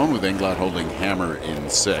stone with Englot holding hammer in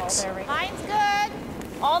 6. Line's good.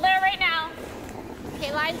 All there right now.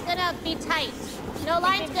 Okay, line's gonna be tight. No,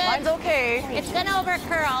 line's good. Line's okay. It's gonna over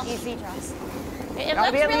curl. Easy draws. It Gotta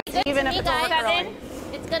looks be at really least good even to if me, it's guys. over-curling.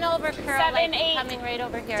 It's gonna over curl. 7, like 8. coming right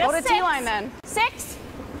over here. Go to T-line then. 6.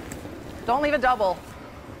 Don't leave a double.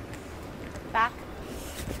 Back.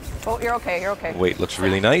 Oh, you're okay. You're okay. Weight looks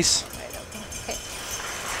really nice.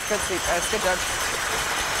 Good sweep, guys. Good judge.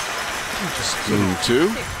 Just Zoom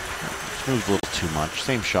 2. moved a little too much.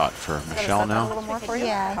 Same shot for Michelle A now. little more for you?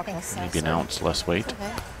 Yeah, I think so. Maybe an ounce less weight.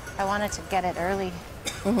 Okay. I wanted to get it early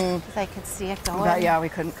because I could see it going. Yeah, we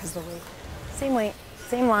couldn't because the weight. Same weight,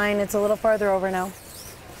 same line. It's a little farther over now.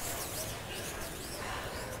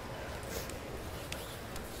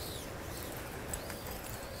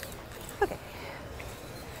 Okay.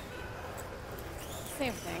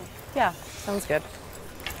 Same thing. Yeah, sounds good.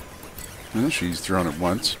 Well, she's thrown it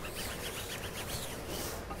once.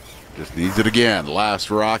 Just needs it again. Last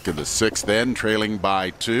rock of the 6th end, trailing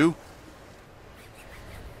by 2.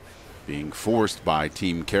 Being forced by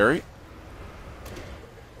Team Carey.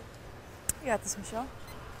 You got this, Michelle.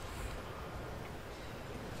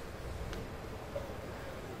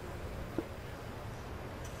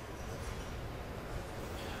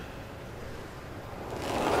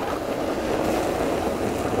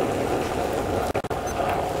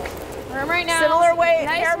 Room right now. Similar weight.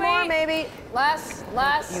 Nice Hair weight. more, maybe. Less.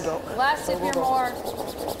 You go. Less if you're more.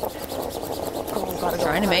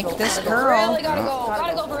 Trying to make this curl. Really gotta go.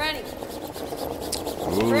 Gotta go, Brandy.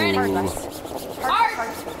 Brandy. Ooh. Hard.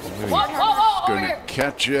 Whoa, whoa, whoa, over Going to here.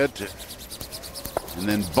 catch it. And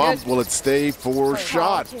then bump. Will it stay for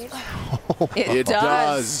shot? It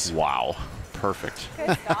does. Wow. Perfect.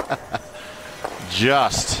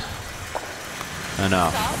 Just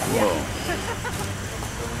enough. Whoa.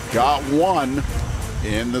 Got one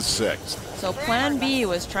in the 6th. So plan B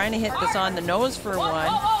was trying to hit this on the nose for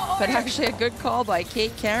one, but actually a good call by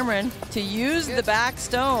Kate Cameron to use the back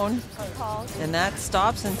stone, and that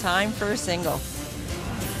stops in time for a single.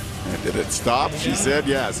 And did it stop? She said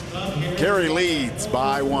yes. Carey leads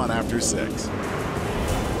by 1 after 6.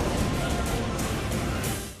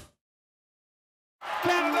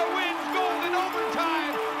 Canada wins gold in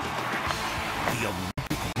overtime. The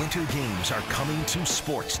Olympic Winter Games are coming to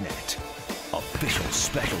Sportsnet, official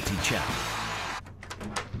specialty channel.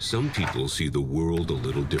 Some people see the world a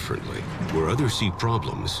little differently. Where others see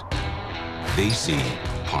problems, they see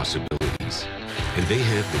possibilities. And they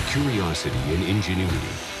have the curiosity and ingenuity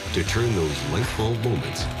to turn those light bulb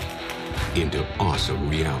moments into awesome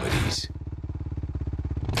realities.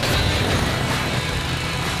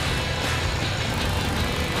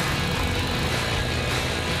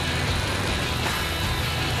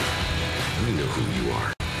 We know who you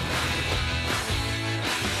are.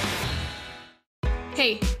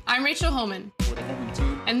 Hey, I'm Rachel Homan,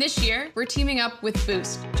 And this year, we're teaming up with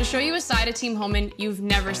Boost to show you a side of Team Homan you've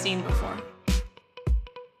never seen before.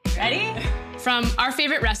 Ready? From our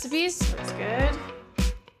favorite recipes. That's good.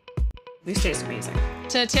 These taste amazing.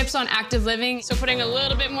 To tips on active living. So putting a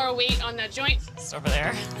little bit more weight on that joint. It's over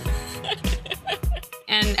there.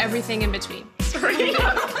 And everything in between. Sorry.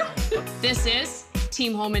 This is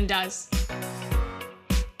Team Homan Does.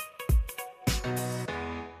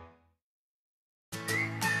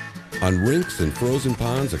 On rinks and frozen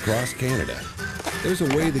ponds across Canada, there's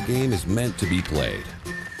a way the game is meant to be played.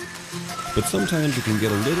 But sometimes it can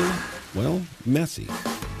get a little, well, messy.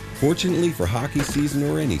 Fortunately for hockey season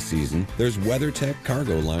or any season, there's WeatherTech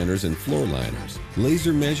cargo liners and floor liners,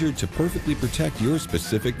 laser measured to perfectly protect your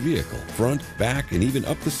specific vehicle, front, back, and even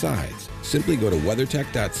up the sides. Simply go to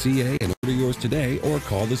weathertech.ca and order yours today or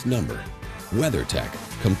call this number. WeatherTech,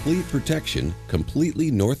 complete protection, completely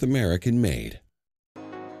North American made.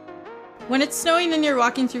 When it's snowing and you're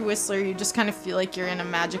walking through Whistler, you just kind of feel like you're in a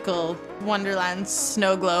magical Wonderland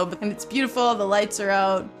snow globe. And it's beautiful, the lights are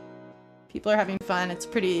out, people are having fun. It's a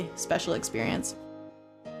pretty special experience.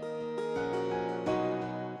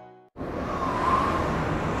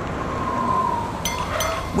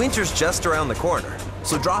 Winter's just around the corner,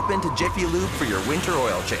 so drop into Jiffy Lube for your winter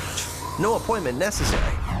oil change. No appointment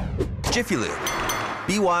necessary. Jiffy Lube.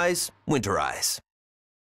 Be wise, winterize.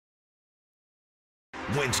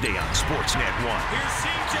 Wednesday on Sportsnet 1. Here's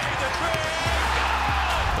CJ the Crab.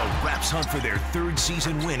 The Raps hunt for their third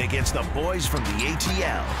season win against the boys from the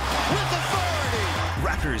ATL. With authority.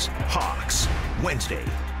 Raptors, Hawks. Wednesday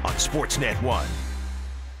on Sportsnet 1.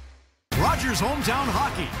 Rogers Hometown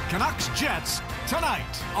Hockey, Canucks Jets, tonight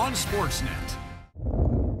on Sportsnet.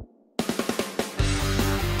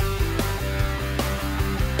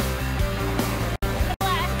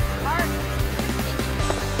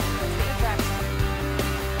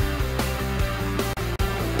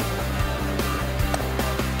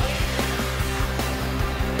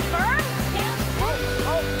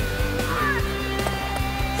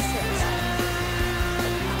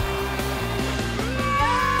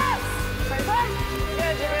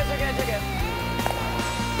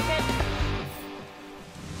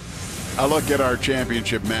 A look at our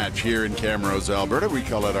championship match here in Camrose, Alberta. We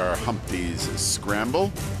call it our Humpty's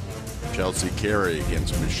Scramble. Chelsea Carey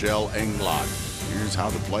against Michelle Englot. Here's how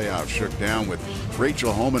the playoffs shook down, with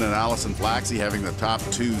Rachel Homan and Allison Flaxey having the top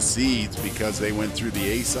 2 seeds because they went through the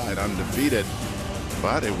A side undefeated.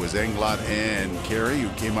 But it was Englot and Carey who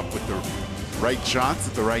came up with the right shots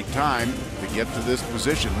at the right time to get to this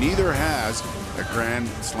position. Neither has a Grand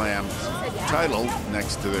Slam title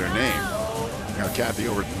next to their name. Now, Kathy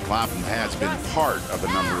Overton Clapham has been part of a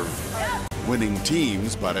number of winning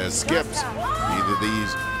teams, but as skips, neither of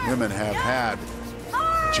these women have had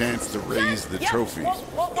a chance to raise the trophy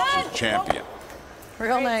as champion.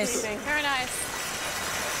 Real nice. Very nice.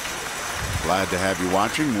 Glad to have you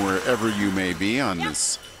watching wherever you may be on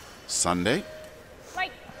this Sunday.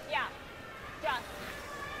 Right, yeah. Just.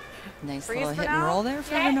 Nice little hit and roll there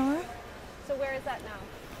for Lenora. So where is that now?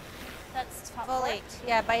 That's full 8.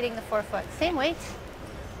 Yeah, biting the forefoot. Same weight.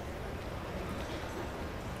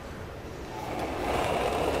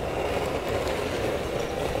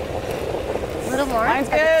 A little more. Line's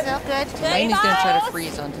good. Still good. Lainey's going to try to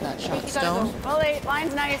freeze onto that shot stone. Well, 8.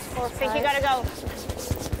 Line's nice. I think you got to go.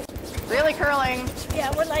 Really curling.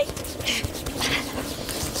 Yeah, we're like.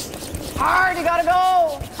 Hard, you got to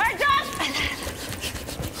go. Hard, Joss.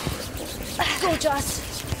 Go, Joss.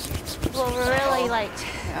 Well, we're really light.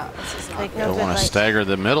 Yeah, this is not like, good. no Don't good want to light. stagger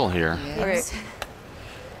the middle here. Yes.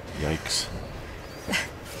 Yikes.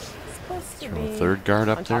 Supposed to Throw a be third guard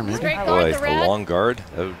up there, maybe? Straight guard Boy, the a red. long guard,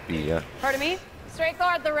 that would be Pardon me? Straight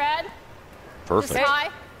guard the red. perfect. Just high.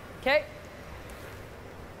 Okay.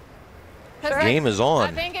 The game is I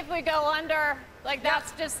on. think if we go under, like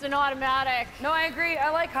that's just an automatic. No, I agree. I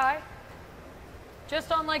like high.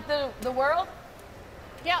 Just on like the world.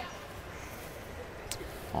 Yep.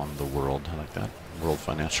 On the world, I like that. World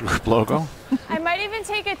Financial Group logo. I might even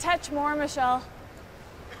take a touch more, Michelle.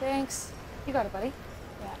 Thanks. You got it, buddy.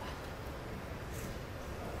 Yeah.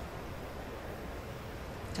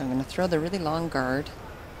 So I'm going to throw the really long guard.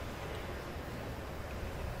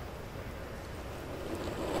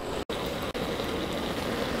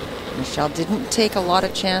 Michelle didn't take a lot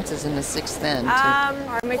of chances in the 6th end to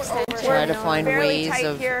Arm extension. try to find Barely ways tight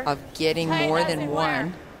of here. getting more than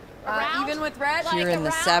one. Even with red? Here in the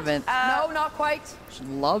 7th. No, not quite. She'd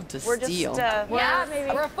love to We're steal. just, Yeah,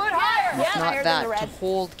 maybe. We're a foot higher. If higher not than that, the to red.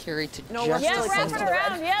 hold Carey to No, we're just still the wrap close it to center. the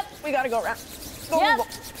around. red. Yep. We got to go around. Go, Yep.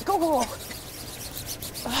 go, go, go.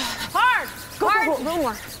 Hard. Go, Hard. go, go. A little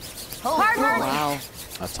more. Hard, hard. Wow.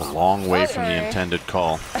 That's a long way from the intended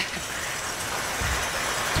call. 10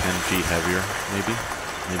 feet heavier,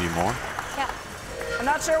 maybe more. Yeah. I'm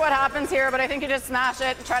not sure what happens here, but I think you just smash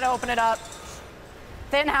it and try to open it up.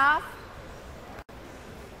 Thin half.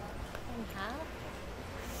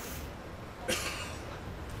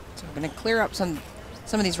 So we're going to clear up some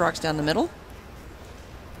of these rocks down the middle.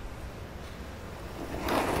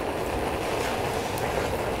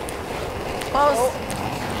 Close.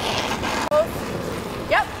 Close.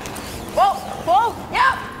 Yep. Whoa. Whoa.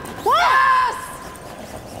 Yep. Whoa. Yes.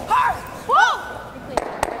 Hard. Whoa.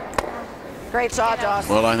 Great shot, Josh.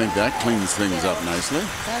 Well, I think that cleans things up nicely.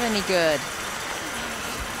 Is that any good?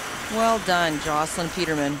 Well done, Jocelyn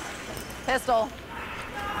Peterman. Pistol.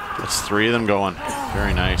 That's 3 of them going.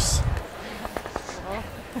 Very nice.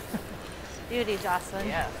 Beauty, Jocelyn.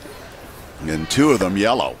 Yeah. And 2 of them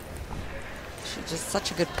yellow. She's just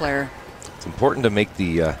such a good player. It's important to make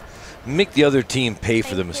the other team pay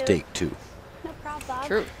for the mistake too. No problem.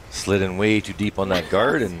 True. Slid in way too deep on that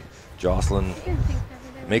guard, and Jocelyn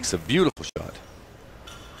makes a beautiful shot.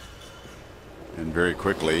 And very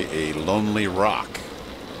quickly, a lonely rock.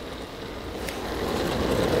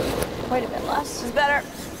 Quite a bit less. Is better.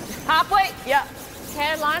 Halfway. Yeah.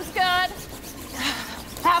 Okay, line's good.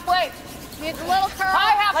 Halfway. Needs a little curl.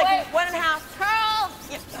 High halfway. like 1.5. Curl.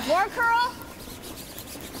 Yep. More curl.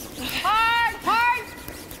 Hard, hard.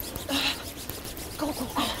 Go, go,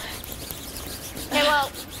 go. Okay, well.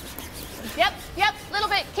 Yep, little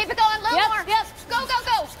bit. Keep it going, little more. Yep, go, go,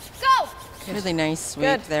 go, go. Really nice sweep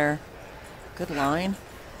Good. there. Good line.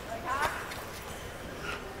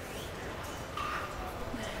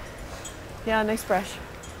 Yeah, nice brush.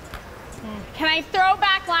 Can I throw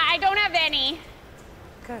back line? I don't have any.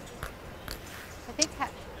 Good. I think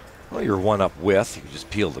Well, you're one up with. You just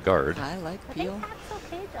peel the guard. I like peel. that's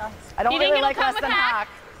okay, Josh. I don't You really think like it'll less come than with hack.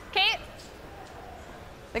 Kate?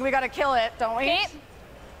 I think we got to kill it, don't we? Kate?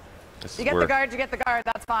 You get the guard, you get the guard.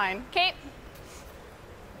 That's fine. Kate?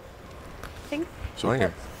 I think So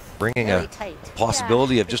you're bringing really a tight.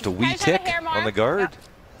 possibility of just a wee Guys have a tick hair on mark? the guard.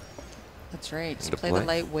 That's right. Just Into play the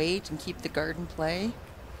play. light weight and keep the guard in play.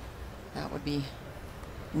 That would be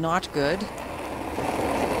not good.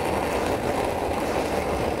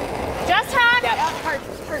 Just hack. Yep. Hard,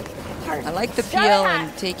 hard, hard. I like the Got peel it.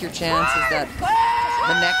 and take your chances that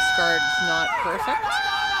the next guard is not perfect.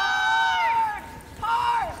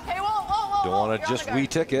 Hard. Okay, whoa. Don't want to just wee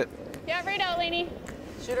tick it. Yeah, right out, Lainey.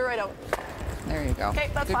 Shoot her right out. There you go. Okay,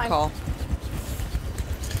 that's Good fine. call.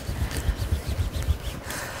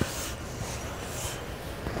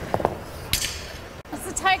 That's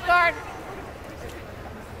a tight guard.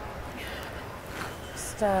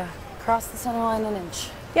 Just cross the center line an inch.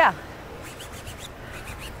 Yeah.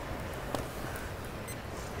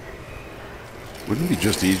 Wouldn't it be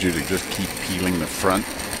just easier to just keep peeling the front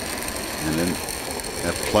and then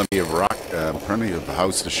have plenty of rock, plenty of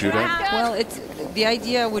house to shoot at? Well, it's the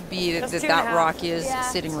idea would be that that rock is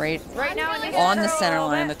sitting right now on the center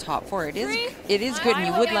line, the top 4. It is good, and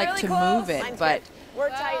you would like to move it, but We're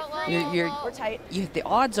tight. We're tight. the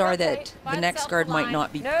odds are that the next guard might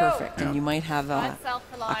not be perfect, and you might have a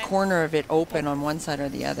corner of it open on one side or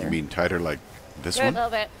the other. You mean tighter like this Good. one? A little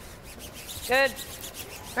bit. Good.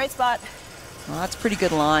 Great spot. Well, that's a pretty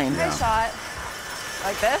good line. Great shot.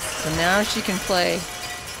 Like this. So now she can play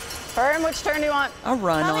Firm, which turn do you want? a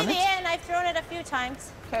run Probably on the it. end. I've thrown it a few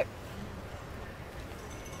times. Okay.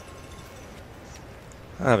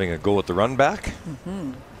 Having a go at the run back.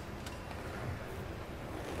 Mm-hmm.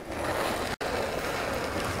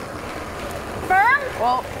 Firm.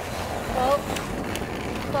 Whoa.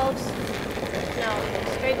 Close. No.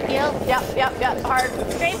 Straight peel. Yep. Hard.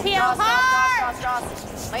 Straight peel. Cross, Hard.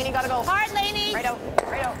 cross. Lainey, gotta go. Hard, Lainey. Right out.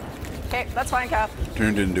 Okay, that's fine, Kath.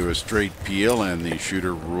 Turned into a straight peel, and the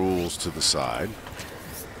shooter rolls to the side.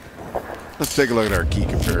 Let's take a look at our key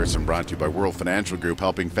comparison, brought to you by World Financial Group,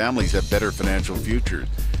 helping families have better financial futures.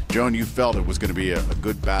 Joan, you felt it was going to be a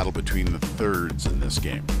good battle between the thirds in this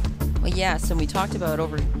game. Well, yes, and we talked about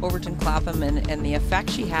Overton Clapham and the effect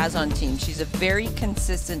she has on teams. She's a very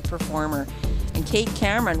consistent performer. And Kate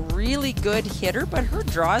Cameron, really good hitter, but her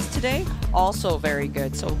draws today also very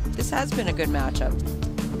good. So this has been a good matchup.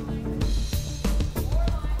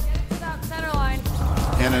 Center line.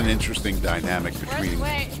 And an interesting dynamic between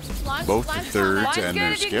both the thirds and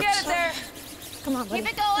their skips. Come on, buddy.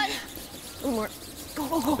 Keep it going. One more. Go,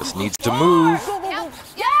 go, go. This needs to move.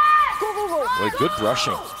 Yes! Go, go, go. Boy, good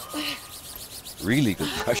rushing. Really good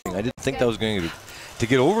rushing. I didn't think that was going to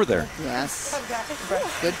get over there. Yes.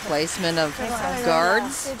 Good placement of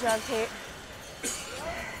guards. Good job, Kate.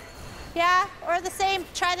 Yeah, or the same.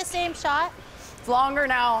 Try the same shot. It's longer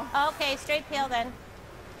now. Okay, straight peel then.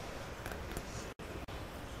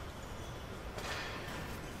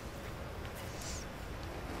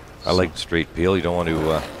 I like straight peel. You don't want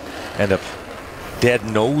to end up dead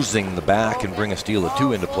nosing the back and bring a steal of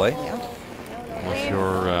 2 into play. Well, if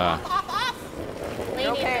you're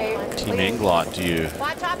Team Inglot, do you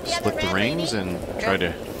split the rings and try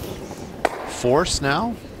to force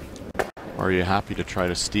now? Or are you happy to try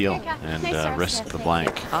to steal and risk the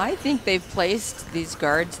blank? I think they've placed these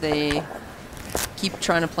guards. They keep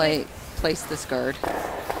trying to place this guard.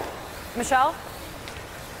 Michelle,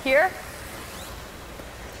 here.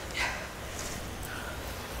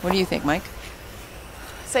 What do you think, Mike?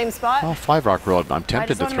 Same spot. Well, 5 rock roll. I'm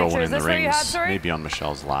tempted to throw one in the Is this what you rings, had, sorry? maybe on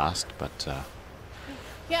Michelle's last, but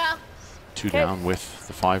Yeah. 2 down with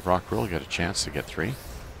the 5 rock roll, get a chance to get 3.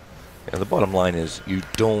 Yeah, the bottom line is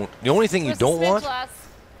the only thing you don't want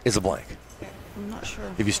is a blank. I'm not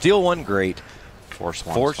sure. If you steal one, great. Force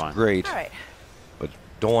fine. Great. All right. But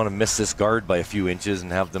don't want to miss this guard by a few inches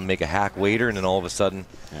and have them make a hack waiter and then all of a sudden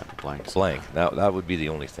blank. That would be the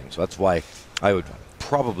only thing. So that's why I would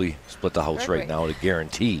probably split the house right now to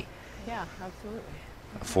guarantee Yeah, absolutely.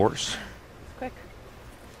 a force. Quick.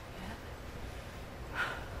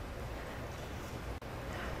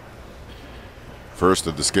 First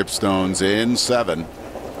of the skip stones in 7.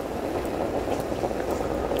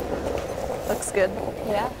 Looks good.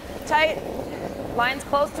 Yeah. Tight. Line's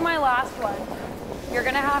close to my last one. You're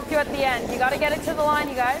gonna have to at the end. You gotta get it to the line,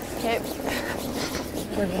 you guys. Okay.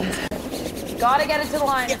 Gotta get it to the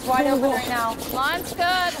line. It's wide open right now. Line's good.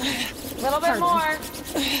 A little bit more.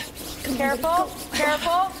 Careful.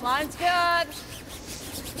 Careful. Line's good.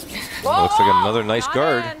 Whoa, Looks like another nice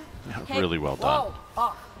guard. Yeah, really well done.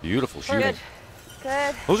 Beautiful shooting.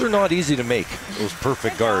 Good. Those are not easy to make, those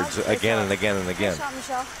perfect guards again and again and again. Good shot,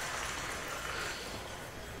 Michelle.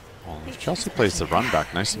 Well, if Chelsea plays the run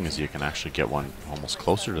back, nice thing is you can actually get one almost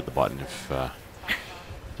closer to the button if the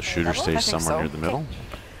shooter stays somewhere near the middle.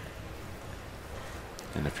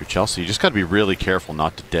 And if you're Chelsea, you just got to be really careful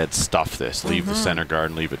not to dead stuff this. Leave the center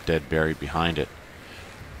guard and leave it dead buried behind it.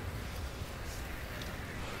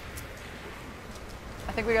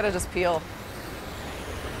 I think we got to just peel.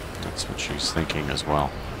 That's what she's thinking as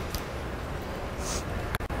well.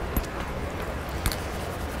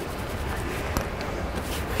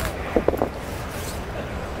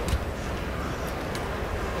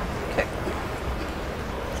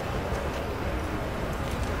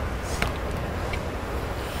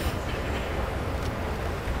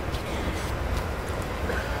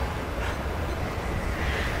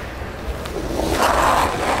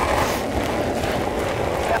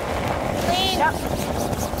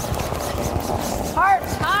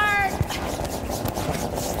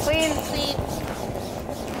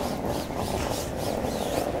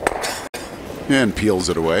 And peels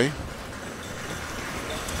it away.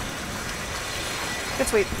 Good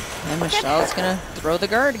sweep. And Michelle's going to throw the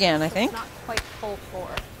guard again, I think. Not quite full 4.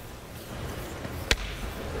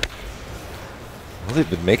 Well, they've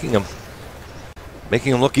been making them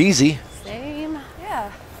look easy. Same.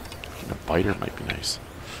 Yeah. A biter might be nice.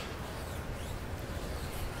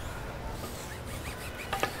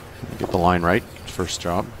 Get the line right. First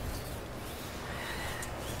job.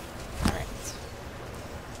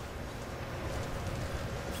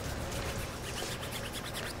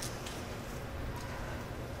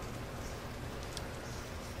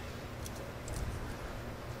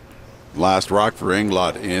 Last rock for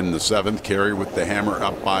Inglot in the 7th. Carey with the hammer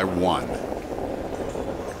up by 1. A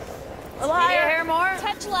little higher. Here more.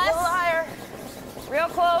 Touch less. A little higher. Real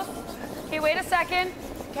close. Okay, wait a second.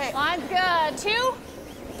 Okay. Line's good. 2.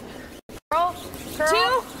 Curl. Curl.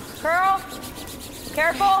 2. Curl.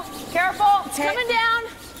 Careful. Careful. It's coming down.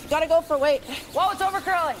 Gotta go for weight. Whoa, it's over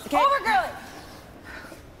curling. Okay. Over curling.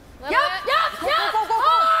 Yep. Go, go, go, go, go.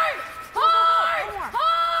 Hard.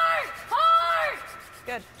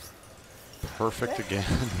 Good. Perfect again.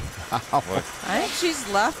 I think she's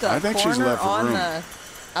left a corner on the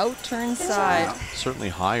out-turn side. Certainly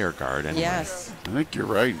higher guard anyway. Yes. I think you're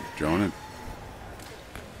right, Jonah.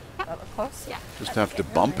 That look close? Yeah. Just have to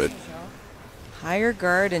bump it. Higher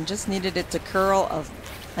guard and just needed it to curl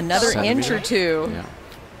another inch or 2. Yeah.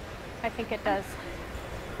 I think it does.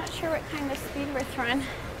 Not sure what kind of speed we're throwing. I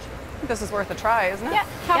think this is worth a try, isn't it? Yeah.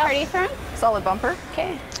 How hard are you throwing? Solid bumper.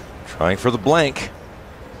 Okay. Trying for the blank.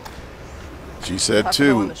 She said Have to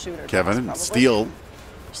go in 2, the shooter Kevin. toss, Steele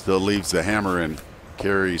still leaves the hammer in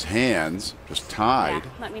Carey's hands, just tied.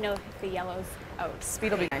 Yeah. Let me know if the yellow's out.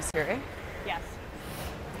 Speed will be nice here, eh? Yes.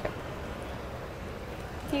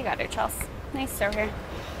 You got her, Chelsea. Nice serve here.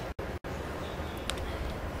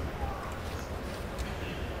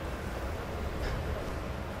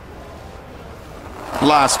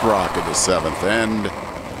 Last rock of the 7th, and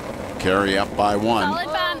Carey up by 1. Solid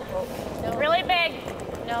bump. No. Really big.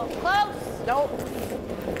 No. go. Close. Nope.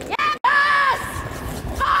 Yes!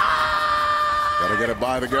 Gotta get it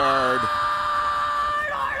by the guard.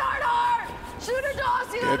 Shoot her,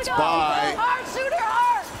 Dawes. You It's gotta go. by. Hard, shoot her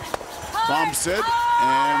hard. Bumps it,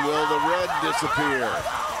 and will the red disappear?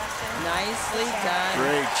 Nicely done.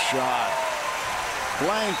 Great shot.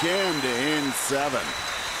 Blank end in 7.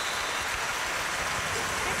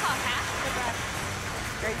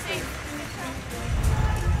 Great save.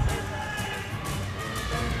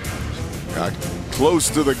 Got close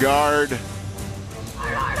to the guard.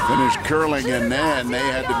 Finished curling, and then they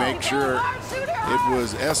had to make sure it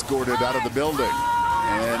was escorted out of the building.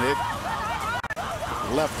 And it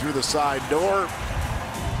left through the side door.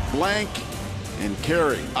 Blank and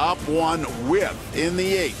Carey up 1 with in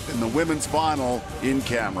the 8th in the women's final in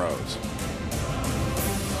Camrose.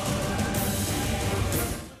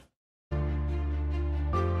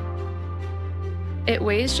 It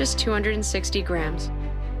weighs just 260 grams.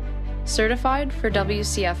 Certified for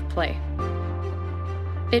WCF play.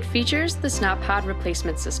 It features the snap pad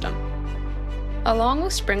replacement system, along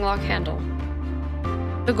with spring lock handle.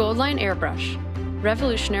 The Goldline airbrush,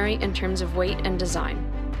 revolutionary in terms of weight and design,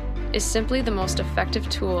 is simply the most effective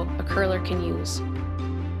tool a curler can use.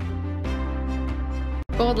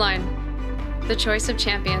 Goldline, the choice of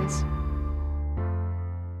champions.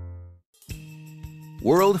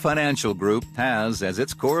 World Financial Group has as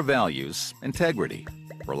its core values integrity,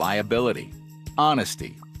 reliability,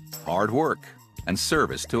 honesty, hard work, and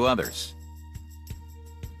service to others.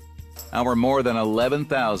 Our more than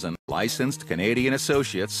 11,000 licensed Canadian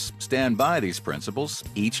associates stand by these principles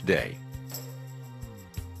each day.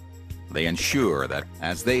 They ensure that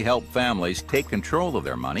as they help families take control of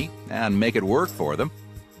their money and make it work for them,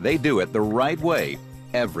 they do it the right way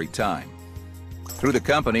every time. Through the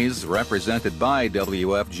companies represented by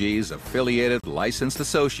WFG's affiliated licensed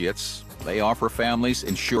associates, they offer families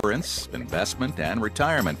insurance, investment, and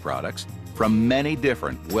retirement products from many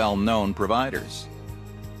different well-known providers.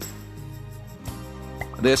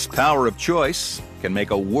 This power of choice can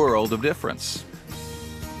make a world of difference.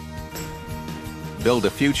 Build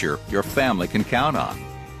a future your family can count on.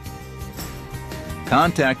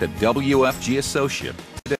 Contact a WFG associate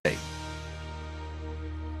today.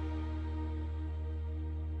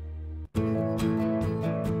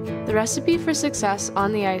 The recipe for success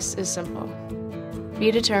on the ice is simple. Be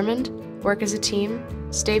determined, work as a team,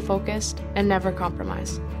 stay focused, and never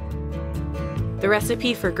compromise. The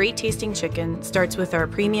recipe for great tasting chicken starts with our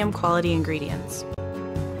premium quality ingredients.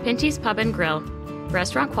 Pinty's Pub and Grill,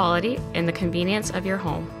 restaurant quality in the convenience of your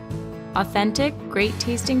home. Authentic, great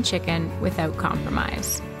tasting chicken without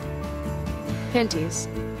compromise. Pinty's,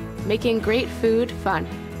 making great food fun.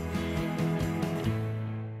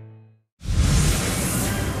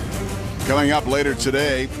 Coming up later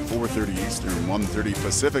today, 4:30 Eastern, 1:30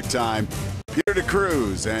 Pacific time, Peter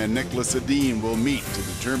DeCruz and Nicholas Edin will meet to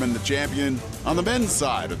determine the champion on the men's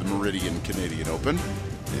side of the Meridian Canadian Open.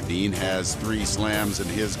 Edin has 3 slams in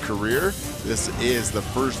his career. This is the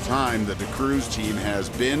first time the DeCruz team has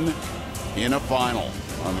been in a final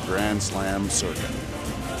on the Grand Slam circuit.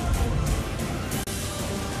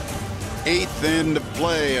 8th end of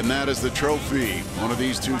play, and that is the trophy one of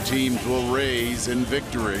these two teams will raise in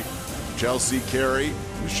victory. Chelsea Carey,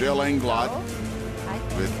 Michelle Englot,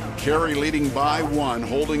 with Carey leading by 1,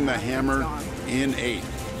 holding the hammer in 8th.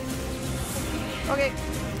 Okay.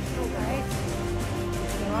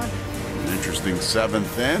 An interesting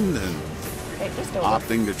 7th end, and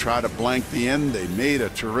opting to try to blank the end. They made a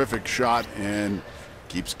terrific shot and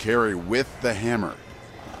keeps Carey with the hammer.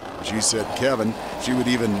 She said, Kevin, she would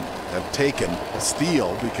even have taken a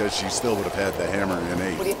steal because she still would have had the hammer in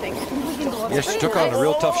 8. What do you think? Yeah, she took on a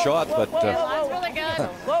real tough shot, but Really good.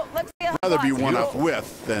 Whoa, let's see. rather be one up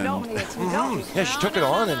with than. yeah, she took it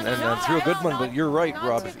on and threw a good one. But you're right,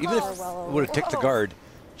 Rob. Even if it would have ticked the guard,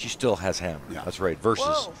 she still has hammer. Yeah. That's right.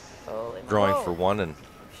 Versus drawing for 1 and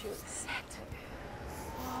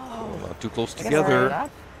not too close together.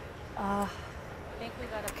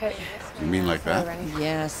 You mean like that?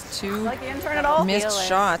 Yes, 2 Like the intern at all? missed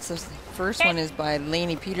shots. The first one is by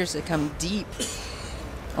Lainey Peters to come deep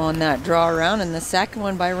on that draw around, and the second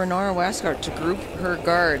one by Renora Westgart to group her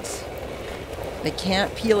guards. They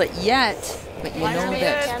can't peel it yet, but you know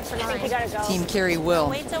that Team Carey will.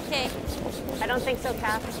 Weight's okay. I don't think so,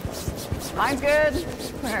 Kath. Mine's good.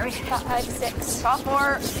 Where are we? 5, 6. Top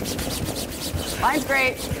 4. Mine's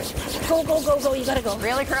great. Go, go, go, go. You gotta go.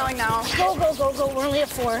 Really curling now. Go, go, go, go. We're only at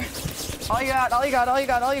 4. All you got, all you got, all you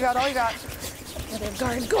got, all you got, all you got. Other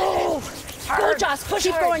guard. Go! Hard. Go, Joss. Push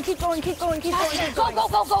keep hard. going, keep going, keep going, keep going, keep Go, going. go,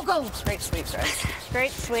 go, go, go. Great sweep, guys.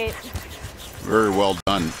 Great sweep. Very well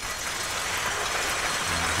done.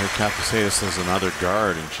 heard Kathy say this is another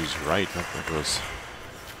guard, and she's right. I think it was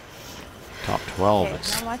top 12. Okay,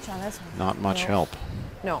 it's not much on this one. not much help.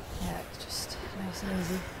 No. Yeah, it's just nice and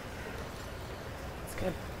easy. It's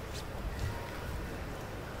good.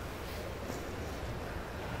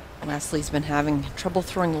 Leslie's been having trouble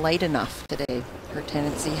throwing light enough today. Her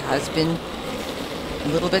tendency has been a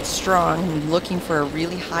little bit strong and looking for a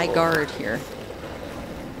really high guard here.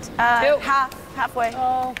 Halfway.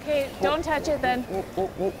 Okay, don't touch it then.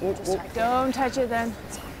 Don't touch it then.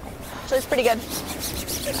 So it's pretty good.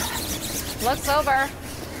 Looks over.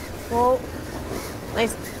 Whoa.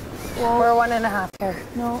 Nice. Whoa. We're 1.5 here.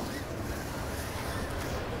 No.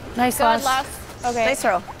 Nice, Good, Les. Les. Okay. Nice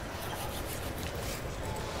throw.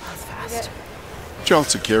 That's fast.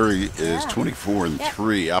 Chelsea Carey is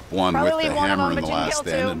 24-3, up one Probably with the one of hammer them, in the but you can last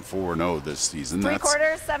kill end, two. and 4-0 this season. 3/4,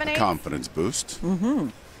 That's 7/8. a confidence boost. Mm-hmm.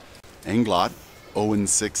 Englot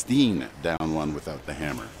 0-16, down one without the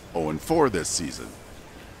hammer. 0-4 this season.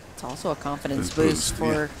 It's also a confidence This boost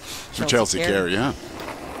for Chelsea Carey, yeah.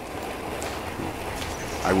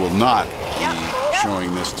 I will not be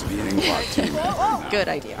showing this to the Englot team. Good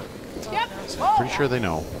idea. Yep. Pretty sure they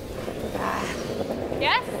know.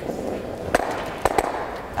 Yes.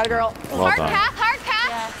 Atta girl. Well hard done. cap, hard cap.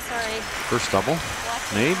 Yeah, sorry. First double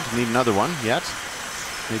made. Need another one yet.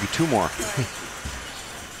 Maybe two more.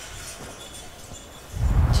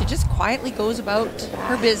 She just quietly goes about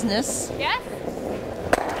her business. Yes.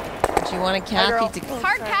 She wanted Kathy to,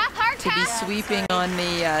 Hard cap, hard to be cap. sweeping on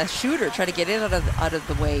the shooter, try to get it out of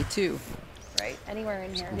the way too. Right. Anywhere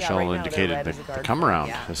in here. Michelle indicated the come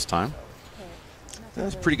around this time.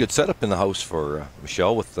 That's a pretty good setup in the house for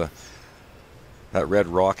Michelle with that red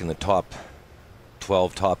rock in the top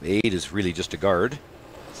 12, top 8 is really just a guard.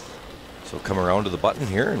 So come around to the button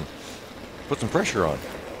here and put some pressure on.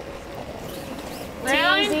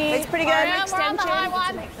 Really? It's pretty good. Yeah, we're on the high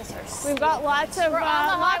one. We've got lots of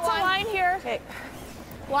line here. Okay.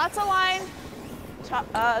 Lots of line. Top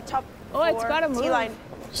Oh, it's four. got to move. T-line.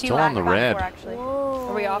 Still on the red. Actually. Whoa.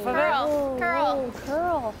 Are we off of Curl, it? curl,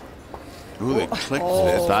 curl. Ooh, they clicked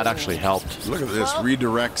it. That actually helped. Look at this,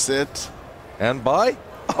 redirects it. And by?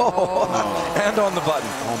 Oh, and on the button.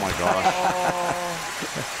 Oh my gosh.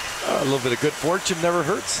 A little bit of good fortune never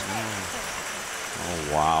hurts. Oh,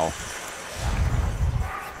 wow.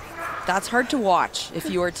 That's hard to watch if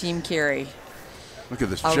you're Team Carey. Look at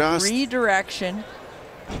this, A just redirection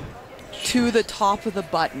to the top of the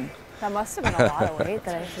button. That must have been a lot of weight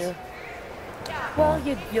that I threw. Well,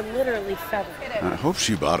 you literally feathered it. I hope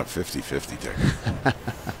she bought a 50-50 ticket.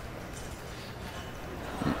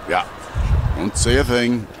 Yeah, don't say a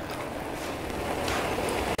thing.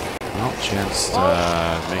 Well, chance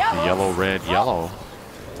to make the yellow red yellow.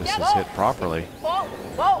 This is hit properly. Whoa,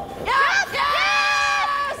 whoa. Yes,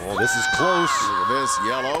 yes! Oh, this is close. Look at this,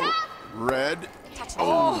 yellow, red.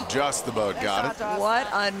 Oh, just about got it. What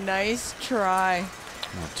a nice try.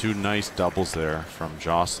 Well, two nice doubles there from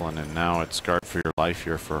Jocelyn, and now it's guard for your life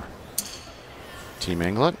here for Team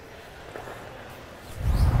England.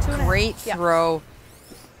 Great throw.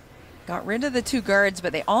 Got rid of the two guards,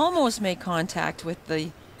 but they almost made contact with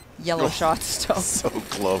the yellow shot stone. So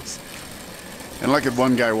close. And look at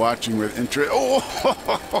one guy watching with interest. Oh,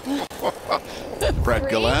 Brett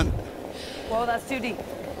Gallant. Whoa, that's too deep.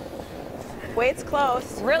 Weight's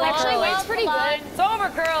close. Really? Actually, weight's pretty good. It's over,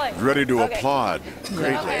 curling. Ready to applaud.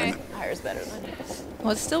 Great. Okay. Higher's better than this.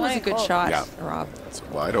 Well, it still was a good shot, Yeah. Rob. It's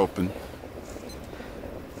wide open.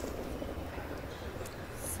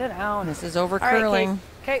 Sit down. This is over All right, curling.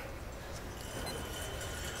 Kate.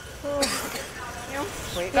 Yeah,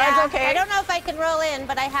 Guard's okay. I don't know if I can roll in,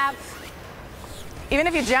 but I have. Even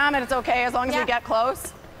if you jam it, it's okay as long as Yeah. we get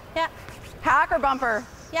close. Yeah. Hack or bumper?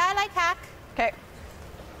 Yeah, I like hack. Okay.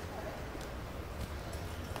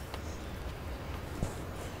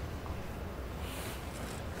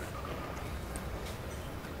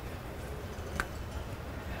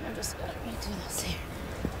 I'm just gonna redo this here.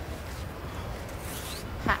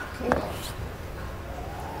 Hack.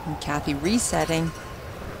 And Kathy resetting.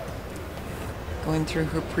 Going through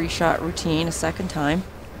her pre-shot routine a second time.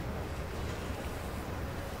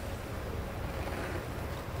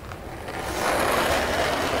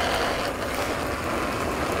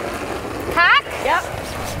 Hack? Yep.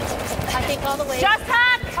 I think all the way. Just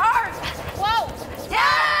hack. Hard. Whoa.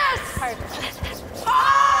 Yes! Hard.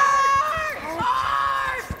 Hard!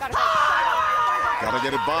 Hard! Gotta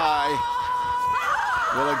get it by.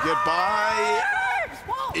 Will it get by?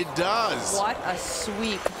 It does. What a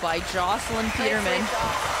sweep by Jocelyn Peterman.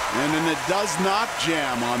 And then it does not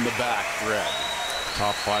jam on the back thread.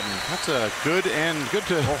 top button. That's a good end. Good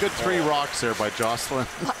 3 rocks there by Jocelyn.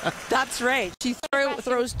 That's right. She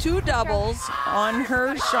throws 2 doubles on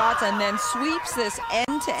her shots and then sweeps this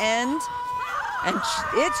end to end. And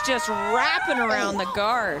it's just wrapping around the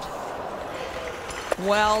guard.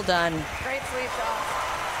 Well done. Great sweep, Josh.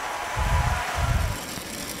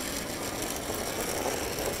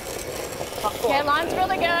 Okay, line's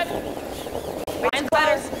really good. Line's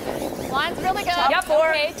better. Line's really good. Top 4.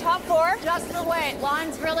 Okay, top 4. Just the weight.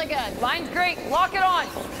 Line's really good. Line's great. Lock it on.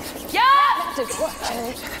 Yeah!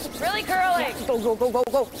 Really curling. Go, go, go, go,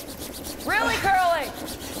 go. Really curling.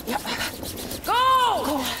 Go!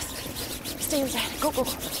 Go. Stay with that. Go, go,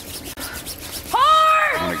 go.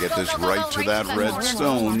 Hard! I want to get this right to that red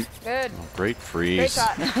stone. Good. Oh, great freeze. Great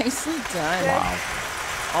shot. Nicely done. Wow.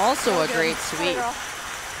 Also a great sweep.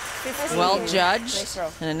 Well judged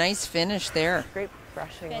and a nice finish there. Great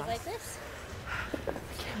brushing. You guys like this?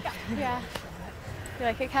 Yeah. You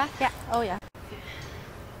like it, Kath? Yeah. Oh, yeah.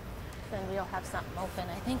 Then we'll have something open,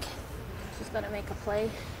 I think. She's going to make a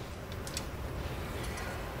play.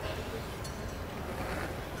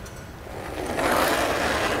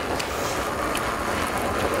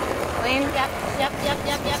 Clean. Yep.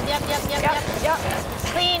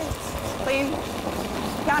 Clean. Clean.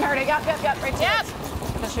 Can't hurt it. Yep. Right to it.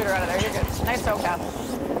 Just shoot her out of there. You're good. Nice throw, Kath.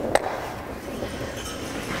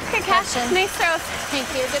 Good catch. Nice throw. Thank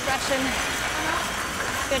you. Good Russian.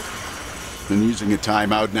 Good. And using a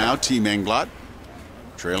timeout now, Team Englot.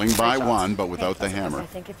 Trailing by 1, but without the hammer. I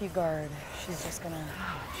think if you guard, she's just gonna.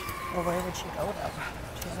 Well, where would she go though?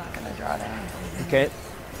 She's not gonna draw down. Okay.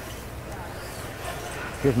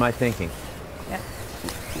 Here's my thinking. Yeah.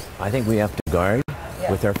 I think we have to guard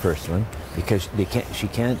with our first one because she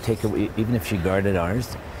can't take away, even if she guarded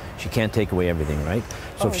ours, she can't take away everything, right?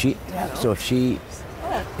 So if she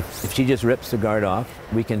just rips the guard off,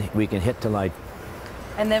 we can hit to like.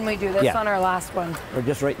 And then we do this on our last one. Or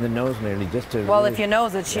just right in the nose, merely just to. Well, if you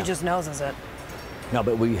nose it, she just noses it. No,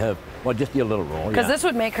 but we have just do a little roll. Because this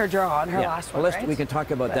would make her draw on her last one, right? We can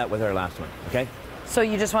talk about that with our last one, okay? So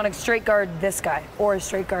you just want to straight guard this guy or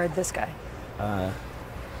straight guard this guy?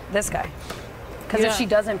 This guy. Because if she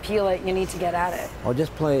doesn't peel it, you need to get at it. Or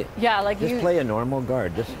just play. Yeah, like just play a normal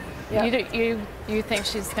guard. Just. Yeah. You think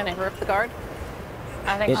she's going to rip the guard?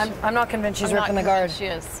 I think I'm not convinced she's ripping the guard. She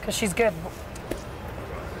is. Because she's good.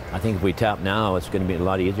 I think if we tap now, it's going to be a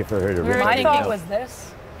lot easier for her to rip. My thought was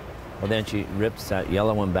this. Well, then she rips that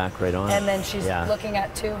yellow one back right on. And then she's looking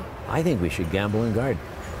at 2. I think we should gamble and guard.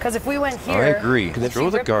 Because if we went here, I agree. Throw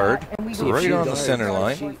the guard right on the center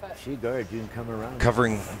line. She guards, you can come around.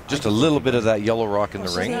 Covering just a little bit of that yellow rock in the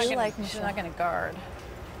ring. She's not going to guard.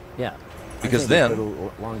 Yeah. Because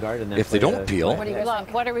then, long guard and then if they don't peel,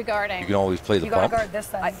 what are we guarding? you can always play the you pump. gotta guard this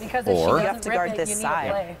side because or if you have to guard this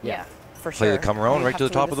side. Yeah. For sure. Play the come around right to the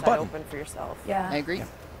top of the button. Open for yourself. Yeah. I agree.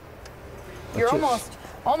 You're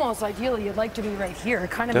almost ideally you'd like to be right here.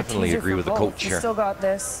 Kind of definitely agree with the coach here. here. You still got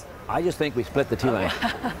this. I just think we split the 2 line.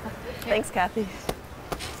 Thanks, Kathy.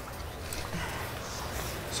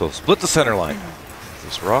 So split the center line.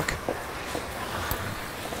 This rock.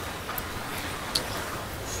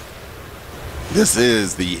 This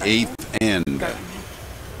is the 8th end.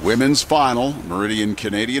 Women's final, Meridian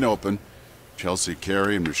Canadian Open. Chelsea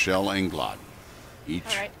Carey and Michelle Englot.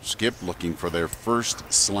 Each skip looking for their first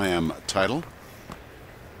slam title.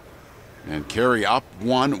 And Carey up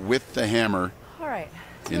 1 with the hammer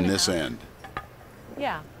in this end.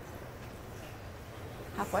 Yeah.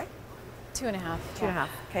 Halfway? 2.5. 2.5.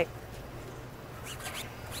 Okay.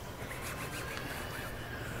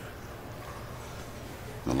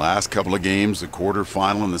 The last couple of games, the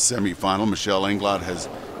quarterfinal and the semifinal, Michelle Englot has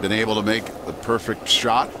been able to make the perfect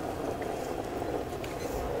shot.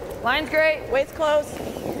 Line's great. Weight's close.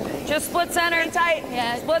 Just split center. Pretty tight.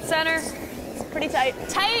 Yeah. Split center. It's pretty tight.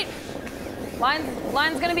 Tight.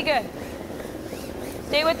 Line's gonna be good.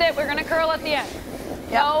 Stay with it. We're gonna curl at the end.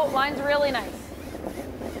 Yep. No, line's really nice.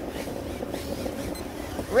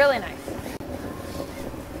 Really nice.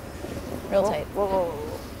 Real tight. Whoa.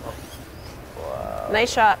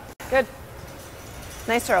 Nice shot. Good.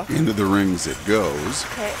 Nice throw. Into the rings it goes.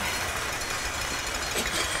 Okay.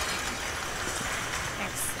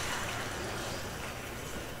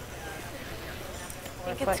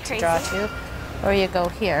 I think it's crazy. Draw 2. Or you go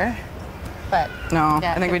here. But no,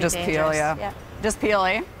 I think we just peel, yeah. Just peel,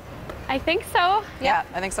 eh? I think so. Yeah,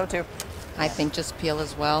 I think so too. I think just peel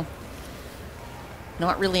as well.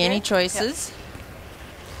 Not really any choices.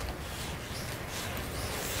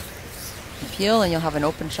 Peel and you'll have an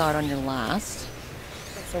open shot on your last.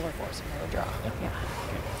 So we're forcing her to draw. Yeah.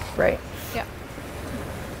 Right. Yeah.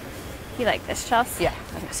 You like this, Chelsea? Yeah,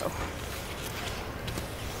 I think so.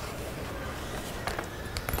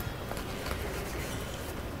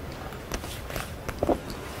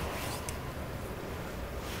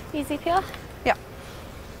 Easy peel? Yeah.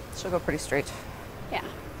 She'll go pretty straight. Yeah.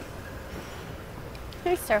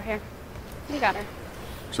 Nice throw here. You got her.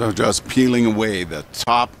 So just peeling away the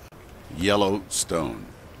top yellow stone.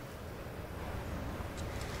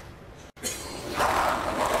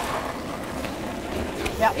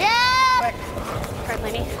 Yep. Yeah! Quick. Quick,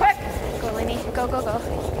 Lainey. Quick. Go, Lainey. Go, go, go.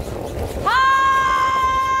 Hard!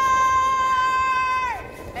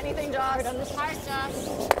 Anything, Josh? Hard on this hard, Josh.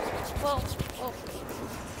 Whoa, whoa.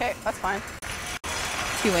 Okay, that's fine. A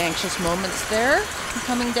few anxious moments there.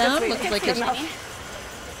 Coming down. Looks like it.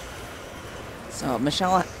 So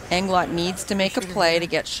Michelle Englot needs to make a play to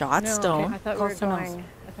get shot stone. Okay. I thought we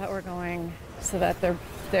were going so that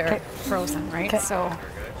they're frozen, right? Okay. So.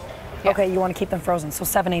 Yeah. Okay, you want to keep them frozen. So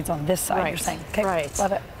 7/8 on this side, Right. you're saying. Okay, Right.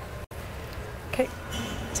 love it. Okay.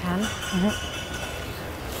 10.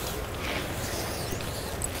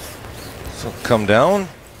 So come down,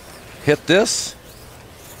 hit this,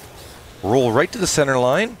 roll right to the center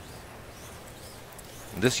line.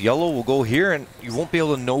 This yellow will go here, and you won't be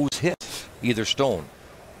able to nose hit either stone.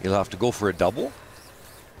 You'll have to go for a double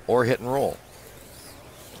or hit and roll.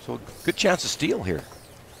 So good chance of steal here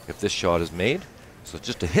if this shot is made. So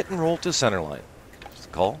just a hit and roll to the center line. Just a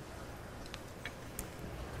call.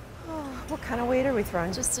 Oh, what kind of weight are we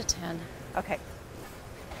throwing? Just a 10. Okay.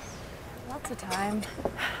 Lots of time.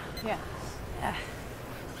 Yeah. Yeah.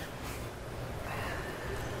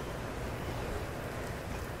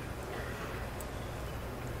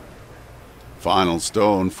 Final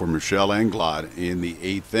stone for Michelle Englot in the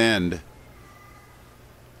 8th end.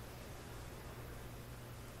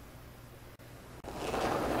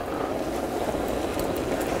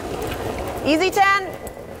 Easy 10.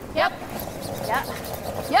 Yep. Yeah.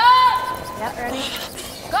 Yeah. Ready?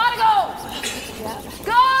 Gotta go. Yeah.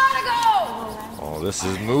 Gotta go. Oh, this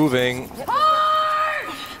is moving. Hard.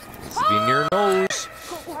 Needs to be near nose.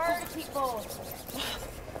 Hard, people.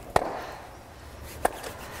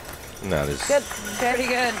 And that is Good. Pretty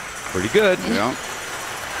good. pretty good. Yeah.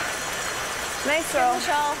 Nice throw.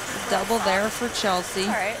 Michelle. Double there for Chelsea. All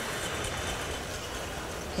right.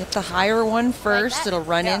 Hit the higher one first. that? It'll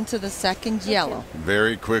run Yeah. into the second yellow.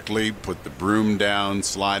 Very quickly, put the broom down,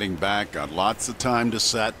 sliding back, got lots of time to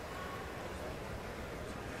set.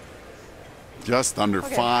 Just under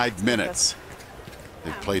Okay. 5 minutes.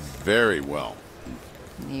 They played very well.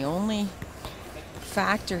 The only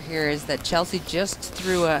factor here is that Chelsea just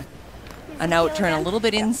threw an out turn a little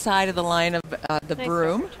bit inside of the line of the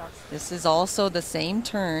broom. This is also the same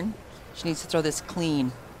turn. She needs to throw this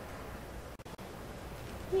clean.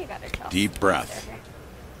 You got it, Chelsea. Deep breath.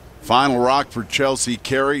 Final rock for Chelsea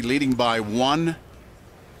Carey, leading by 1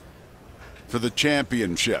 for the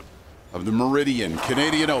championship of the Meridian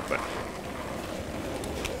Canadian Open.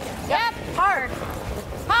 Yep. Hard.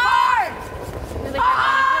 Hard. Really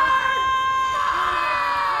hard.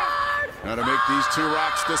 Now to make these 2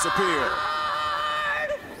 rocks disappear.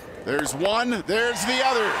 There's one, there's the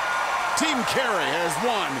other. Team Carey has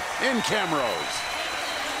won in Camrose.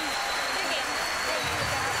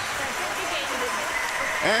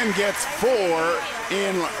 And gets 4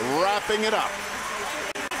 in wrapping it up.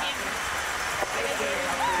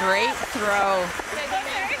 Great throw.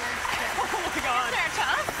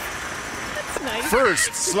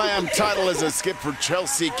 First slam title as a skip for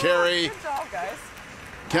Chelsea Carey.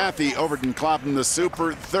 Kathy Overton Clapham, the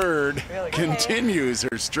super third, continues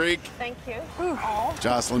her streak. Thank you.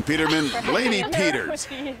 Jocelyn Peterman, Lainey Peters,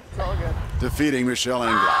 defeating Michelle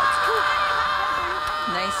Englot.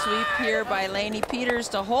 Nice sweep here by Lainey Peters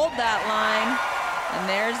to hold that line. And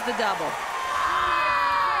there's the double.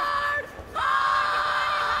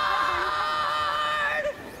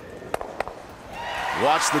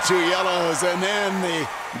 Watch the 2 yellows, and then the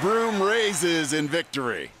broom raises in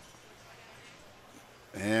victory.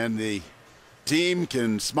 And the team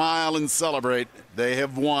can smile and celebrate. They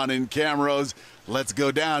have won in Camrose. Let's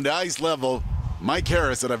go down to ice level. Mike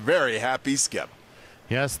Harris at a very happy skip.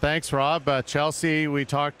 Yes, thanks, Rob. Chelsea, we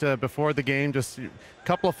talked before the game, just a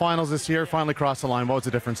couple of finals this year, finally crossed the line. What was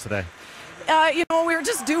the difference today? You know, we were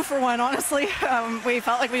just due for one, honestly. We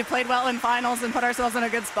felt like we played well in finals and put ourselves in a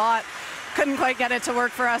good spot. Couldn't quite get it to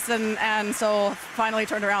work for us, and so finally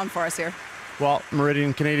turned around for us here. Well,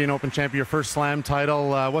 Meridian Canadian Open champion, your first slam title.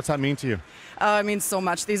 What's that mean to you? It means so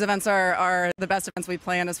much. These events are the best events we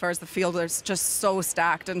play in as far as the field is just so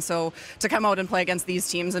stacked. And so to come out and play against these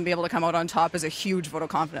teams and be able to come out on top is a huge vote of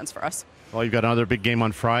confidence for us. Well, you've got another big game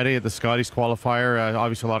on Friday at the Scotties qualifier.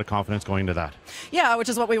 Obviously, a lot of confidence going into that. Yeah, which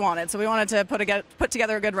is what we wanted. So we wanted to put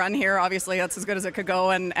together a good run here. Obviously, that's as good as it could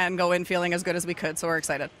go and go in feeling as good as we could. So we're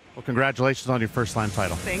excited. Well, congratulations on your first slam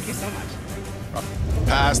title. Thank you so much.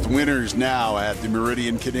 Past winners now at the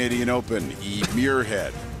Meridian Canadian Open: Eve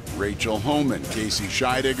Muirhead, Rachel Homan, Casey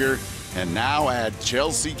Scheidegger, and now add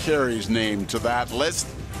Chelsea Carey's name to that list,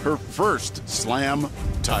 her first Slam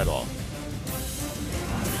title.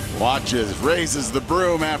 Watches, raises the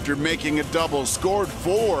broom after making a double, scored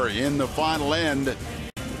 4 in the final end.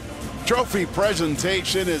 Trophy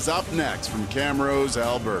presentation is up next from Camrose,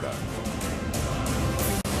 Alberta.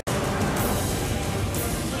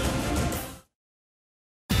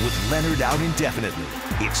 With Leonard out indefinitely,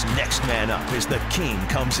 it's next man up as the king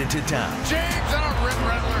comes into town. James and a Red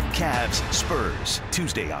Rattler. Cavs, Spurs,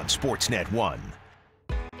 Tuesday on Sportsnet 1.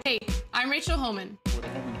 Hey, I'm Rachel Homan.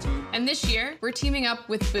 And this year, we're teaming up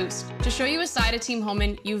with Boost to show you a side of Team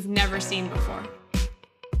Homan you've never seen before.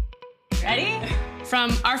 Ready?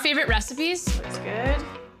 From our favorite recipes. Looks good.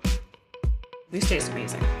 These taste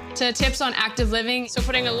amazing. To tips on active living. So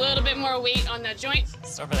putting a little bit more weight on that joint.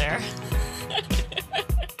 It's over there.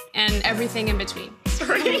 And everything in between.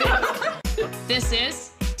 Sorry. This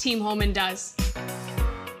is Team Homan Does.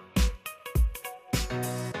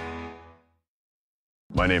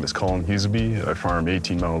 My name is Colin Huseby. I farm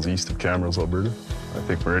 18 miles east of Camrose, Alberta. I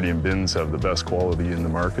think Meridian bins have the best quality in the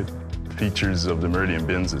market. The features of the Meridian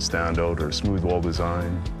bins that stand out are smooth wall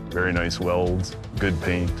design, very nice welds, good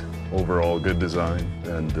paint, overall good design,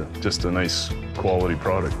 and just a nice quality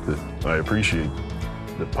product that I appreciate.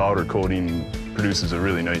 The powder coating produces a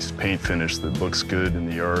really nice paint finish that looks good in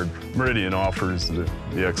the yard. Meridian offers the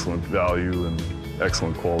excellent value and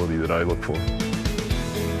excellent quality that I look for.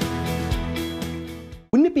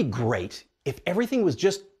 Wouldn't it be great if everything was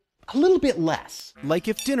just a little bit less? Like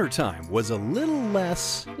if dinner time was a little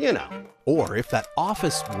less, you know. Or if that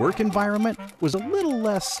office work environment was a little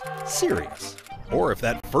less serious. Or if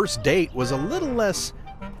that first date was a little less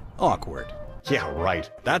awkward. Yeah,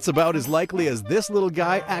 right. That's about as likely as this little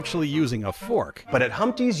guy actually using a fork. But at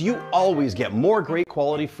Humpty's, you always get more great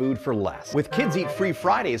quality food for less. With Kids Eat Free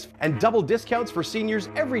Fridays and double discounts for seniors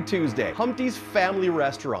every Tuesday. Humpty's Family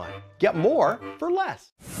Restaurant. Get more for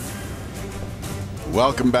less.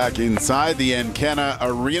 Welcome back inside the Encana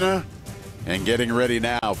Arena and getting ready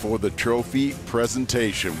now for the trophy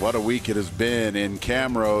presentation. What a week it has been in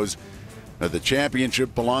Camrose. The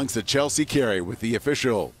championship belongs to Chelsea Carey. With the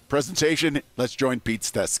official presentation, let's join Pete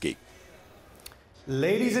Stesky.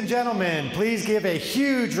 Ladies and gentlemen, please give a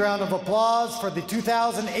huge round of applause for the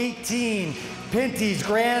 2018 Pinty's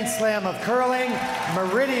Grand Slam of Curling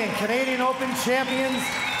Meridian Canadian Open champions,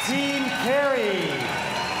 Team Carey.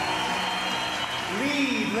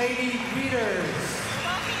 Lead, Lady Peters.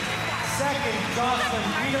 Second, Jocelyn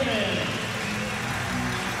Peterman.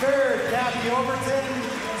 Third, Kathy Overton.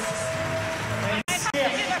 And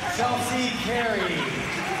skip, Chelsea Carey.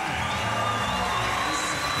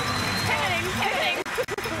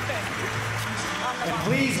 And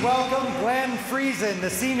please welcome Glenn Friesen, the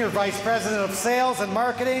Senior Vice President of Sales and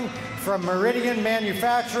Marketing from Meridian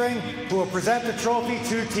Manufacturing, who will present the trophy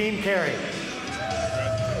to Team Carey.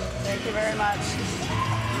 Thank you very much.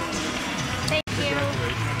 Thank you.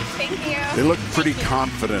 Thank you. They look pretty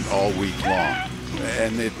confident all week long,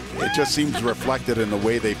 and it just seems reflected in the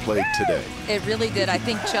way they played today. It really did. I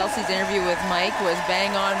think Chelsea's interview with Mike was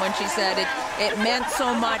bang on when she said it meant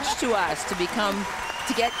so much to us to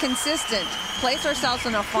get consistent, place ourselves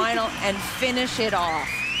in a final, and finish it off.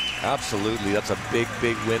 Absolutely. That's a big,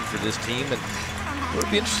 big win for this team. And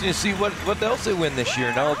it'll be interesting to see what else they win this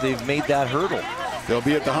year now that they've made that hurdle. They'll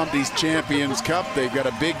be at the Humpty's Champions Cup. They've got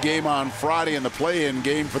a big game on Friday in the play-in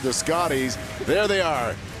game for the Scotties. There they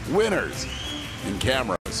are, winners in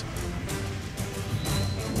Camrose.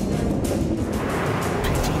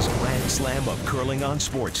 Pinty's Grand Slam of Curling on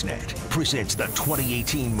Sportsnet presents the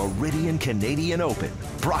 2018 Meridian Canadian Open.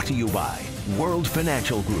 Brought to you by World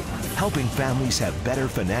Financial Group, helping families have better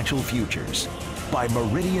financial futures. By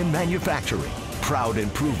Meridian Manufacturing, proud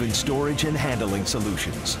and proven storage and handling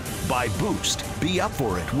solutions. By Boost, be up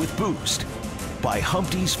for it with Boost. By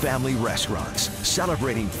Humpty's Family Restaurants,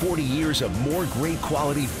 celebrating 40 years of more great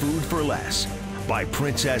quality food for less. By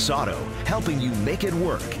Princess Auto, helping you make it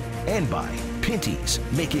work. And by Pinty's,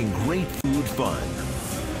 making great food fun.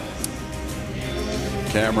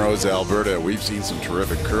 Camrose, Alberta, we've seen some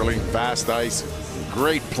terrific curling, fast ice,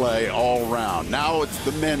 great play all round. Now it's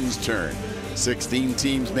the men's turn. 16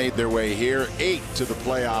 teams made their way here, 8 to the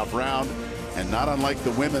playoff round. And not unlike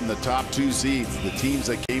the women, the top 2 seeds, the teams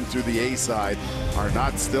that came through the A side, are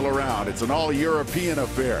not still around. It's an all-European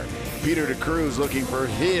affair. Peter de Cruz looking for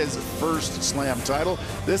his first Slam title.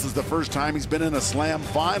 This is the first time he's been in a Slam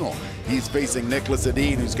final. He's facing Nicholas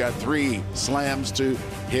Edin, who's got 3 Slams to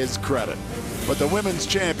his credit. But the women's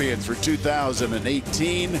champions for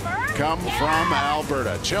 2018 come from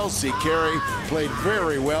Alberta. Chelsea Carey played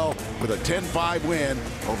very well with a 10-5 win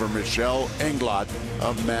over Michelle Englot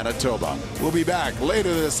of Manitoba. We'll be back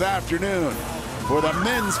later this afternoon for the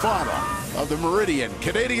men's final of the Meridian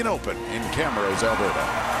Canadian Open in Camrose,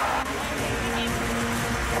 Alberta.